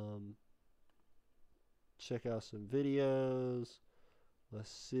 Check out some videos.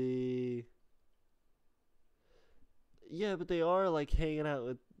 Let's see. Yeah, but they are like hanging out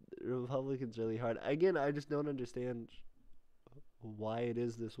with Republicans really hard. Again, I just don't understand why it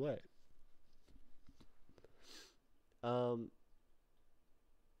is this way.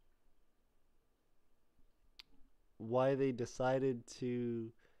 Why they decided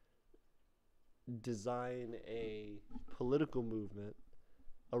to design a political movement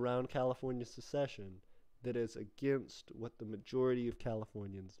around California secession that is against what the majority of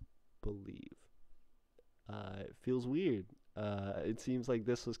Californians believe. It feels weird. It seems like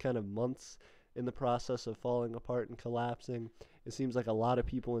this was kind of months in the process of falling apart and collapsing. It seems like a lot of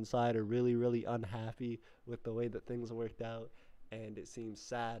people inside are really, really unhappy with the way that things worked out, and it seems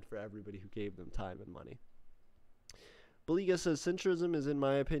sad for everybody who gave them time and money. Baliga says centrism is, in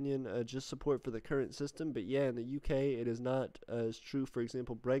my opinion, just support for the current system. But yeah, in the UK, it is not as true. For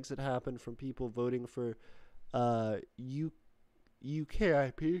example, Brexit happened from people voting for UKIP,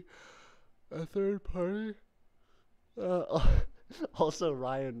 a third party. Also,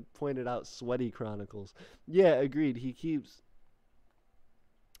 Ryan pointed out Sweaty Chronicles. Yeah, agreed. He keeps.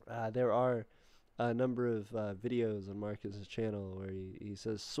 There are a number of videos on Marcus's channel where he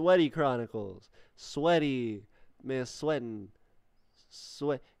says Sweaty Chronicles, sweaty. Man, sweating,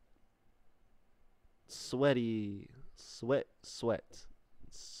 sweaty, sweat.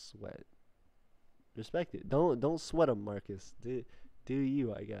 Respect it. Don't sweat them, Marcus. Do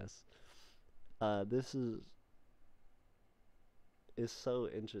you? I guess. This is so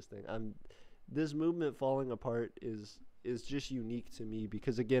interesting. This movement falling apart is just unique to me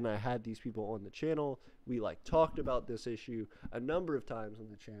because again, I had these people on the channel. We like talked about this issue a number of times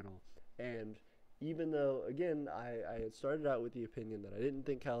on the channel, and even though, again, I had started out with the opinion that I didn't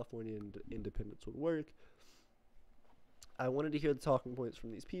think California independence would work, I wanted to hear the talking points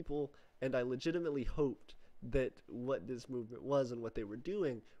from these people, and I legitimately hoped that what this movement was and what they were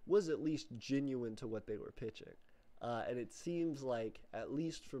doing was at least genuine to what they were pitching. And it seems like, at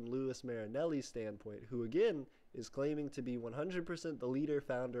least from Louis Marinelli's standpoint, who again is claiming to be 100% the leader,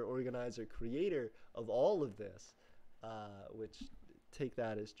 founder, organizer, creator of all of this, which take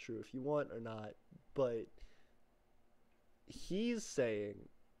that as true if you want or not, but he's saying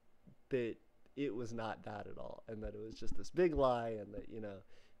that it was not that at all, and that it was just this big lie, and that,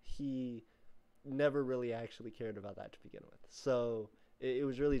 he never really actually cared about that to begin with. So it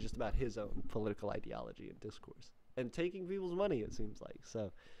was really just about his own political ideology and discourse, and taking people's money, it seems like.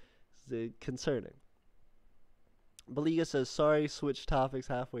 So it's concerning. Baliga says, sorry, switch topics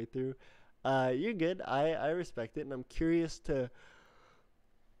halfway through. You're good. I respect it, and I'm curious to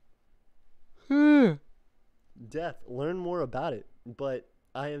learn more about it, but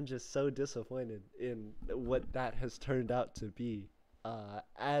I am just so disappointed in what that has turned out to be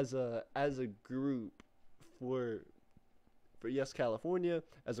as a group for Yes California,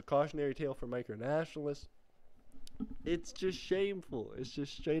 as a cautionary tale for micronationalists. It's just shameful. It's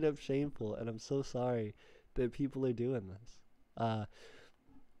just straight up shameful, and I'm so sorry that people are doing this.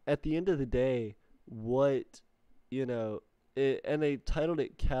 At the end of the day, and they titled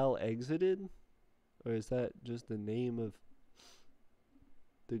it Cal Exited, or is that just the name of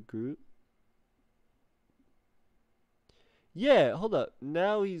the group? Yeah, hold up.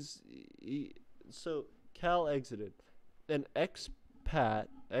 Now so Cal Exited. An expat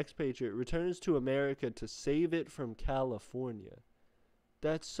expatriate, returns to America to save it from California.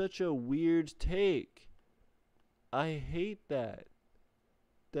 That's such a weird take. I hate that.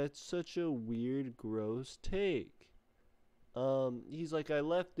 That's such a weird, gross take. He's like, I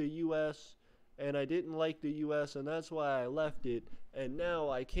left the U.S. and I didn't like the U.S. and that's why I left it. And now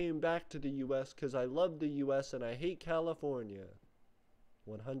I came back to the U.S. because I love the U.S. and I hate California.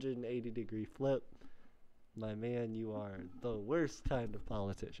 180-degree flip. My man, you are the worst kind of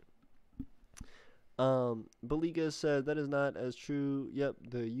politician. Baliga said that is not as true. Yep,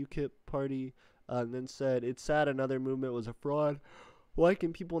 the UKIP party. And then said, it's sad another movement was a fraud. Why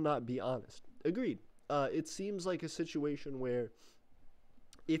can people not be honest? Agreed. It seems like a situation where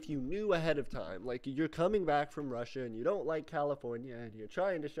if you knew ahead of time, like you're coming back from Russia and you don't like California and you're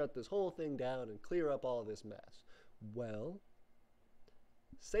trying to shut this whole thing down and clear up all this mess, well,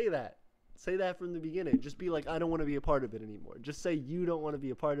 say that. Say that from the beginning. Just be like, I don't want to be a part of it anymore. Just say you don't want to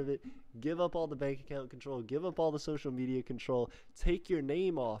be a part of it. Give up all the bank account control. Give up all the social media control. Take your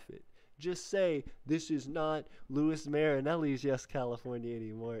name off it. Just say, this is not Louis Marinelli's Yes California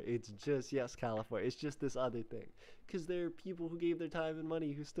anymore. It's just Yes California. It's just this other thing. Because there are people who gave their time and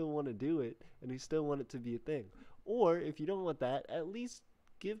money who still want to do it and who still want it to be a thing. Or if you don't want that, at least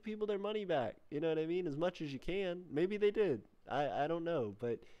give people their money back. You know what I mean? As much as you can. Maybe they did. I don't know.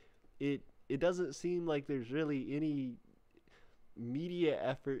 But it doesn't seem like there's really any media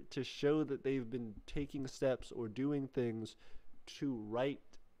effort to show that they've been taking steps or doing things to right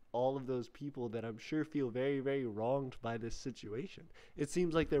all of those people that I'm sure feel very, very wronged by this situation. It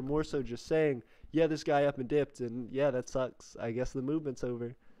seems like they're more so just saying, yeah, this guy up and dipped, and yeah, that sucks. I guess the movement's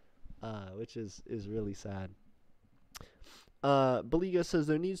over, which is really sad. Baliga says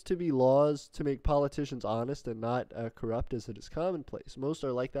there needs to be laws to make politicians honest and not corrupt as it is commonplace. Most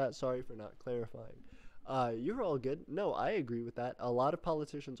are like that. Sorry for not clarifying. You're all good. No, I agree with that. A lot of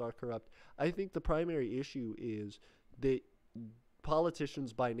politicians are corrupt. I think the primary issue is that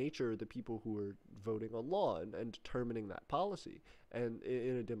politicians by nature are the people who are voting on law and determining that policy and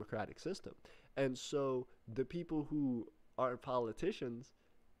in a democratic system. And so the people who are politicians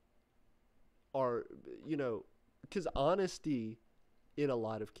are, because honesty in a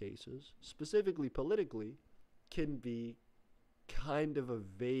lot of cases, specifically politically, can be kind of a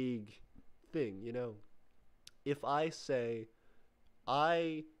vague thing. If I say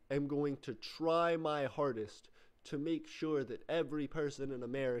I am going to try my hardest to make sure that every person in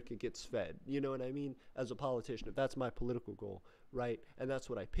America gets fed, you know what I mean, as a politician, if that's my political goal, right, and that's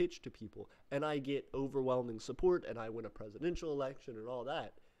what I pitch to people, and I get overwhelming support and I win a presidential election and all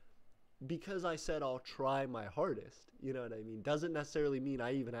that, because I said I'll try my hardest, you know what I mean, doesn't necessarily mean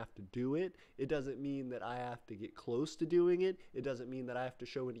I even have to do it. It doesn't mean that I have to get close to doing it. It doesn't mean that I have to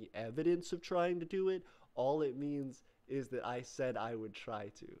show any evidence of trying to do it. All it means is that I said I would try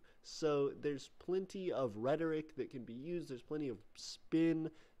to. So there's plenty of rhetoric that can be used. There's plenty of spin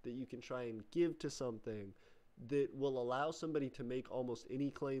that you can try and give to something that will allow somebody to make almost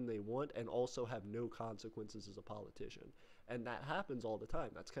any claim they want and also have no consequences as a politician. And that happens all the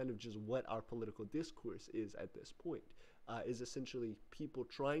time. That's kind of just what our political discourse is at this point, is essentially people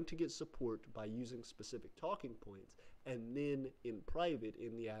trying to get support by using specific talking points, and then in private,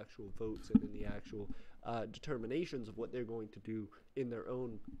 in the actual votes and in the actual determinations of what they're going to do in their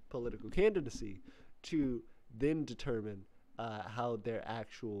own political candidacy, to then determine how their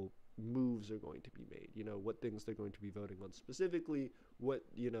actual moves are going to be made, what things they're going to be voting on specifically, what,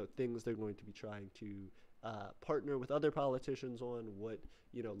 things they're going to be trying to partner with other politicians on, what,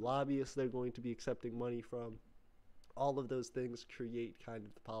 lobbyists they're going to be accepting money from. All of those things create kind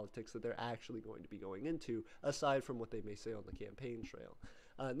of the politics that they're actually going to be going into, aside from what they may say on the campaign trail.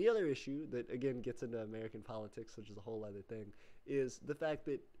 And the other issue that, again, gets into American politics, which is a whole other thing, is the fact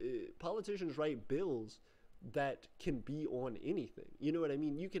that politicians write bills that can be on anything. You know what I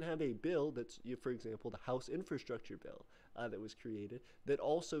mean? You can have a bill that's, for example, the House Infrastructure Bill that was created that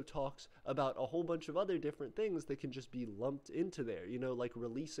also talks about a whole bunch of other different things that can just be lumped into there, like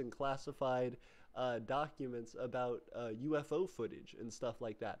releasing classified documents about UFO footage and stuff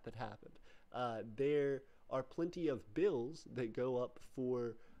like that happened. There are plenty of bills that go up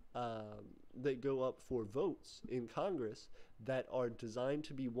for votes in Congress that are designed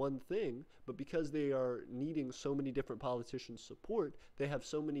to be one thing, but because they are needing so many different politicians' support, they have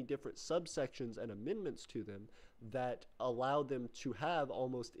so many different subsections and amendments to them that allow them to have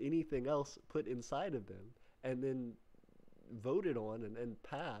almost anything else put inside of them and then voted on and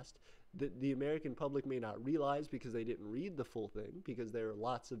passed, that the American public may not realize because they didn't read the full thing, because there are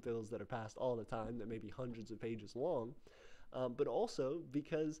lots of bills that are passed all the time that may be hundreds of pages long, but also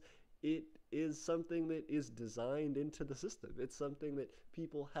because it is something that is designed into the system. It's something that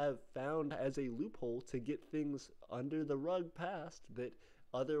people have found as a loophole to get things under the rug passed that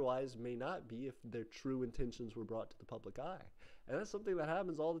otherwise may not be if their true intentions were brought to the public eye. And that's something that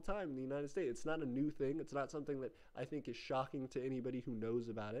happens all the time in the United States. It's not a new thing. It's not something that I think is shocking to anybody who knows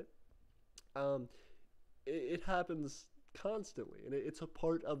about it. It happens constantly, and it's a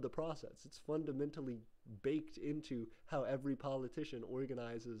part of the process. It's fundamentally baked into how every politician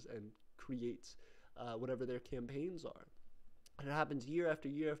organizes and creates whatever their campaigns are. And it happens year after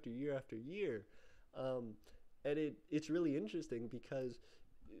year after year after year. And it's really interesting because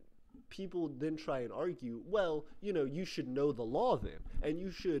people then try and argue, well, you should know the law then, and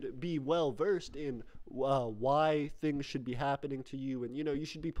you should be well versed in why things should be happening to you, and you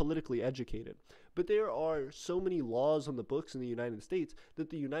should be politically educated. But there are so many laws on the books in the United States that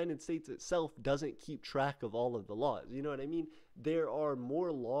the United States itself doesn't keep track of all of the laws. You know what I mean? There are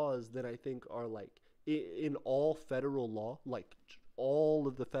more laws than I think are like in all federal law, like all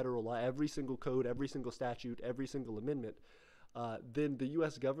of the federal law, every single code, every single statute, every single amendment, then the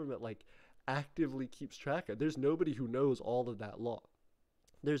U.S. government like actively keeps track of. There's nobody who knows all of that law.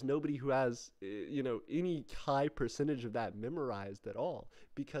 There's nobody who has, any high percentage of that memorized at all,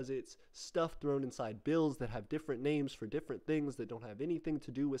 because it's stuff thrown inside bills that have different names for different things that don't have anything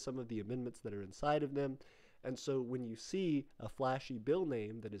to do with some of the amendments that are inside of them. And so when you see a flashy bill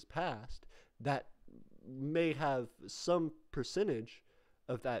name that is passed, that may have some percentage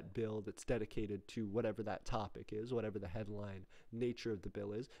of that bill that's dedicated to whatever that topic is, whatever the headline nature of the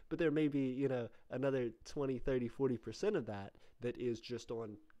bill is. But there may be, another 20, 30, 40% of that that is just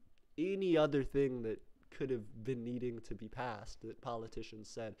on any other thing that could have been needing to be passed, that politicians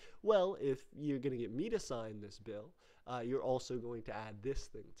said, well, if you're going to get me to sign this bill, you're also going to add this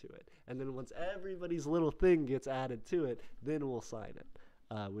thing to it. And then once everybody's little thing gets added to it, then we'll sign it,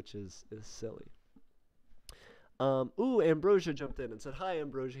 which is silly. Ambrosia jumped in and said, hi,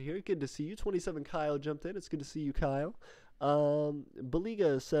 Ambrosia here. Good to see you. 27 Kyle jumped in. It's good to see you, Kyle.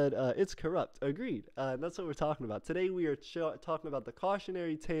 Baliga said, it's corrupt. Agreed. That's what we're talking about. Today we are talking about the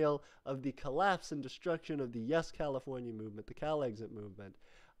cautionary tale of the collapse and destruction of the Yes California movement, the CalExit movement,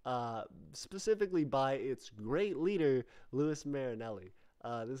 specifically by its great leader, Louis Marinelli.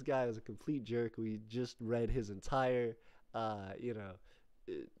 This guy is a complete jerk. We just read his entire,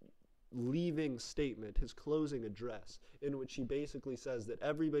 leaving statement, his closing address, in which he basically says that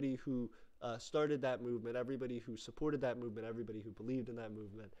everybody who started that movement, everybody who supported that movement, everybody who believed in that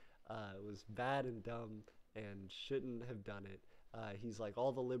movement was bad and dumb and shouldn't have done it. He's like,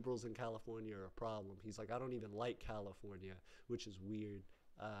 all the liberals in California are a problem. He's like, I don't even like California, which is weird.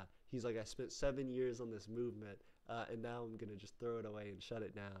 He's like, I spent 7 years on this movement, and now I'm going to just throw it away and shut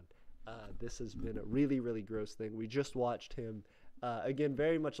it down. This has been a really, really gross thing. We just watched him again,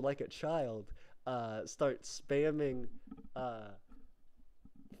 very much like a child, start spamming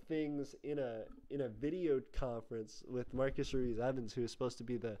things in a video conference with Marcus Ruiz Evans, who is supposed to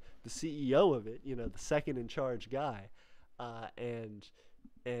be the CEO of it, the second in charge guy, and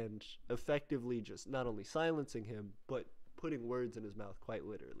effectively just not only silencing him but putting words in his mouth, quite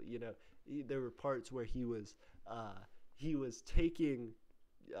literally. There were parts where he was taking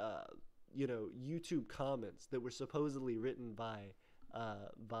YouTube comments that were supposedly written by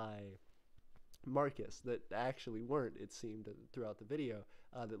Marcus that actually weren't, it seemed, throughout the video,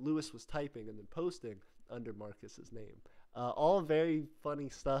 that Lewis was typing and then posting under Marcus's name. All very funny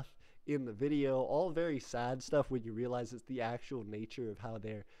stuff in the video, all very sad stuff when you realize it's the actual nature of how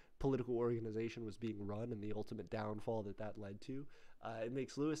their political organization was being run and the ultimate downfall that led to. It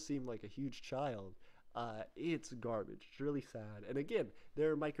makes Lewis seem like a huge child. It's garbage. It's really sad. And again,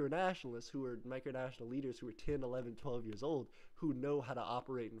 there are micronationalists micronational leaders who are 10, 11, 12 years old who know how to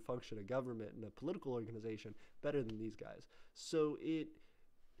operate and function a government and a political organization better than these guys. So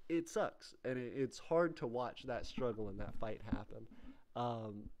it sucks, and it's hard to watch that struggle and that fight happen.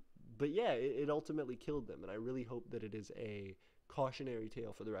 But yeah, it ultimately killed them, and I really hope that it is a cautionary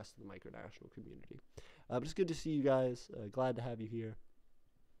tale for the rest of the micronational community. But it's good to see you guys. Glad to have you here.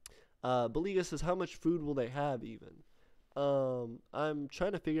 Baliga says, how much food will they have even? I'm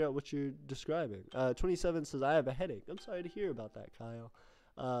trying to figure out what you're describing. 27 says, I have a headache. I'm sorry to hear about that, Kyle.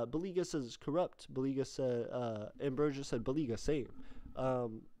 Baliga says it's corrupt. Baliga said, Ambrosia said, Baliga, same.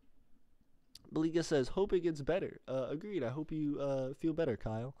 Baliga says, hope it gets better. Agreed. I hope you feel better,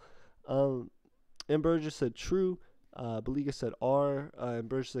 Kyle. Ambrosia said, true. Baliga said R.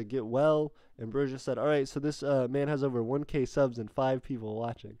 Ambrosia said, get well. Ambrosia said, all right, so this man has over 1K subs and 5 people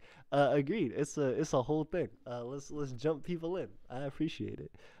watching. Agreed. It's a whole thing. Let's jump people in. I appreciate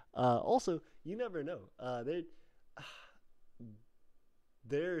it. Also, you never know.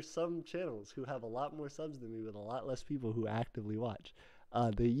 there are some channels who have a lot more subs than me with a lot less people who actively watch.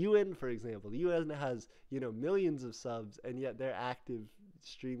 The UN, for example, the UN has millions of subs, and yet their active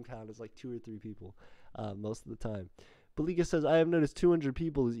stream count is like 2 or 3 people most of the time. Balika says, I have noticed 200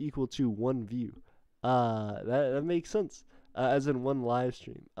 people is equal to 1 view. That makes sense. As in one live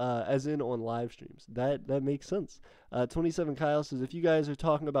stream, as in on live streams. That makes sense. 27 Kyle says, if you guys are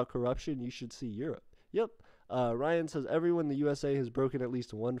talking about corruption, you should see Europe. Yep. Ryan says, everyone in the USA has broken at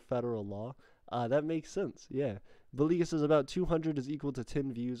least one federal law. That makes sense. Yeah. Balika says about 200 is equal to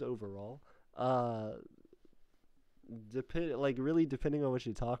 10 views overall. Really depending on what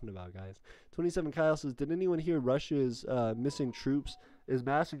you're talking about, guys. 27 Kyle says, did anyone hear Russia is massing troops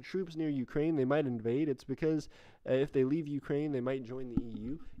near Ukraine? They might invade. It's because if they leave Ukraine, they might join the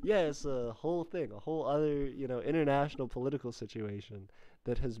EU. Yeah, it's a whole thing, a whole other international political situation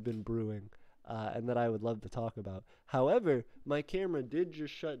that has been brewing, and that I would love to talk about. However, my camera did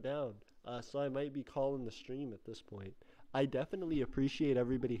just shut down, so I might be calling the stream at this point. I definitely appreciate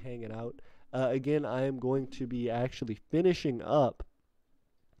everybody hanging out. Again, I am going to be actually finishing up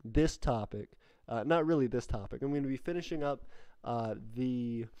this topic. Not really this topic. I'm going to be finishing up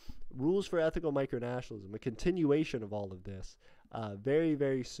the rules for ethical micronationalism, a continuation of all of this, very,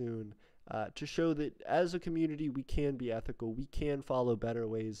 very soon, to show that as a community we can be ethical, we can follow better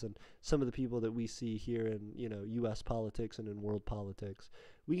ways than some of the people that we see here in U.S. politics and in world politics.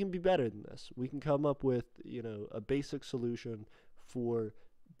 We can be better than this. We can come up with a basic solution for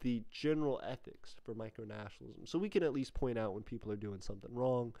the general ethics for micronationalism. So we can at least point out when people are doing something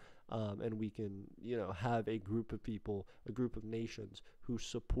wrong, and we can, have a group of people, a group of nations who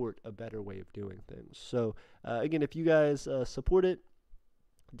support a better way of doing things. So again, if you guys support it,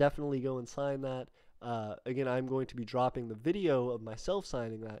 definitely go and sign that. Again, I'm going to be dropping the video of myself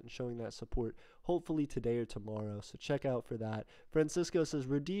signing that and showing that support hopefully today or tomorrow, so check out for that. Francisco says,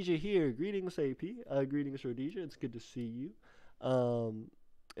 Rhodesia here. Greetings, AP. Greetings, Rhodesia. It's good to see you.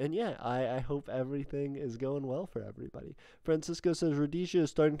 And yeah, I hope everything is going well for everybody. Francisco says, Rhodesia is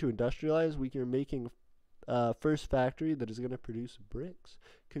starting to industrialize. We are making first factory that is going to produce bricks.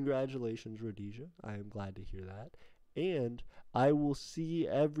 Congratulations, Rhodesia. I am glad to hear that. And I will see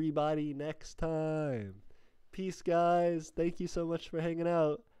everybody next time. Peace, guys. Thank you so much for hanging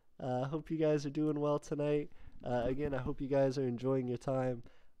out. Hope you guys are doing well tonight. Again, I hope you guys are enjoying your time.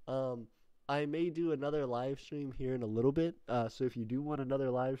 I may do another live stream here in a little bit, so if you do want another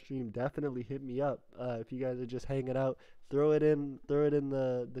live stream, definitely hit me up. If you guys are just hanging out, throw it in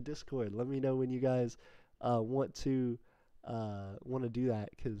the Discord. Let me know when you guys want to do that,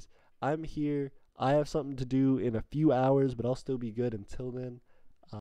 because I'm here. I have something to do in a few hours, but I'll still be good until then.